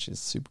 yeah, which is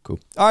super cool.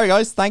 All right,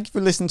 guys. Thank you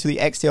for listening to the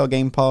XTR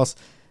Gamecast.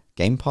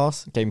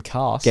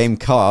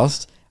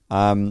 Gamecast.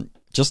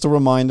 Just a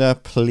reminder,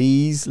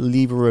 please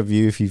leave a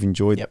review if you've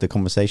enjoyed the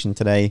conversation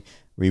today.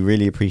 We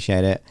really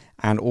appreciate it.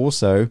 And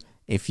also,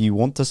 if you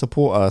want to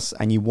support us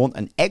and you want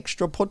an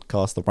extra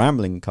podcast, the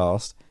Rambling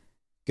Cast,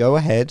 go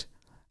ahead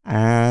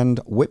and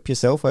whip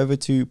yourself over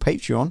to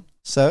Patreon,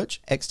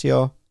 search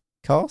XTR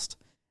Cast,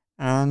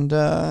 and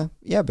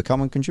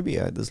become a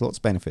contributor. There's lots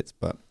of benefits,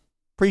 but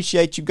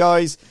appreciate you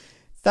guys.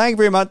 Thank you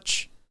very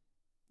much.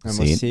 And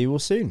we'll see you all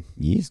soon.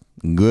 Yes.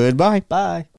 Goodbye. Bye.